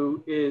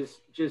do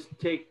is just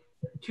take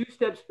 2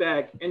 steps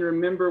back and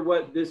remember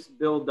what this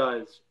bill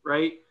does,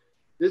 right?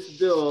 This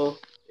bill,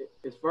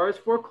 as far as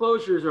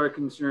foreclosures are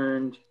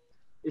concerned,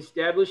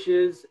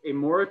 establishes a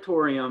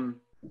moratorium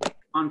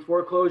on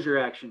foreclosure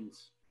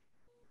actions,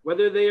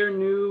 whether they are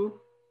new,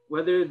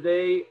 whether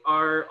they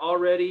are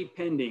already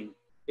pending.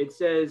 It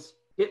says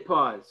hit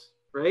pause,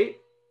 right?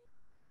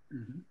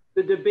 Mm-hmm.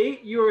 The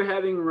debate you are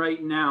having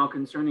right now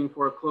concerning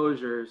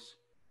foreclosures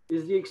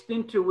is the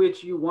extent to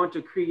which you want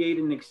to create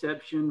an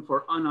exception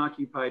for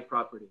unoccupied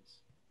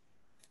properties.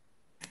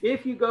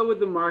 If you go with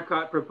the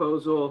Marcotte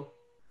proposal,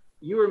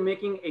 you are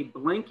making a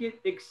blanket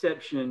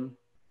exception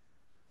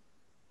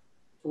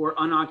for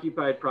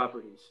unoccupied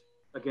properties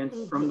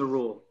from the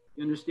rule.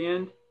 You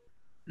understand?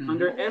 Mm-hmm.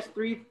 Under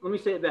S3, let me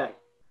say it back.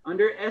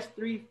 Under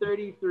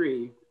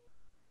S.333,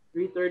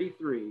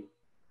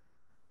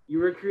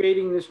 you are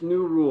creating this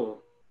new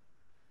rule.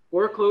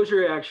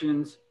 Foreclosure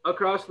actions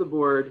across the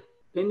board,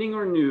 pending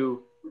or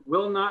new,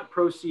 will not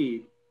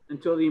proceed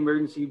until the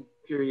emergency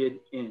period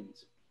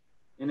ends.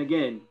 And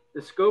again,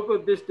 the scope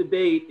of this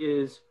debate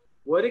is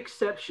what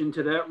exception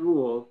to that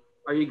rule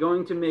are you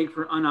going to make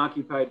for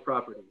unoccupied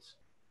properties?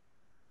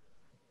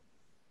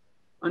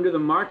 Under the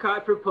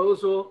Marcotte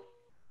proposal,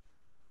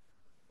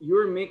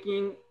 you're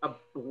making a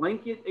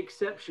blanket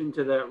exception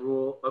to that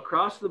rule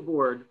across the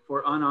board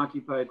for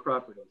unoccupied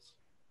properties.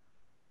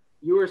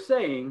 You are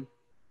saying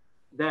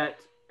that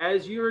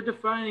as you're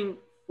defining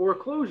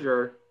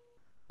foreclosure,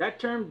 that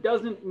term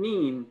doesn't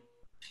mean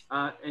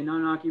an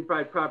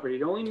unoccupied property.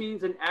 It only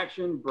means an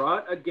action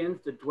brought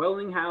against a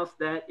dwelling house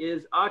that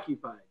is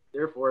occupied.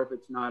 Therefore, if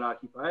it's not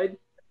occupied,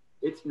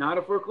 it's not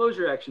a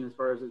foreclosure action as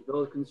far as this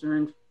bill is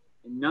concerned.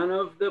 And none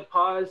of the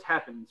pause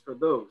happens for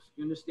those.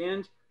 You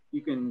understand?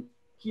 You can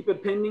keep a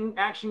pending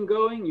action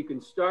going. You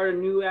can start a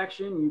new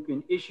action. You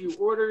can issue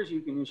orders.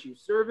 You can issue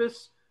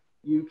service.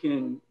 You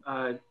can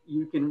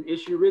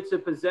issue writs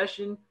of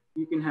possession.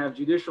 You can have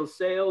judicial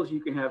sales.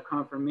 You can have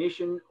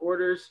confirmation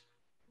orders.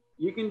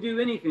 You can do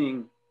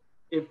anything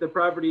if the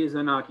property is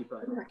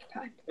unoccupied.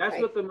 That's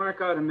right. What the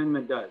Marcotte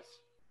Amendment does.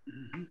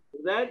 Mm-hmm.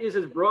 That is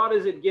as broad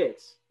as it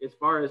gets as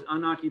far as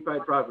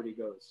unoccupied property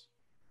goes.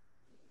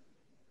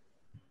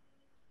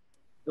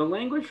 The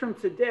language from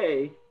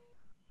today,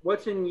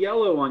 what's in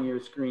yellow on your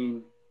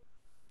screen,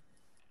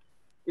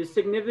 is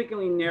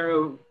significantly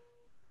narrower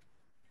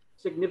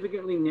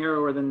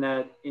than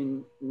that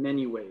in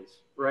many ways,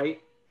 right?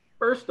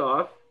 First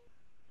off,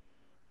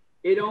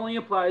 it only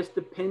applies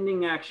to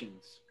pending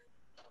actions.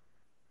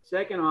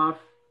 Second off,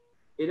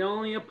 it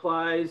only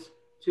applies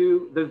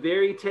to the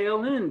very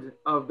tail end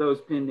of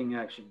those pending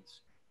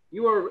actions.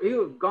 You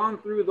have gone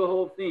through the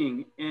whole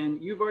thing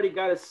and you've already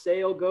got a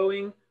sale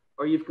going,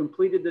 or you've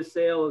completed the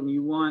sale and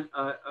you want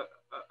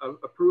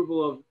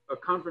approval of a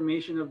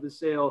confirmation of the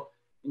sale,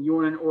 and you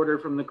want an order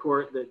from the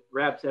court that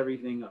wraps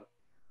everything up,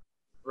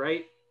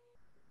 right?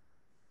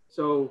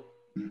 So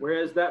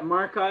whereas that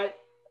Marcotte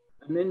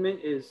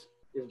Amendment is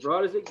as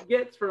broad as it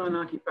gets for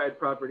unoccupied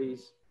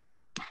properties,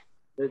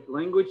 the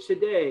language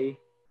today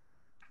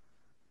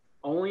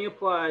only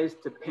applies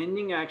to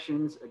pending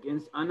actions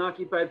against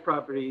unoccupied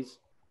properties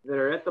that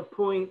are at the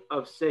point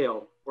of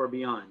sale or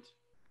beyond,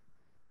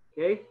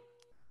 okay?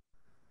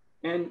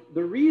 And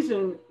the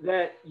reason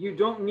that you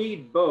don't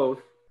need both,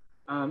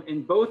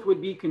 and both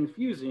would be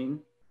confusing,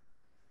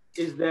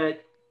 is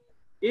that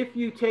if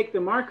you take the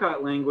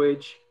Marcotte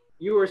language,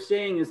 you are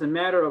saying as a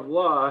matter of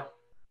law,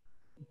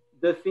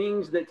 the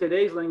things that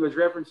today's language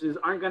references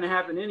aren't going to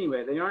happen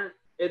anyway. They aren't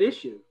at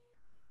issue.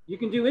 You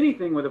can do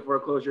anything with a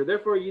foreclosure.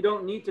 Therefore, you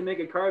don't need to make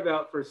a carve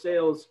out for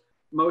sales,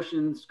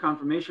 motions,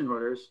 confirmation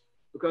orders,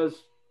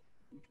 because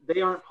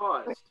they aren't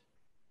paused.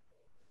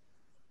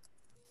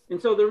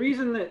 And so the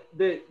reason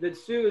that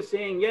Sue is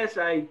saying, yes,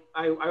 I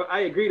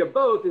agree to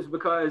both, is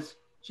because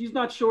she's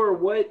not sure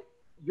what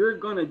you're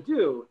going to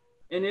do.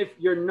 And if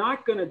you're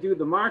not going to do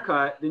the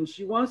Marcotte, then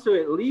she wants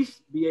to at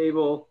least be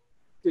able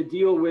to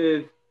deal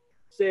with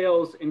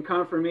sales and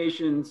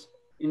confirmations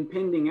in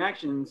pending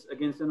actions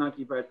against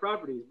unoccupied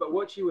properties. But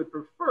what she would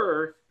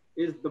prefer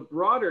is the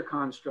broader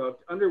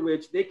construct under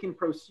which they can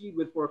proceed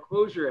with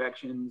foreclosure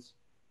actions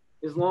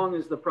as long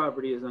as the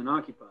property is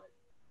unoccupied.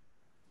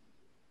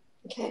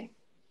 Okay.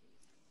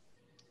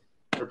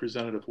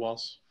 Representative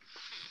Walz.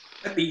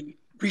 Let me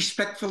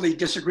respectfully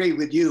disagree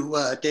with you,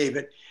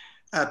 David,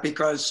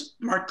 because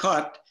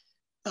Marcotte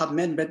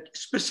Amendment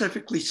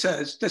specifically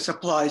says this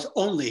applies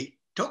only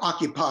to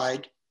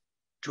occupied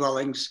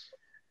dwellings.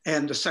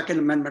 And the Second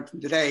Amendment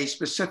from today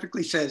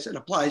specifically says it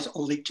applies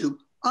only to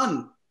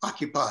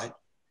unoccupied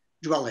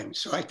dwellings.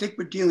 So I think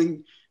we're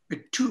dealing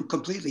with two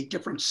completely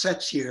different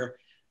sets here.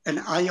 And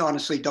I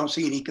honestly don't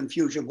see any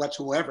confusion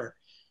whatsoever.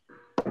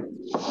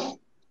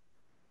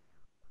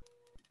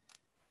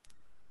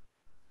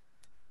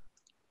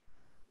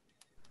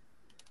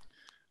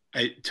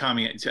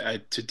 Tommy,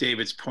 to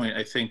David's point,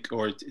 I think,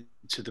 or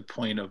to the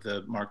point of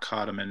the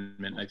Marcotte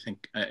Amendment, I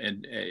think,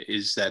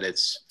 is that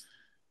it's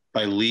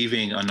by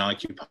leaving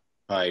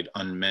unoccupied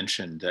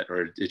unmentioned, that,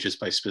 or it's just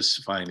by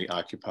specifying the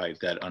occupied,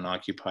 that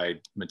unoccupied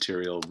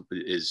material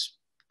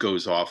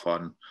goes off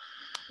on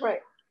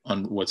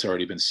what's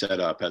already been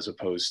set up, as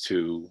opposed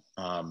to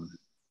not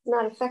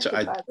affected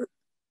by the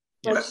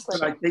legislation.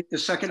 But I think the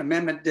Second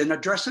Amendment then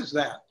addresses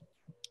that.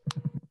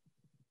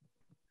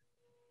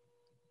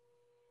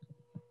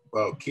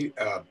 Well, keep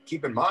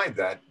in mind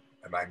that,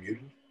 am I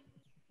muted?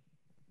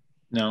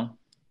 No.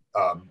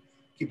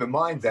 Keep in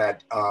mind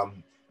that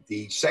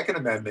the Second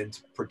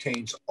Amendment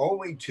pertains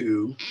only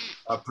to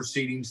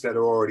proceedings that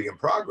are already in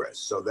progress.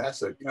 So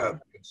that's a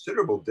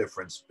considerable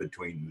difference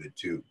between the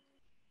two.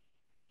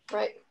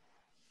 Right.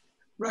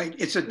 Right.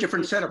 It's a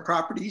different set of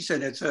properties,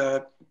 and it's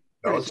a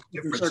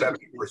different set of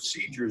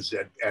procedures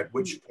at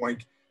which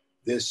point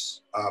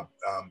these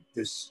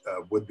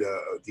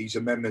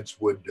amendments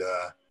would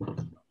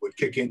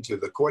kick into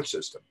the court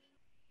system.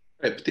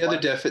 Right, but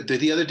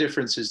the other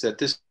difference is that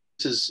the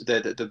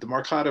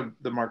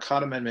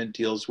Marcotte Amendment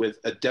deals with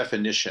a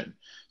definition.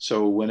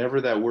 So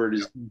whenever that word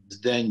is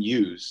then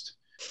used,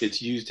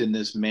 it's used in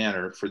this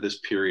manner for this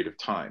period of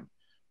time.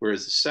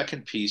 Whereas the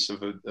second piece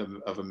of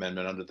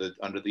amendment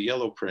under the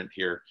yellow print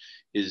here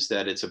is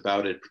that it's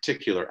about a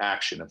particular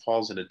action. It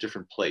falls in a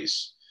different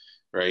place,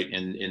 right?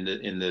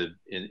 In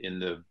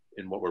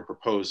what we're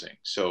proposing.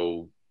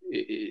 So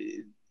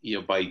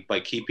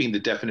by keeping the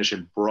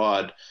definition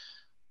broad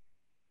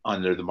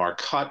under the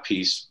Marcotte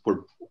piece,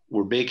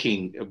 we're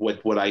making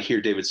what I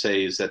hear David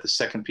say is that the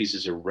second piece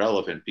is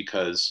irrelevant,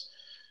 because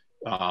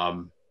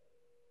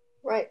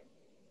Right.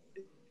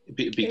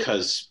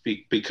 Because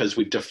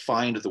we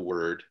defined the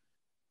word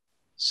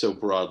so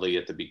broadly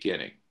at the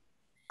beginning.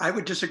 I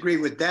would disagree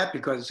with that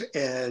because,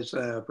 as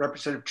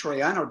Representative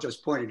Troiano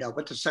just pointed out,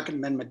 what the Second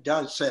Amendment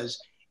does says,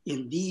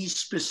 in these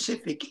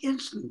specific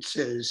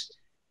instances,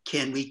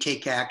 can we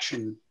take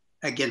action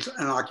against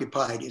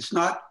unoccupied? It's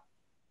not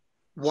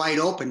wide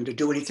open to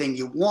do anything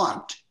you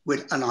want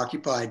with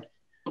unoccupied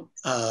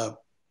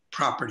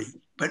property,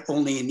 but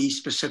only in these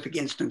specific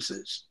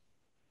instances.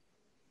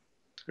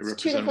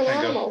 Representative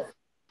Hango.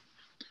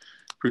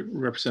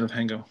 Representative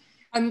Hango.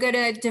 I'm going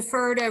to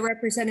defer to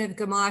Representative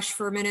Gamache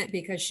for a minute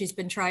because she's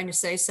been trying to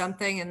say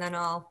something, and then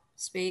I'll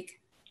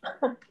speak.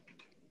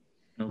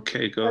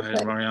 Okay, go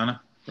ahead,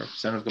 Mariana.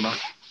 Representative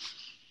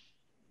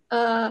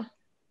Gamache.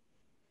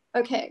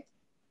 Okay,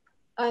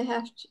 I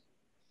have to.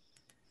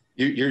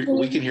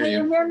 We can hear you. Can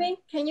you hear me?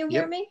 Can you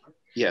hear me?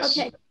 Yes.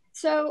 Okay,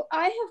 so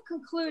I have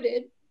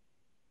concluded,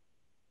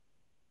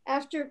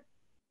 after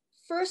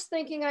first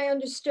thinking I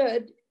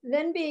understood,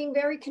 then being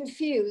very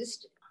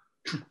confused,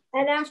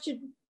 and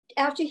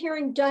after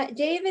hearing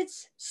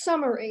David's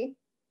summary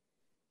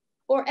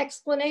or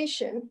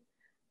explanation,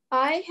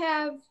 I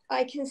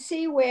can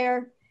see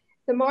where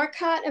the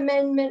Marcotte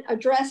Amendment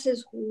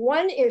addresses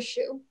one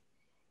issue,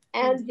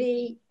 and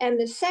the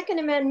Second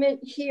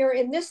Amendment here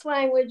in this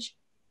language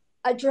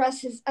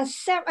addresses a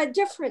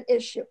different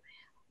issue.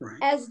 Right.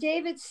 As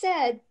David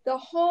said, the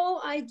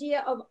whole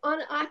idea of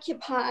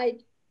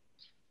unoccupied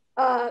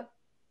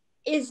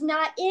is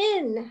not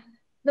in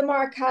the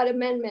Marcotte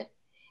Amendment.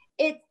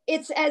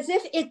 It's as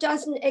if it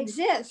doesn't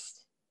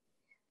exist,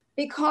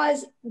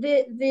 because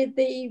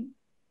it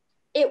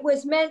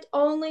was meant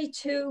only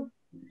to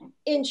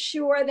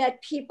ensure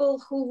that people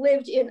who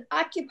lived in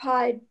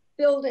occupied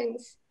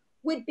buildings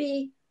would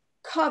be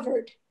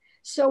covered.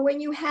 So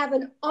when you have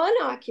an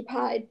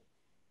unoccupied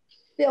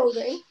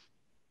building,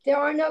 there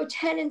are no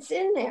tenants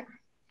in there.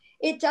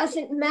 It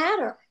doesn't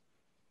matter.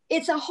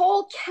 It's a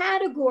whole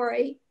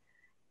category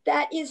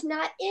that is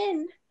not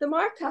in the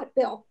Marcotte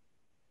bill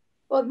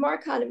or the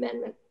Marcotte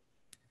Amendment.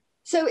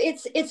 So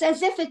it's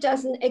as if it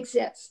doesn't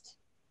exist.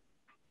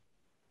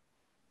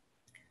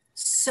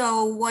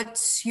 So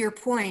what's your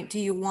point? Do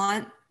you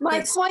want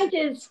My point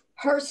is,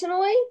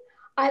 personally,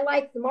 I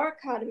like the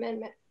Marcotte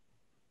Amendment,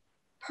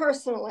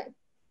 personally.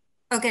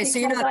 Okay, so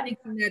you're not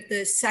thinking that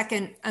the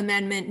Second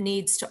Amendment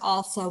needs to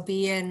also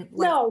be in?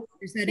 No,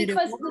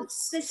 because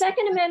the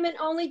Second Amendment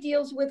only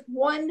deals with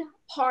one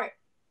part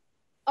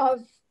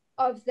of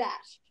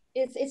that.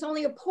 It's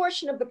only a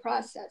portion of the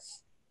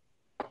process.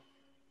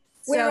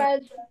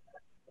 Whereas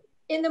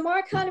in the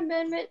Marcotte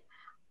Amendment,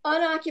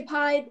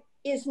 unoccupied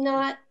is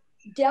not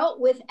dealt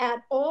with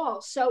at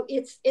all. So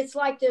it's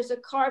like there's a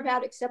carve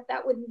out, except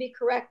that wouldn't be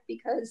correct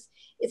because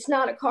it's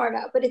not a carve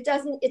out, but it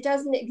doesn't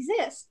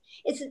exist.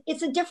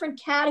 It's a different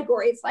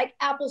category. It's like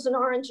apples and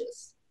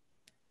oranges.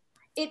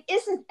 It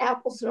isn't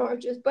apples and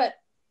oranges, but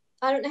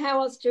I don't know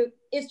how else to,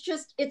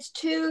 it's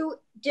two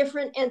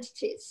different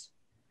entities,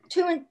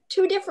 two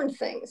different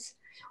things.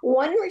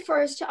 One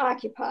refers to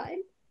occupied,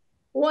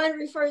 one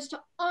refers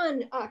to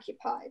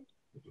unoccupied.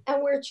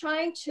 And we're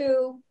trying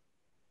to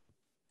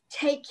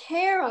take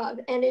care of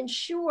and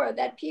ensure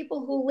that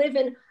people who live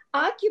in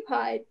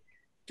occupied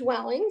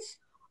dwellings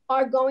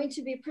are going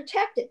to be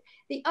protected.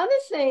 The other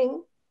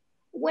thing,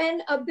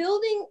 when a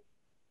building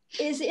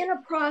is in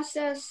a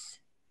process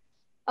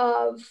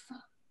of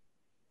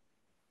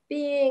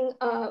being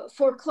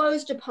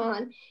foreclosed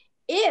upon,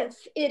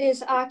 if it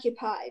is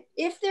occupied,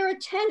 if there are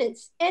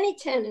tenants, any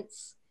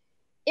tenants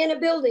in a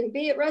building,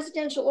 be it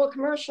residential or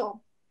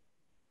commercial,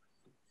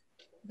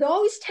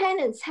 those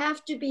tenants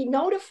have to be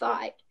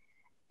notified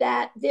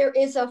that there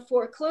is a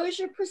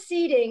foreclosure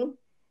proceeding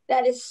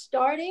that is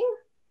starting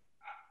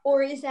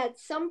or is at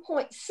some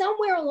point,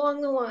 somewhere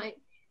along the line,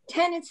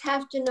 tenants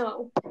have to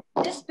know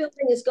this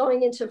building is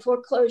going into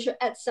foreclosure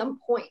at some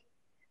point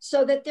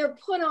so that they're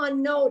put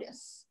on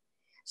notice.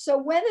 So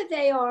whether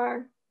they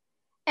are,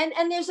 and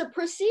there's a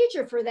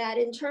procedure for that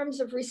in terms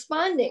of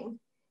responding.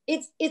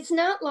 It's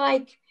not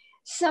like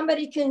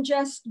somebody can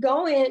just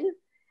go in,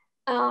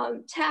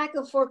 tack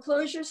a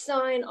foreclosure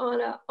sign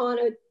on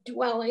a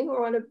dwelling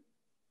or on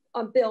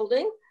a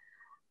building,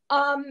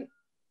 and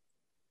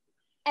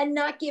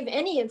not give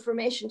any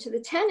information to the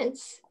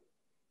tenants.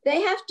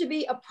 They have to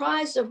be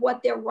apprised of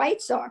what their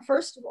rights are,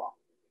 first of all.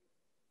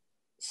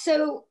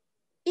 So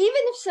even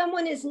if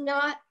someone is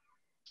not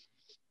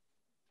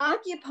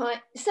occupying,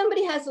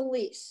 somebody has a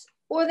lease,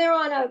 or they're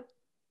on a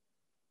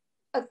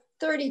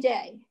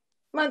 30-day,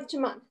 month to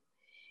month.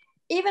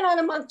 Even on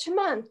a month to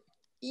month,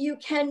 you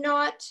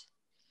cannot,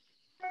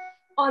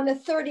 on the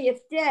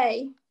 30th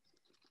day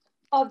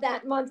of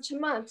that month to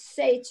month,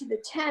 say to the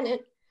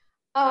tenant,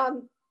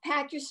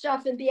 pack your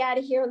stuff and be out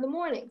of here in the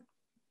morning.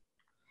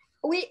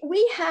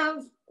 We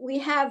have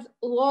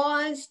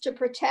laws to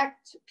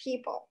protect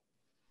people.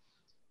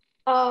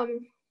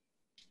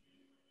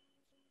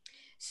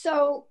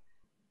 So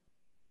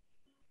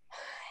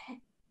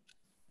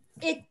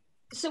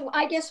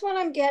I guess what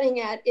I'm getting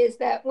at is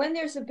that when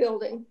there's a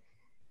building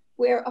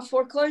where a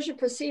foreclosure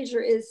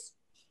procedure is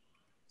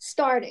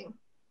starting,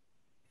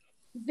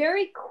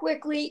 very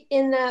quickly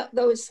in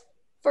those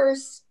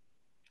first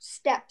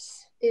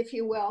steps, if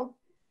you will,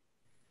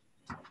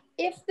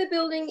 if the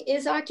building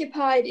is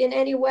occupied in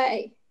any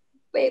way,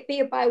 be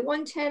it by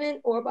one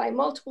tenant or by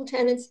multiple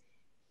tenants,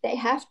 they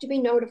have to be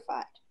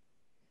notified.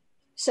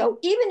 So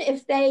even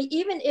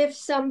if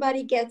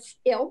somebody gets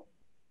ill,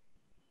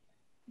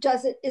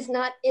 is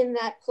not in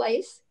that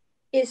place,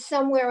 is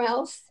somewhere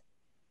else,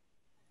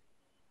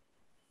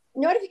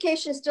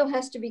 notification still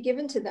has to be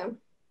given to them.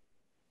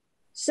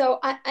 So,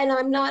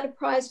 I'm not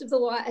apprised of the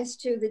law as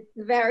to the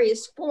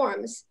various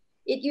forms.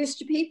 It used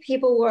to be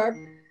people were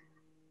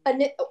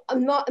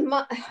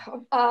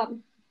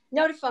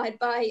notified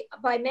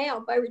by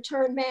mail, by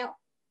return mail,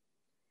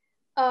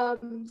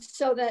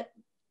 so that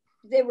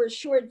they were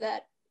assured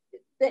that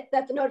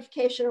the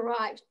notification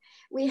arrived.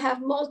 We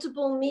have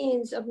multiple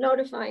means of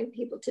notifying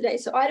people today,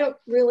 so I don't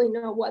really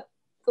know what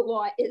the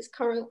law is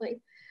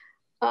currently.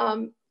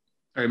 All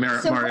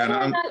right, so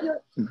Mariana,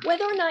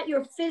 whether or not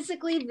you're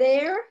physically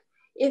there,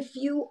 if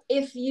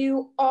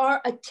you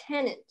are a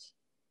tenant,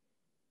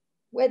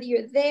 whether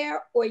you're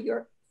there or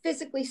you're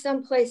physically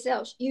someplace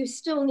else, you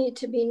still need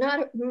to be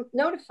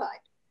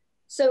notified.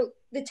 So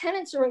the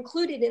tenants are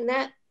included in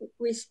that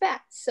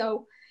respect.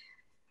 So,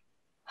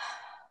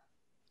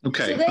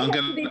 okay, so they have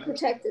to be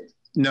protected.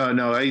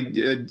 No,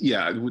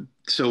 yeah.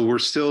 So we're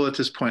still at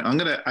this point.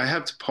 I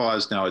have to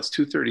pause now. It's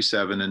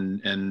 2:37,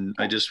 and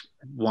I just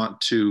want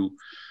to.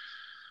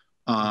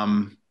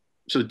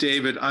 So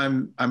David,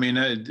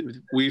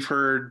 we've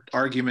heard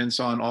arguments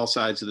on all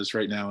sides of this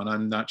right now, and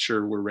I'm not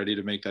sure we're ready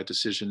to make that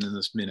decision in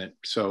this minute.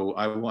 So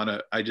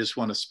I just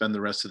want to spend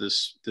the rest of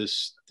this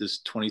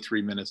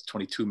 23 minutes,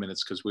 22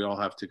 minutes, because we all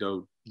have to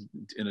go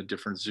in a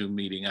different Zoom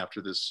meeting after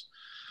this.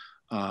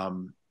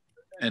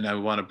 And I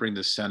want to bring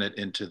the Senate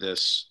into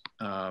this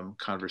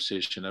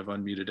conversation. I've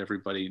unmuted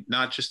everybody,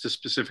 not just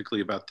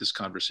specifically about this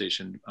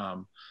conversation,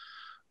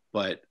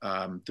 but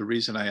the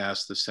reason I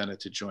asked the Senate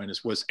to join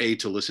us was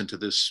to listen to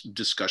this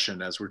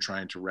discussion as we're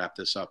trying to wrap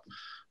this up,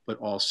 but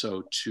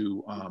also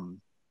to